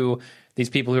beholden to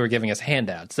these people who are giving us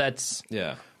handouts. That's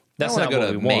not what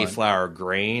we want. Mayflower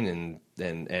Grain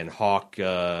and Hawk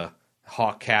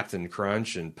Captain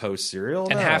Crunch and Post cereal,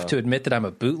 and have to admit that I'm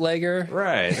a bootlegger.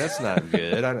 Right, that's not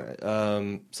good.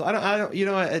 So I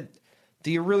don't.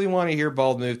 Do you really want to hear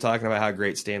Bald Move talking about how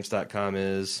great Stamps.com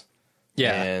is?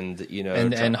 Yeah, and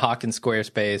and Hawk and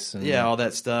Squarespace, and all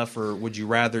that stuff, or would you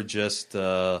rather just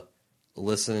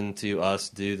listen to us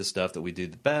do the stuff that we do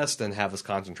the best and have us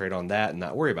concentrate on that and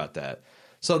not worry about that?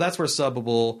 So that's where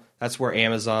Subbable, that's where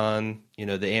Amazon,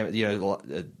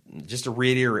 just to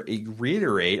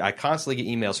reiterate, I constantly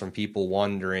get emails from people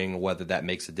wondering whether that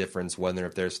makes a difference, whether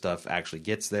if their stuff actually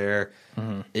gets there.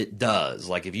 Mm-hmm. It does.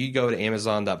 If you go to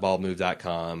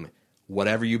amazon.baldmove.com,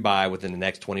 whatever you buy within the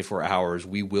next 24 hours,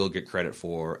 we will get credit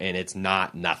for, and it's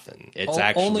not nothing. It's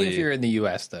actually only if you're in the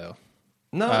U.S., though.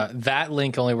 No, that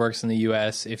link only works in the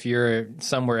U.S. If you're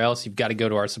somewhere else, you've got to go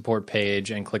to our support page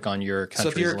and click on your country's So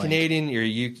if you're link. Canadian, you're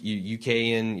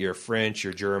UKian, you're French,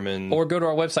 you're German, or go to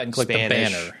our website and click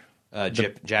Spanish, the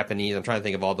banner. Japanese. I'm trying to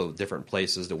think of all the different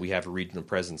places that we have a regional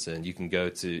presence in. You can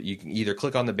either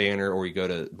click on the banner or you go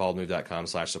to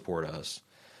baldmove.com/support us.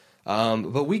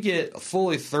 But we get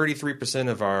fully 33%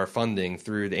 of our funding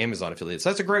through the Amazon affiliate. So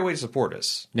that's a great way to support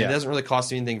us. Yeah. It doesn't really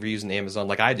cost you anything for using Amazon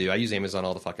like I do. I use Amazon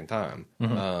all the fucking time.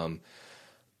 Mm-hmm.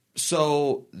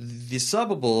 So the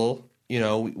Subbable,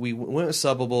 we went with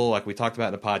Subbable like we talked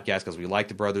about in the podcast because we like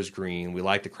the Brothers Green. We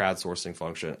like the crowdsourcing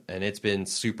function, and it's been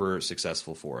super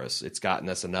successful for us. It's gotten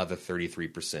us another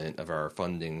 33% of our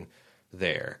funding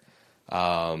there. We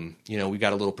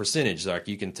got a little percentage. Like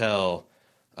you can tell...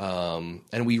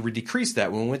 And we decreased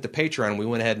that when we went to Patreon. We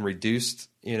went ahead and reduced,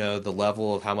 the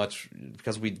level of how much,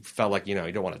 because we felt like, you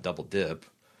don't want to double dip.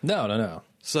 No.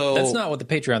 So that's not what the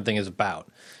Patreon thing is about.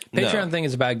 Patreon thing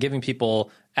is about giving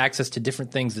people access to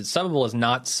different things that Subbable is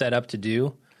not set up to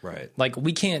do. Right. Like,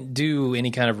 we can't do any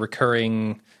kind of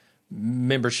recurring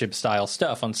membership style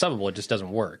stuff on Subbable. It just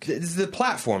doesn't work. The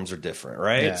platforms are different,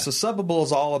 right? Yeah. So Subbable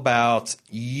is all about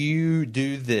you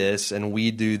do this and we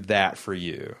do that for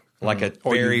you. Like a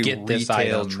Or you very get this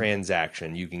retail item.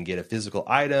 transaction. You can get a physical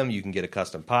item, you can get a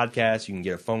custom podcast, you can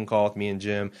get a phone call with me and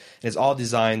Jim. And it's all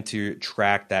designed to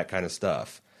track that kind of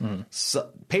stuff.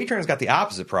 So, Patreon's got the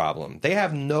opposite problem. They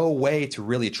have no way to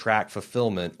really track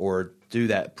fulfillment or do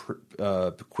that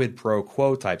quid pro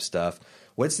quo type stuff.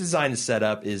 What it's designed to set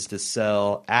up is to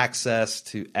sell access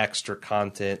to extra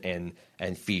content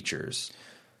and features.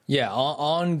 Yeah,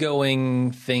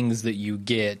 ongoing things that you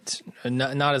get,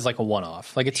 not as like a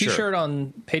one-off. Like a T-shirt Sure.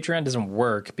 on Patreon doesn't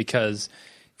work because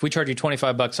if we charge you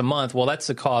 $25 a month, well, that's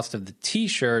the cost of the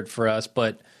T-shirt for us,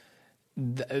 but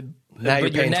Now you're your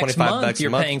paying next $25 month a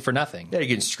you're month. paying for nothing. Yeah, you're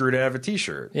getting screwed out of a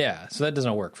T-shirt. Yeah, so that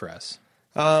doesn't work for us.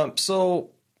 So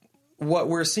what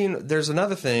we're seeing, there's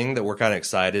another thing that we're kind of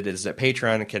excited is that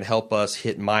Patreon can help us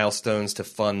hit milestones to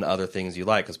fund other things you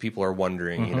like, because people are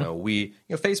wondering,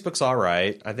 Facebook's all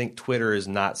right. I think Twitter is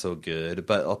not so good,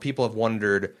 but people have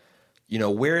wondered,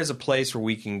 where is a place where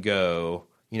we can go?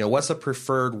 What's a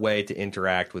preferred way to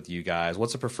interact with you guys?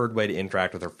 What's a preferred way to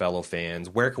interact with our fellow fans?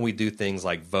 Where can we do things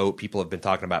like vote? People have been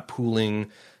talking about pooling.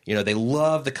 They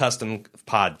love the custom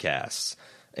podcasts.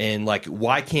 And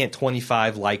why can't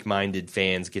 25 like-minded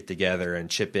fans get together and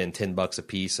chip in $10 a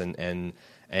piece and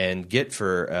get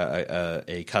for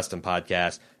a custom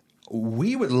podcast?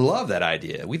 We would love that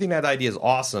idea. We think that idea is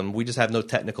awesome. We just have no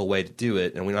technical way to do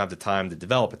it, and we don't have the time to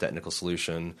develop a technical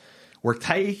solution. We're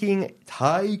taking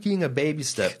a baby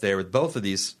step there with both of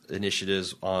these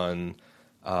initiatives on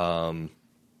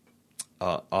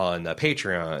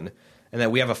Patreon. And that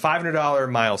we have a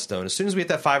 $500 milestone. As soon as we hit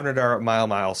that $500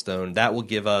 milestone, that will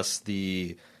give us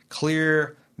the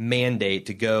clear mandate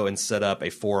to go and set up a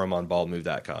forum on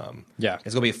baldmove.com. Yeah.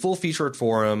 It's going to be a full-featured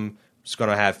forum. It's going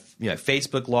to have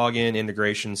Facebook login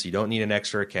integration, so you don't need an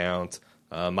extra account.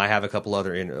 Might have a couple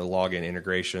other login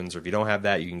integrations, or if you don't have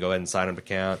that, you can go ahead and sign up an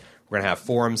account. We're going to have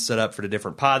forums set up for the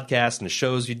different podcasts and the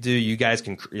shows you do. You guys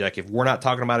can, if we're not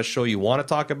talking about a show you want to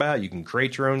talk about, you can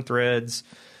create your own threads.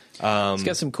 It's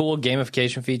got some cool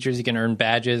gamification features. You can earn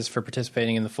badges for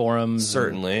participating in the forums.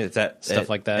 Certainly. It's that stuff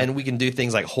like that. And we can do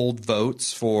things like hold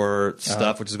votes for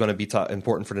stuff, which is going to be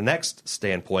important for the next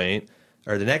standpoint,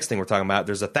 or the next thing we're talking about.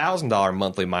 There's a $1,000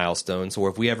 monthly milestone. So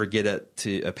if we ever get a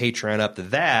Patreon up to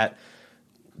that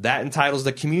entitles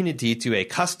the community to a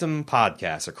custom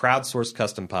podcast, a crowdsourced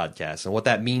custom podcast. And what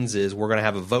that means is we're going to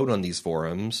have a vote on these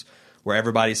forums where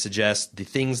everybody suggests the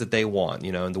things that they want,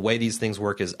 and the way these things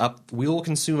work is we will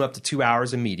consume up to 2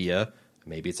 hours of media.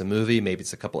 Maybe it's a movie, maybe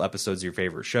it's a couple episodes of your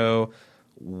favorite show,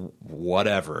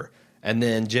 whatever. And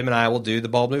then Jim and I will do the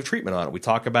Bald Move treatment on it. We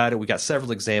talk about it. We got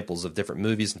several examples of different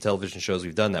movies and television shows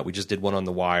we've done that. We just did one on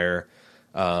The Wire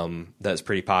that's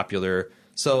pretty popular.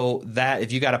 So that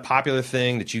if you got a popular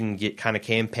thing that you can get kind of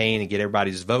campaign and get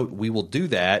everybody's vote, we will do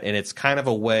that. And it's kind of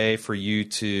a way for you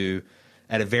to,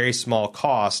 at a very small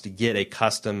cost, to get a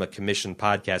commissioned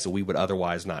podcast that we would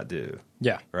otherwise not do.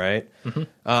 Yeah. Right? Mm-hmm.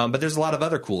 But there's a lot of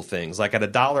other cool things. Like at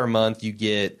 $1 a month, you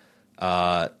get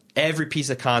every piece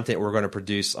of content we're going to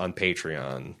produce on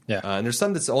Patreon. Yeah. And there's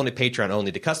some that's only Patreon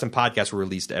only. The custom podcasts were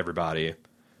released to everybody,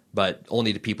 but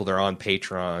only to people that are on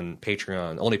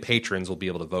Patreon. Only patrons will be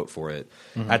able to vote for it.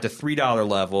 Mm-hmm. At the $3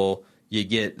 level, you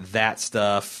get that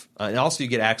stuff. And also you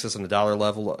get access on the $1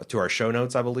 level to our show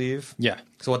notes, I believe. Yeah.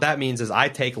 So what that means is I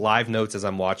take live notes as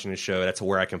I'm watching the show. That's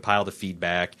where I compile the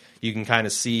feedback. You can kind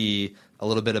of see a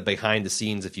little bit of behind the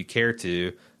scenes if you care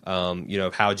to,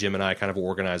 of how Jim and I kind of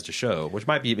organized the show, which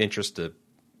might be of interest to,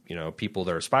 people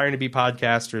that are aspiring to be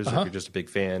podcasters, or if you're just a big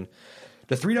fan.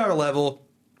 The $3 level,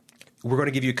 we're going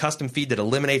to give you a custom feed that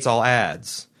eliminates all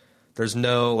ads. There's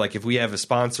no, if we have a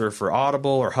sponsor for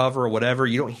Audible or Hover or whatever,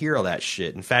 you don't hear all that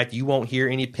shit. In fact, you won't hear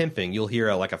any pimping. You'll hear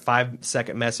a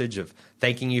 5-second message of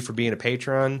thanking you for being a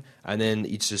patron, and then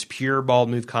it's just pure Bald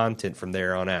Move content from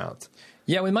there on out.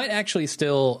 Yeah, we might actually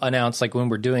still announce when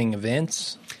we're doing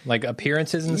events,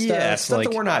 appearances and stuff. Yeah, stuff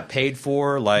that we're not paid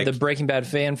for, the Breaking Bad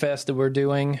Fan Fest that we're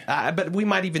doing. But we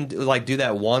might even do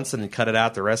that once and then cut it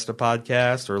out the rest of the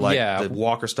podcast, or the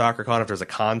Walker Stalker Con. If there's a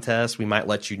contest, we might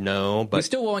let you know. But we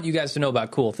still want you guys to know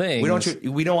about cool things.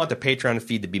 We don't want the Patreon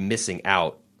feed to be missing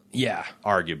out. Yeah,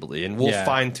 arguably, and we'll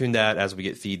fine tune that as we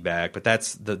get feedback. But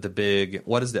that's the big.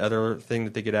 What is the other thing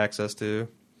that they get access to?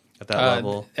 at that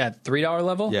level? At $3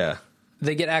 level? Yeah.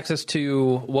 They get access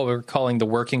to what we're calling the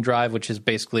working drive, which is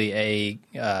basically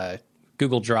a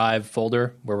Google Drive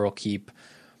folder where we'll keep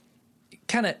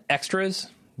kind of extras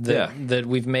that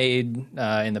we've made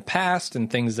in the past and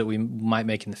things that we might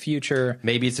make in the future.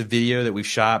 Maybe it's a video that we've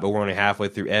shot, but we're only halfway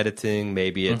through editing.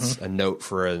 Maybe it's a note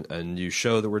for a new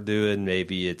show that we're doing.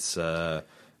 Maybe it's a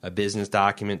business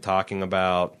document talking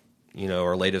about,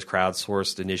 our latest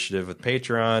crowdsourced initiative with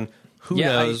Patreon. Who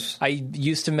knows? I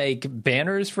used to make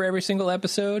banners for every single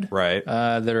episode. Right.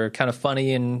 That are kind of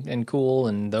funny and cool,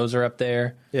 and those are up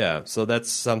there. Yeah, so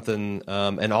that's something.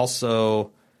 And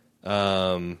also,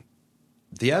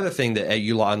 the other thing that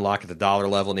you unlock at the dollar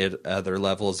level and the other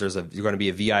levels, you're going to be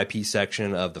a VIP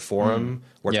section of the forum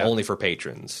where it's only for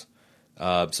patrons.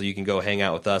 So you can go hang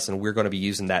out with us, and we're going to be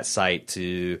using that site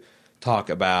to talk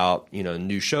about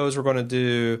new shows we're going to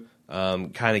do,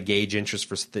 kind of gauge interest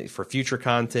for future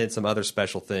content, some other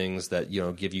special things that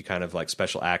give you kind of like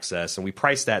special access, and we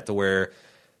price that to where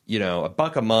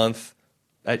 $1 a month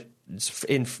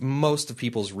in most of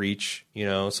people's reach.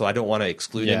 So I don't want to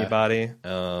exclude anybody.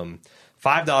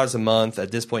 $5 a month.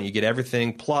 At this point, you get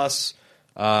everything. Plus,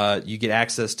 you get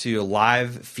access to a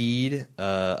live feed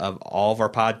of all of our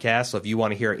podcasts. So if you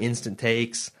want to hear instant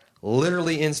takes,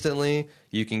 literally instantly,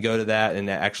 you can go to that and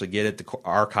actually get it. The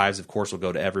archives, of course, will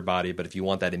go to everybody. But if you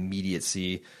want that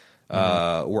immediacy,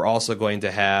 we're also going to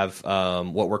have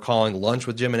what we're calling Lunch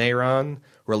with Jim and Aaron,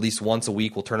 where at least once a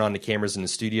week we'll turn on the cameras in the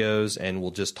studios and we'll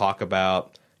just talk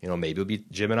about, maybe it'll be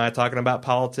Jim and I talking about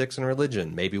politics and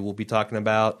religion. Maybe we'll be talking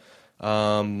about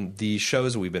the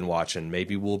shows we've been watching.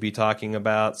 Maybe we'll be talking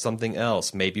about something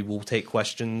else. Maybe we'll take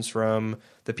questions from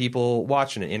the people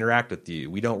watching and interact with you.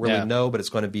 We don't really know, but it's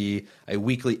going to be a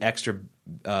weekly extra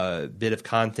bit of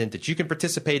content that you can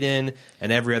participate in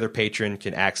and every other patron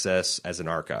can access as an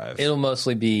archive. It'll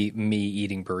mostly be me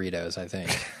eating burritos, I think.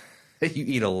 You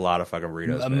eat a lot of fucking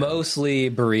burritos, man.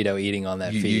 Mostly burrito eating on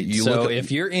that feed. So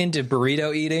if you're into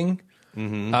burrito eating,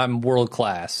 I'm world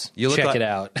class. Check it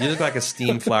out. You look like a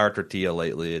steamed flour tortilla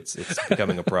lately. It's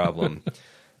becoming a problem.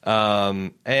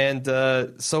 So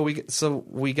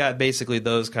we got basically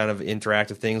those kind of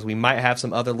interactive things. We might have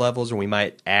some other levels, or we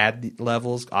might add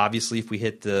levels. Obviously, if we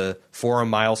hit the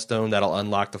forum milestone, that'll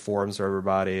unlock the forums for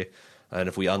everybody. And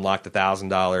if we unlock the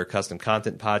 $1,000 custom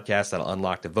content podcast, that'll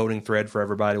unlock the voting thread for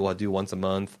everybody. We'll do once a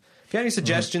month. If you have any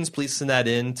suggestions, please send that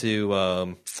in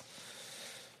to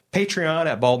Patreon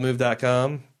at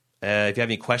baldmove.com. If you have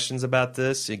any questions about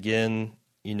this, again,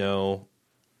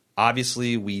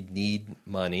 obviously we need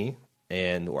money,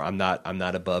 and I'm not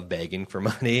above begging for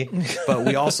money, but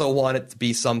we also want it to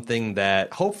be something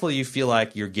that hopefully you feel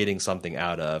like you're getting something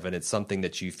out of, and it's something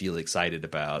that you feel excited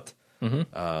about.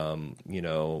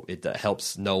 It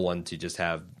helps no one to just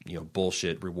have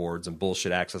bullshit rewards and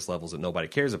bullshit access levels that nobody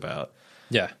cares about.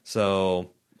 Yeah.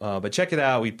 So. But check it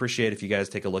out. We'd appreciate it if you guys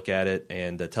take a look at it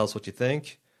and tell us what you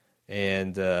think.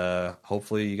 And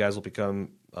hopefully you guys will become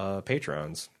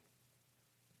patrons.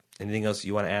 Anything else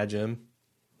you want to add, Jim?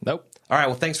 Nope. All right.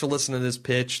 Well, thanks for listening to this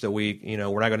pitch that we're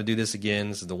not going to do this again.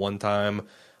 This is the one time. We'll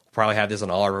probably have this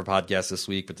on all of our podcasts this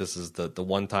week, but this is the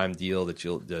one-time deal that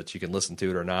you can listen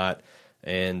to it or not.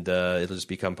 And it'll just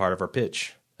become part of our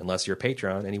pitch, unless you're a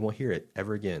patron and you won't hear it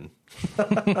ever again.